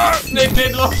launcher! Snake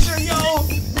mid launcher, yo!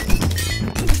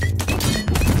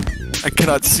 I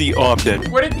cannot see. Oh, I'm dead.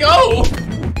 Where'd it go?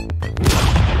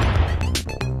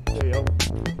 Hey, yo.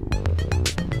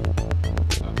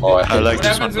 Oh, I I like What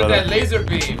this one, happens with brother. that laser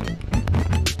beam?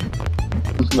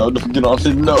 No, don't get on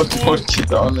it. No, don't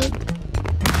get on it.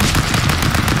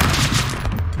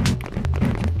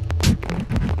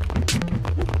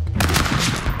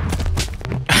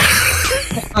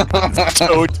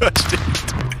 Toe touched it.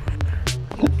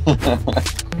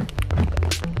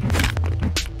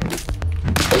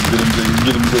 Oh,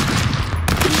 get him, Jacob.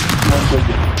 Come on,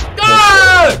 Jacob.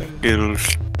 Ah! Gilf.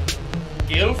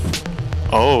 Gilf?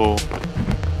 Oh.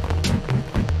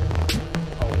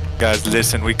 Guys,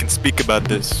 listen, we can speak about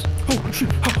this.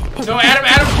 No,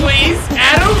 Adam, please!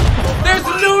 Adam! There's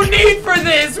no need for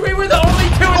this! We were the only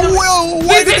two in the... Well,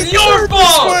 This is your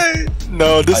fault!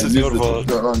 No, this I is used your it to fault.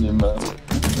 turn on you, man. Oh,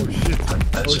 shit.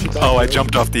 Oh, shit. Oh, I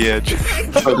jumped off the edge. So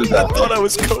did I thought that. I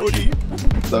was Cody.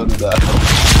 So did that.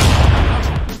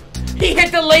 He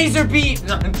hit the laser beam!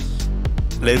 No.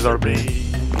 Laser beam.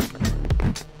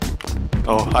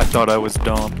 Oh, I thought I was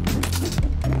dumb.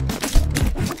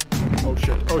 Oh,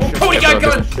 shit. Oh, shit. Cody got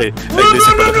gun! Hey, Run,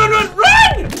 listen, run, brother. run, run, run!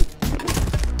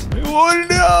 Oh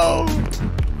no!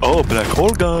 Oh, black hole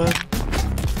gun.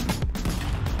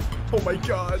 Oh, my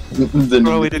God. Then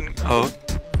Bro, we didn't. Oh,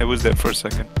 it was there for a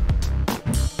second.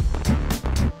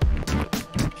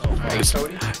 Alright, Listen,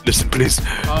 Cody. listen, please,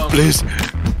 Um, please,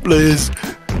 please,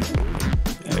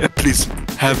 please,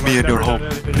 have me in your home,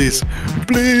 please,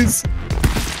 please.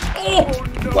 Oh!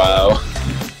 Wow.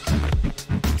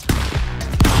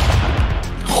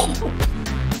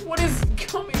 What is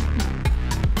coming?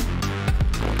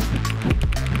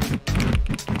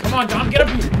 Come on, Dom, get up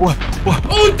here! What? What?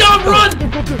 Oh, Dom, run!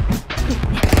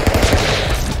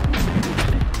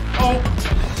 Oh,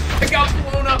 I got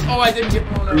blown up. Oh, I didn't get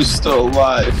blown up. You're still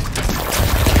alive.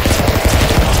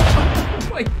 Oh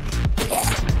my. I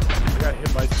got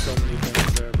hit by so many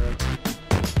things there, bro.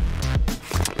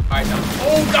 Alright, Dom.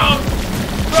 Oh, Dom!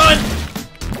 Run!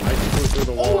 I can go through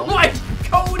the wall. Oh my,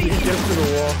 Cody! Get through the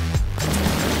wall.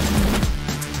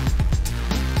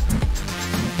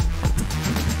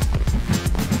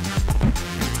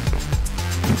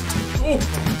 Oh.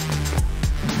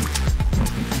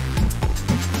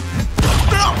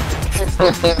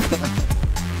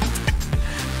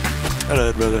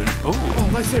 Hello, brother. Oh, Oh,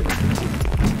 lightsaber.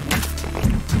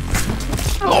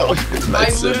 Oh, I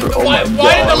lightsaber. literally, Oh why my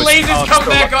why did God. the lasers come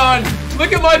back on?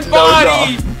 Look at my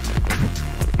body!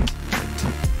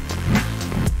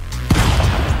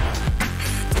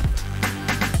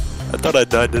 I thought I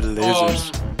died to the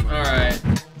lasers. Oh, alright.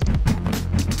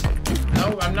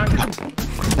 No, I'm not gonna.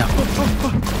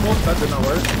 Oh, that did not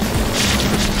work.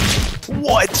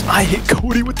 What? I hit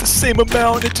Cody with the same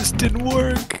amount. It just didn't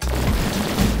work.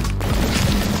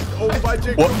 Oh, my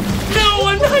Jacob. What? No,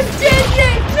 I'm not dead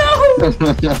yet! No!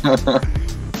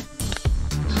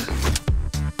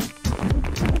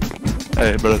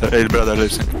 Hey, brother,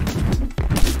 listen.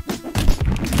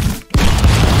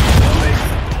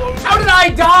 How did I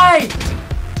die?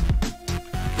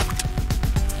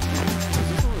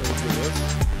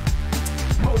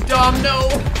 Oh, Dom, no!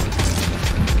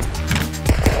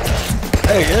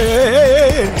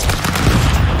 Hey.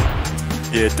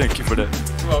 Yeah, thank you for that.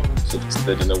 You're welcome. Should've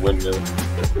stayed in the windmill.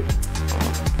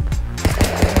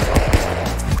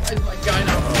 Why is my guy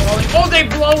not falling? Oh, they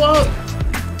blow up!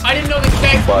 I didn't know the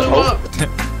kegs blew Oh. up!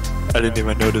 I didn't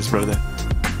even notice, brother.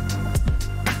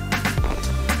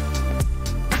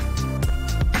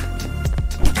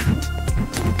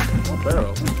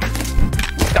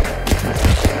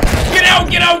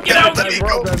 Get out! Get out! Guys, we're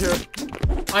all dead here.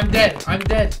 I'm dead. I'm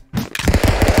dead.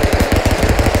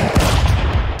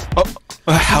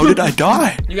 How did I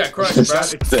die? You got crushed, bro.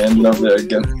 Just standing up there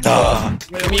again.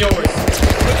 Give me yours.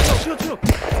 Chill, chill.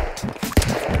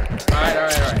 Alright,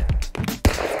 alright, alright.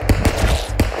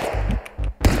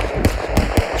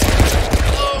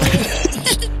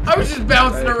 I was just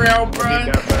bouncing around, bro.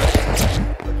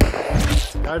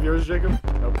 I have yours, Jacob?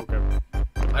 Nope, okay.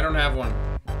 I don't have one.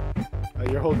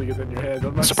 You're holding it in your hand.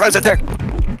 I'm not Surprise attack!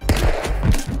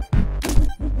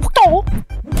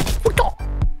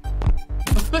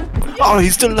 Oh,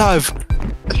 he's still alive.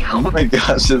 Oh my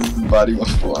gosh, his body was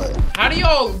flying. How do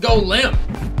y'all go limp?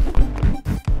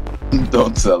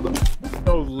 Don't tell them.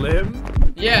 No limb.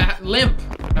 Yeah, limp.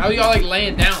 How y'all like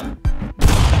laying down?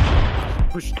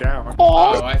 Push down.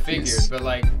 Oh, I figured, but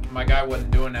like my guy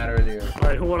wasn't doing that earlier. All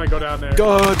right, who wanna go down there?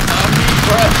 God,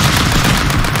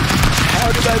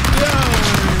 how did I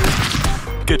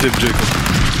die? Get him,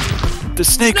 Jacob. The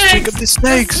snakes, Jacob, the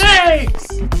snakes! The snakes!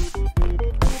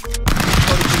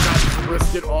 How did you not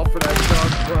risk it all for that gun,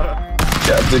 bro?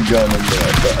 Got the gun in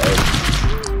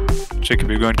there. Jacob,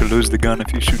 you're going to lose the gun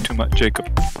if you shoot too much, Jacob.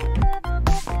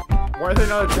 Why are they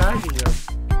not attacking him?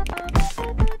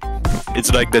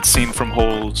 It's like that scene from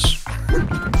Holes.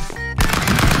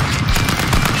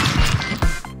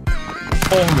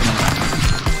 I'm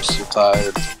so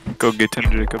tired. Go get him,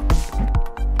 Jacob.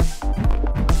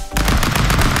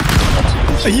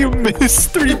 You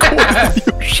missed 3/4 of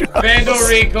your shot. Vandal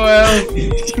recoil.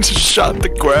 You just shot the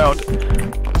ground.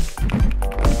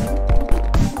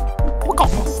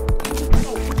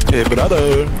 Hey,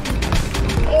 brother.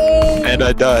 Oh. And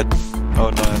I died.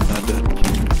 Oh no, I'm not dead.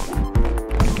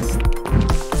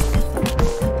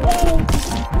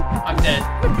 I'm dead.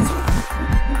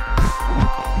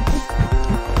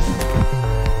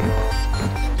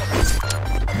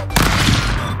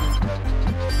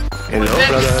 Hello, That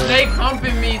brother. snake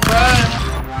humping me, bruh.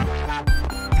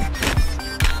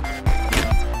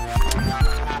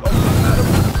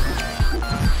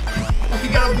 You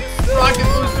got a rocket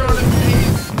booster on his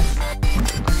face.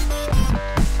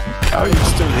 How are you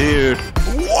still here?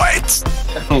 What?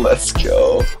 Let's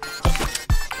go.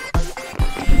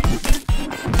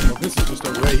 Well, this is just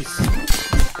a race.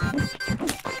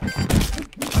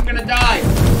 I'm gonna die.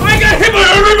 I got hit by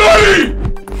everybody!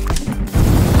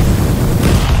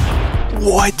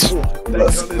 What? That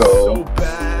Let's gun is go. so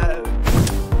bad.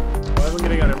 Well, everyone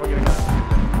getting on it. Everyone getting on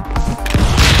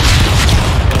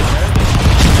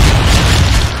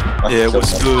it. Yeah,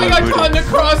 what's good? I got caught in the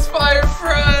crossfire,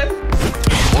 bruh.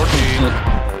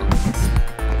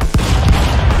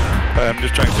 I'm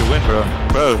just trying to win, bro.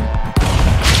 Bro.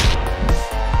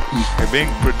 You're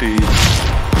being pretty...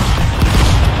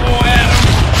 Oh, Adam.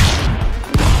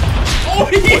 Oh,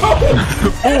 yo!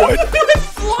 What? It's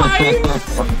flying!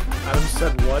 Adam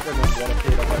said what and then what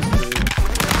appeared on my screen.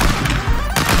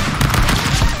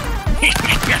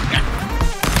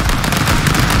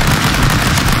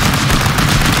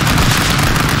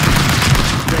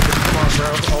 Jacob, come on, bro.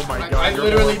 Oh my god. I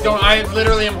literally don't. I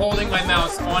literally am holding my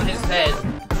mouse on his head.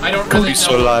 I don't really Cody's know.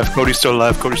 still alive. Cody's still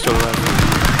alive. Cody's still alive.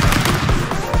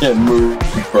 Can't move.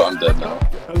 Bro, I'm dead now.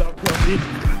 Hello, Cody.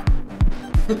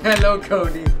 Hello,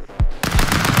 Cody.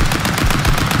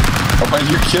 Oh,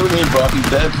 you killed me, bro. I'm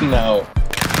dead now.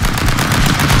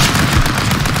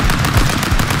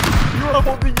 You are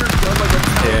holding your gun like a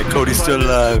Yeah, Cody's still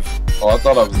alive. Oh, I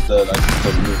thought I was dead. I just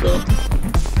couldn't move though.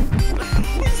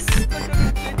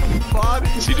 body.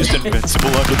 Is he just invincible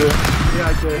under there? Yeah,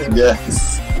 I can.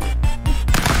 Yes.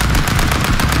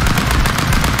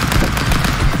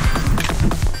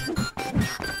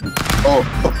 Oh,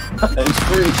 I'm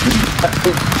free. I'm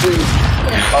free.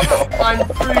 I'm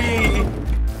free.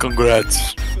 Congrats.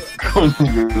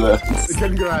 Congrats.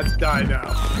 Congrats, die now.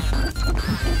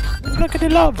 Look at the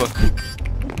lava.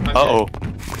 Uh-oh.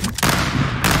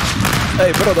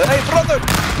 Hey, brother. Hey, brother.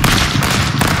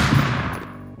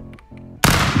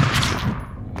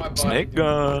 My body. Snake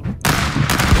gun.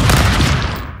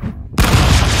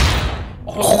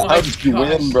 Oh my How did you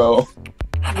gosh. win, bro?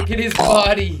 Look at his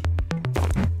body.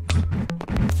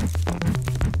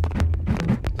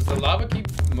 Does the lava keep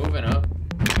moving up?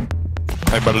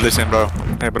 Hey, brother, listen, bro.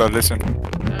 Hey, brother, listen. No.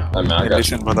 I mean, I Hey, got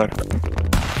listen, brother.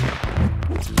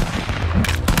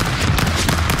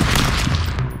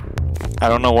 I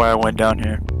don't know why I went down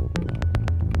here.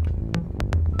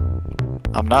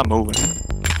 I'm not moving. Dude,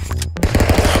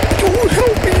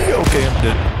 help me! Okay, I'm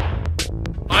dead.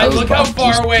 Look how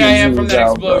far away I am from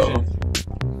that explosion.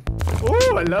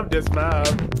 Ooh, I love this map.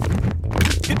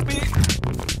 Hit me!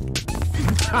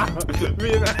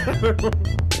 Me and Adam.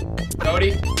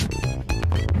 Cody?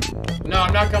 No,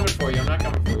 I'm not coming for you. I'm not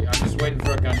coming for you. I'm just waiting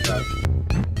for a gunshot.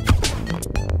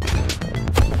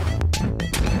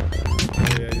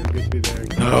 Yeah, you'll get me there.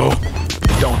 No,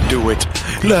 don't do it.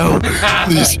 No,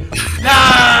 please.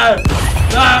 Nah!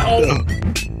 Nah! Oh!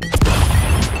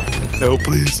 No,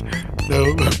 please.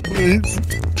 No, please.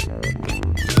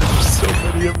 So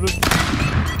many of them.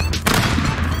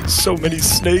 So many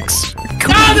snakes.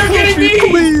 Nah, they're getting me!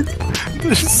 Please.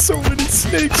 There's so many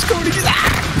snakes, Cody.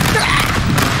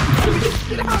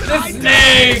 The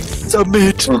snakes!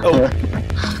 Submit. Oh,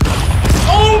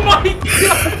 Oh my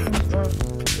god!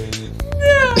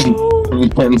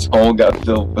 No! Man's hole got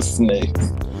filled with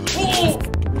snakes. Oh!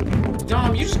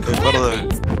 Dom, you just clapped me!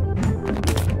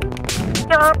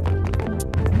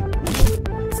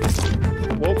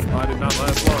 Whoop, I did not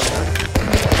last long.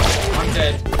 I'm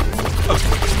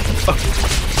dead.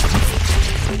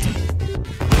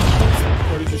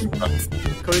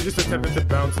 Cody just attempted to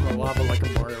bounce in the lava like a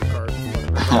Mario Kart.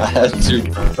 That's too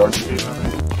dark.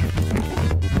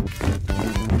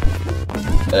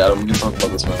 Hey Adam, we can talk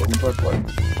about this, man. We can talk about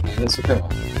it. It's okay.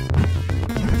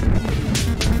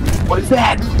 What is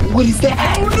that? What is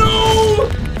that? Oh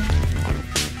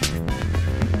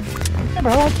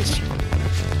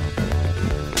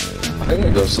I think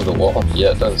it goes to the wall.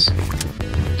 Yeah, it does.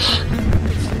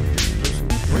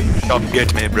 come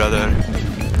get me, brother. no!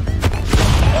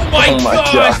 Oh my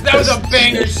gosh! God. That was a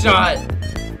banger shot!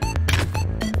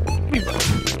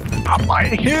 On my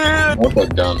head. What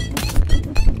that gun?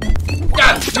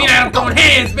 God, me and Adam throwing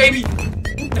hands, baby!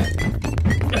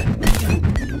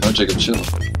 Oh, Jacob, chill.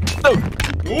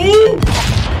 Ooh!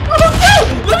 Oh no!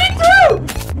 Let me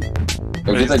through! Go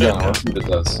get that gun. I'll see if it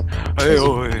does. Hey,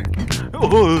 oi.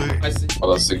 Oi. I see.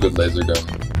 Oh, that's a good laser gun.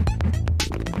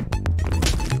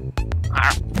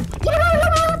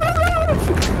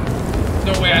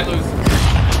 No way I lose.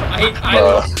 I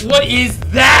lose. What is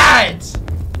that?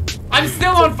 I'm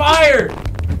still on fire!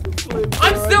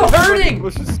 I'm still hurting!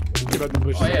 Bushes. Get out the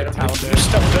bushes. Oh, yeah, don't Towel touch there.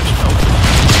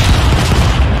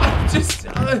 Just,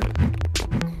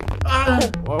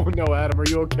 Oh no, Adam, are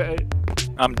you okay?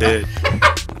 I'm dead.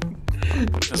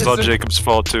 It's all Jacob's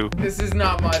fault too. This is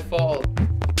not my fault.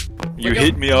 You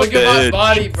hit me off Look the at my edge.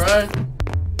 body, bro.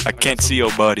 I can't see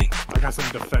your body. I got some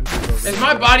defenses over Is there.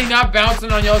 my body not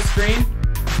bouncing on y'all's screen?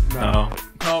 No.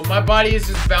 No, my body is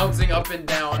just bouncing up and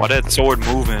down. Why that sword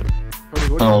moving? Cody,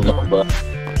 what I are you don't know, doing?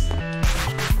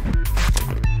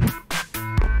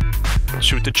 but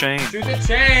Shoot the chain. Shoot the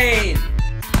chain!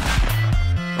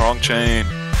 Wrong chain.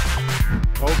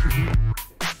 Oh,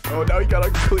 oh, now you got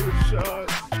a clear shot.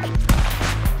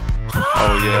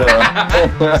 Oh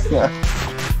yeah.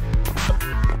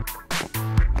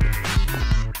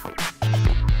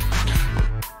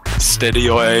 Steady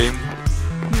your aim.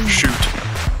 Shoot.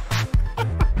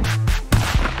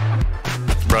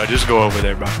 Bro, just go over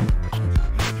there, bro.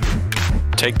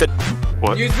 Take the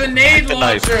what? Use the nade the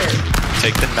knife. launcher!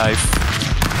 Take the knife.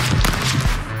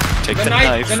 Take the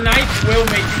knife. The knife will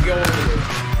make you go over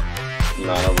there.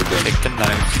 nah, no, we're good. Take the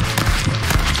knife.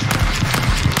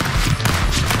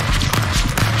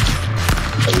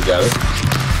 Oh, you got it?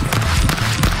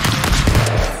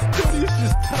 Cody's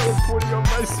just teleporting on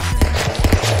my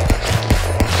screen.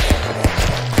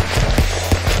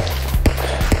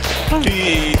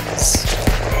 Please.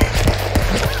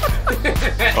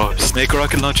 Oh, snake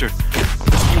rocket launcher.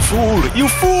 You fool! You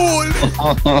fool!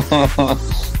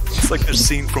 It's like the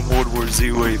scene from World War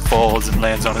Z where he falls and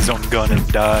lands on his own gun and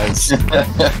dies.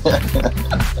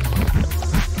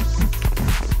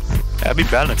 That'd be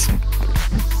balancing.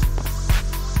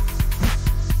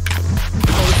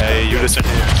 Hey, you listen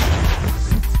here.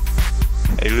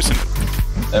 Hey, listen.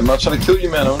 I'm not trying to kill you,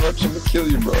 man. I'm not trying to kill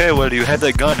you, bro. Hey, well, you had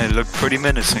that gun and it looked pretty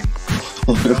menacing.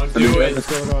 Don't do it. What's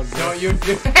going on, bro? Don't you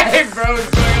do Hey, bro, what's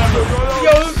going on?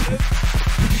 Yo,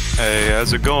 Hey,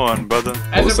 how's it going, brother?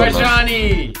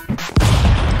 Azerbaijani!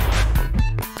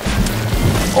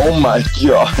 Oh my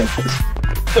god.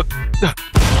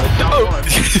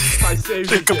 I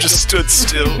saved you, Jacob just stood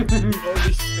still. Every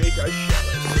snake I shot,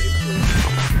 I saved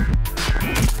you.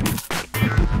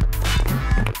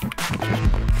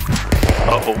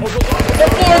 Uh-oh. The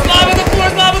floor is lava! The floor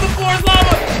is lava! The floor is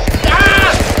lava!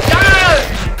 Ah!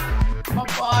 Ah! My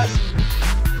body.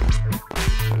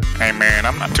 Hey, man,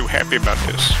 I'm not too happy about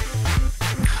this.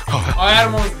 Oh,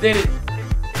 Adam almost did it.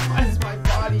 Why is my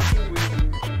body doing?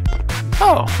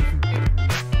 Oh.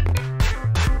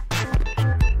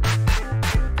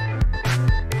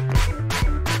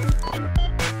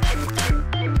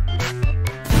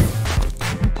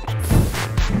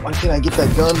 Why can't I get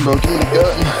that gun, bro? Give me the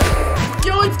gun.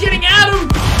 Yo, it's getting Adam!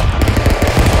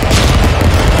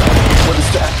 What is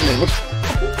happening?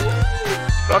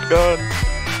 Shotgun.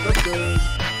 Shotgun.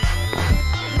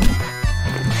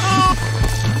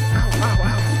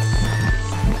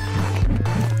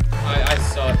 I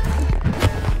suck.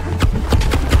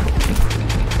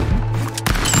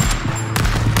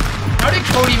 How did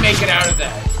Cody make it out of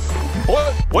that?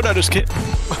 What? What I just can't.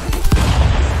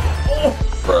 Oh!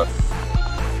 Bruh.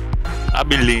 I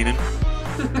be leaning.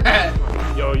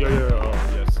 Yo. Oh,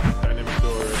 yes. Dynamic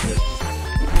door.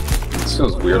 This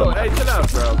feels weird. Oh, hey, chill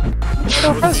out, bro.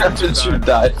 How did you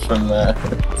die from that? I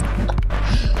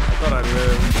thought I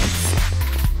lived.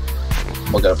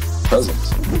 Oh, I got a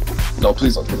present. No,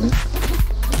 please don't kill me.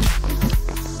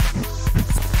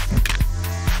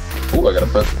 Oh, I got a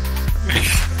present.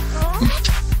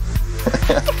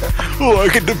 Oh, I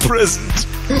get the present.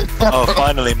 Oh,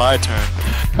 finally my turn.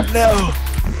 No.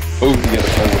 Oh, you get a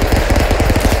present.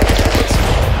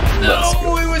 Let's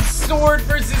No, it was sword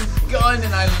versus gun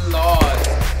and I lost.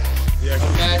 Yeah,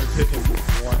 That- hit him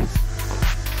once.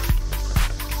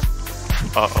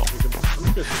 Uh-oh.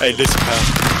 Hey, listen, pal.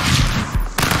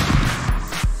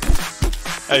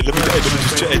 Hey, let me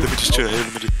just chill.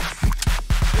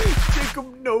 Jacob,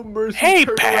 no mercy. Hey,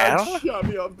 Turtle pal. Rat shot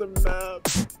me off the map.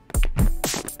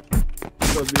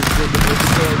 Oh my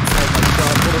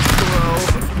god,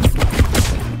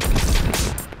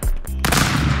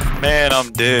 Man,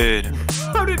 I'm dead. what a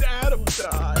throw. How did Adam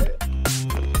die?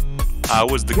 I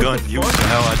was the What gun the used fuck? and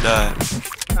how I died.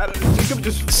 Adam, Jacob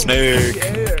just flew in Snake.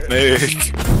 the air.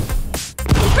 Snake.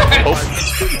 Oh.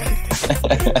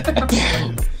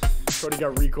 Cody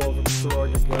got recalled from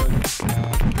throwing a gun.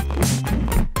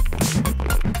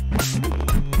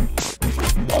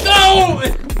 No!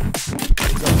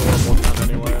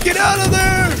 Get out of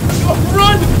there! Oh,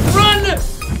 run! Run!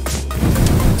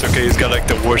 It's okay, he's got like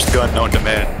the worst gun known to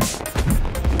man.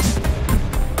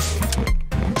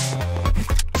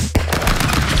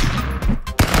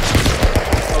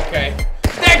 Okay.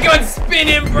 That gun's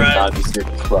spinning, bro! God, just get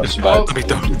crushed by Oh. Let me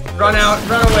down. Run out,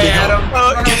 run away, Adam.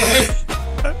 Run away.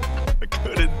 I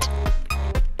couldn't.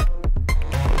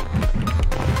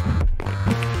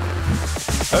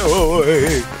 Oh,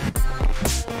 hey.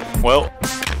 Well,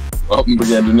 Oh, we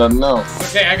can't do nothing now.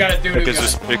 Okay, I gotta do I it guess again.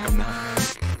 just pick him now.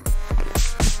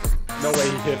 No way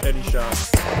he hit any shot.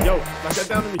 Yo, knock that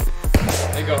down to me.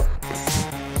 There you go.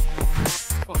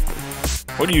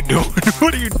 What are you doing?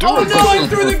 What are you doing? Oh no, I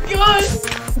threw the gun!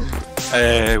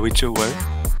 Hey, we chill, wait.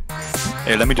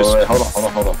 Hey, let me just. Wait, hold on.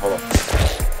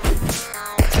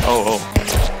 Oh.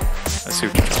 I see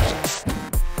what you're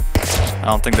trying. I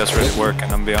don't think that's really working, I'm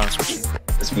gonna be honest with you.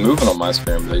 It's moving on my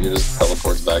screen, but it just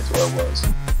teleports back to where it was.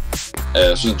 Hey,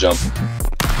 let's just jump.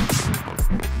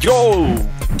 Yo!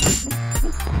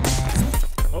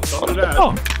 Oh, don't do that.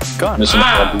 Oh, gun. Mission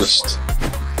Ah! accomplished.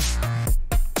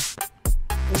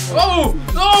 Oh!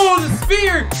 Oh, the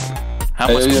spear! How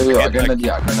Hey, much yo, can we I get, got an like-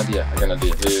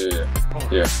 idea. Here.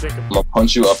 Here. Jacob. I'm gonna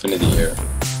punch you up into the air.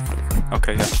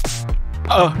 Okay,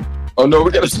 yeah. Oh no,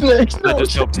 we got a snake! That No,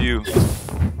 just helped you.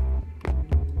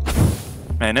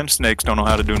 Man, them snakes don't know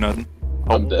how to do nothing.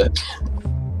 I'm dead.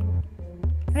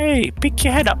 Hey, pick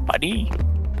your head up, buddy.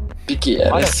 Picky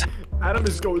ass. Adam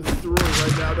is going through it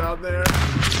right now down there.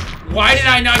 Why did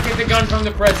I not get the gun from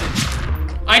the present?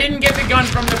 I didn't get the gun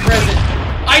from the present.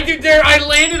 I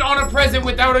landed on a present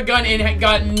without a gun and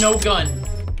got no gun.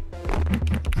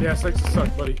 Yeah, snakes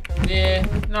suck, buddy. Yeah,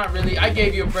 not really. I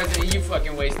gave you a present and you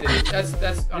fucking wasted it. That's You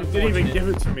unfortunate. didn't even give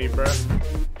it to me, bruh.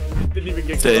 You didn't even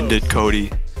get Send close. it,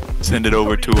 Cody. Send it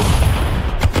over to him.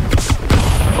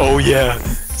 Oh yeah,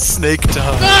 snake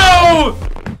time. No!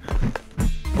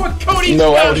 What Cody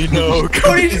No, got? Cody, no.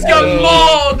 Cody just got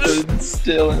mauled! Stood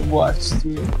still and watched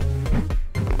me.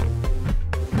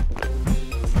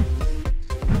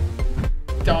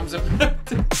 Dom's about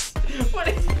to... What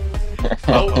is...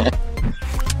 Oh,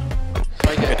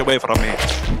 Right there. get away from me.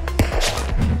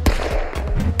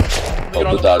 Look at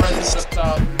all the the dodges. presents up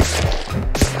top.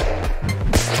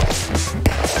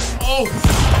 Oh!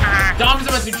 Dom's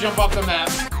about to jump off the map.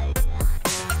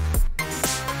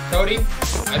 Cody,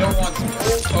 I don't want to.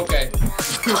 Oh, okay.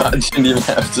 I didn't even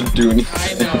have to do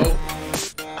anything. I know.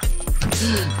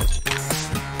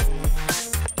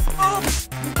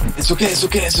 It's okay.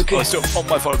 Oh, so, oh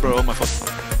my fault, bro. Oh my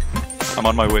fault. I'm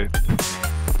on my way.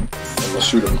 I'm gonna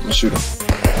shoot him.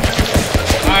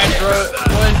 Alright, bro.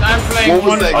 Boys, I'm playing What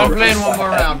was that? I'm playing one more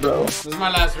round, bro. This is my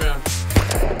last round.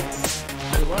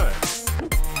 Hey, what?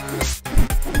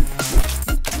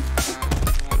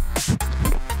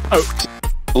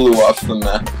 Blew off the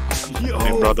map. Yo.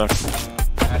 Hey, brother.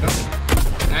 Adam,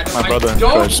 My brother I in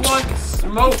don't Christ. want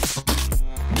smoke.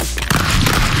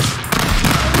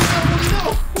 Oh, no.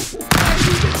 How did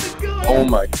you get the gun? Oh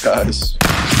my gosh.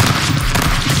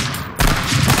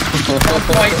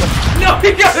 No,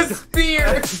 he got a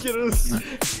spear! Get us.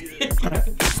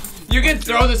 You can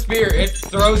throw the spear. It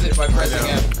throws it by pressing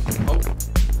F. Oh.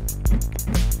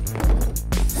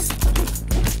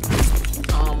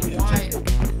 Why?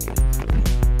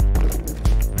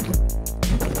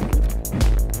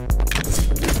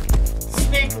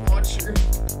 Snake launcher.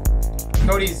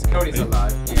 Cody's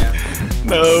alive. Yeah.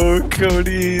 No,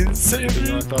 Cody. Save You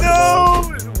me. wanna talk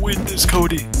No! Win this,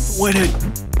 Cody. Win it.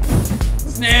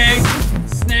 Snake.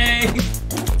 Snake.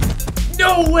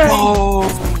 No way. Oh.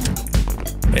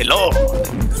 Hello.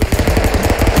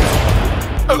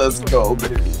 Let's go,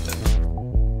 baby.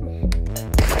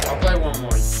 I'll play one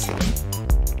more.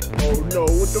 Oh no,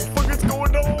 what the fuck is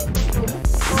going on?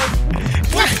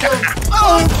 What the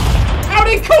fuck? How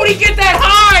did Cody get that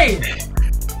high?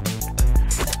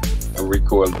 A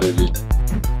recoil, baby.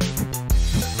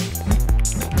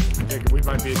 Yeah, we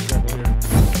might be in trouble here.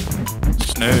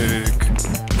 Snake.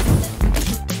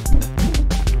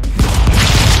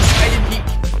 I didn't peek.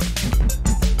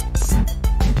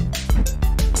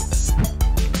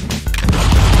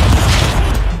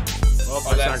 Well, Oh,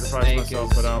 I that sacrificed snake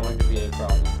myself, is but going to be a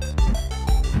problem.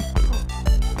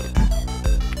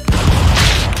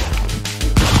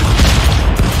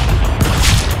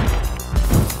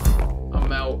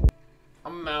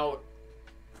 I'm out.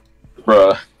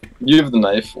 Bruh, you have the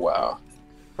knife? Wow.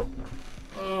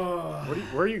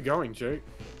 Where are you going, Jake?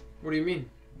 What do you mean?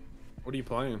 What are you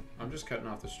playing? I'm just cutting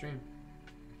off the stream.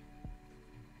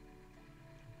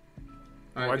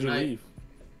 All right, Why'd good you night. leave?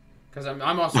 Because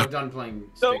I'm also done playing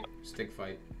stick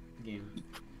fight game.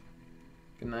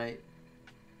 Good night.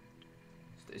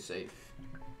 Stay safe.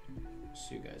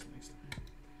 See you guys next time.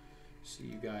 See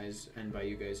you guys, and by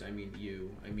you guys I mean you.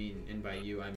 And by you I mean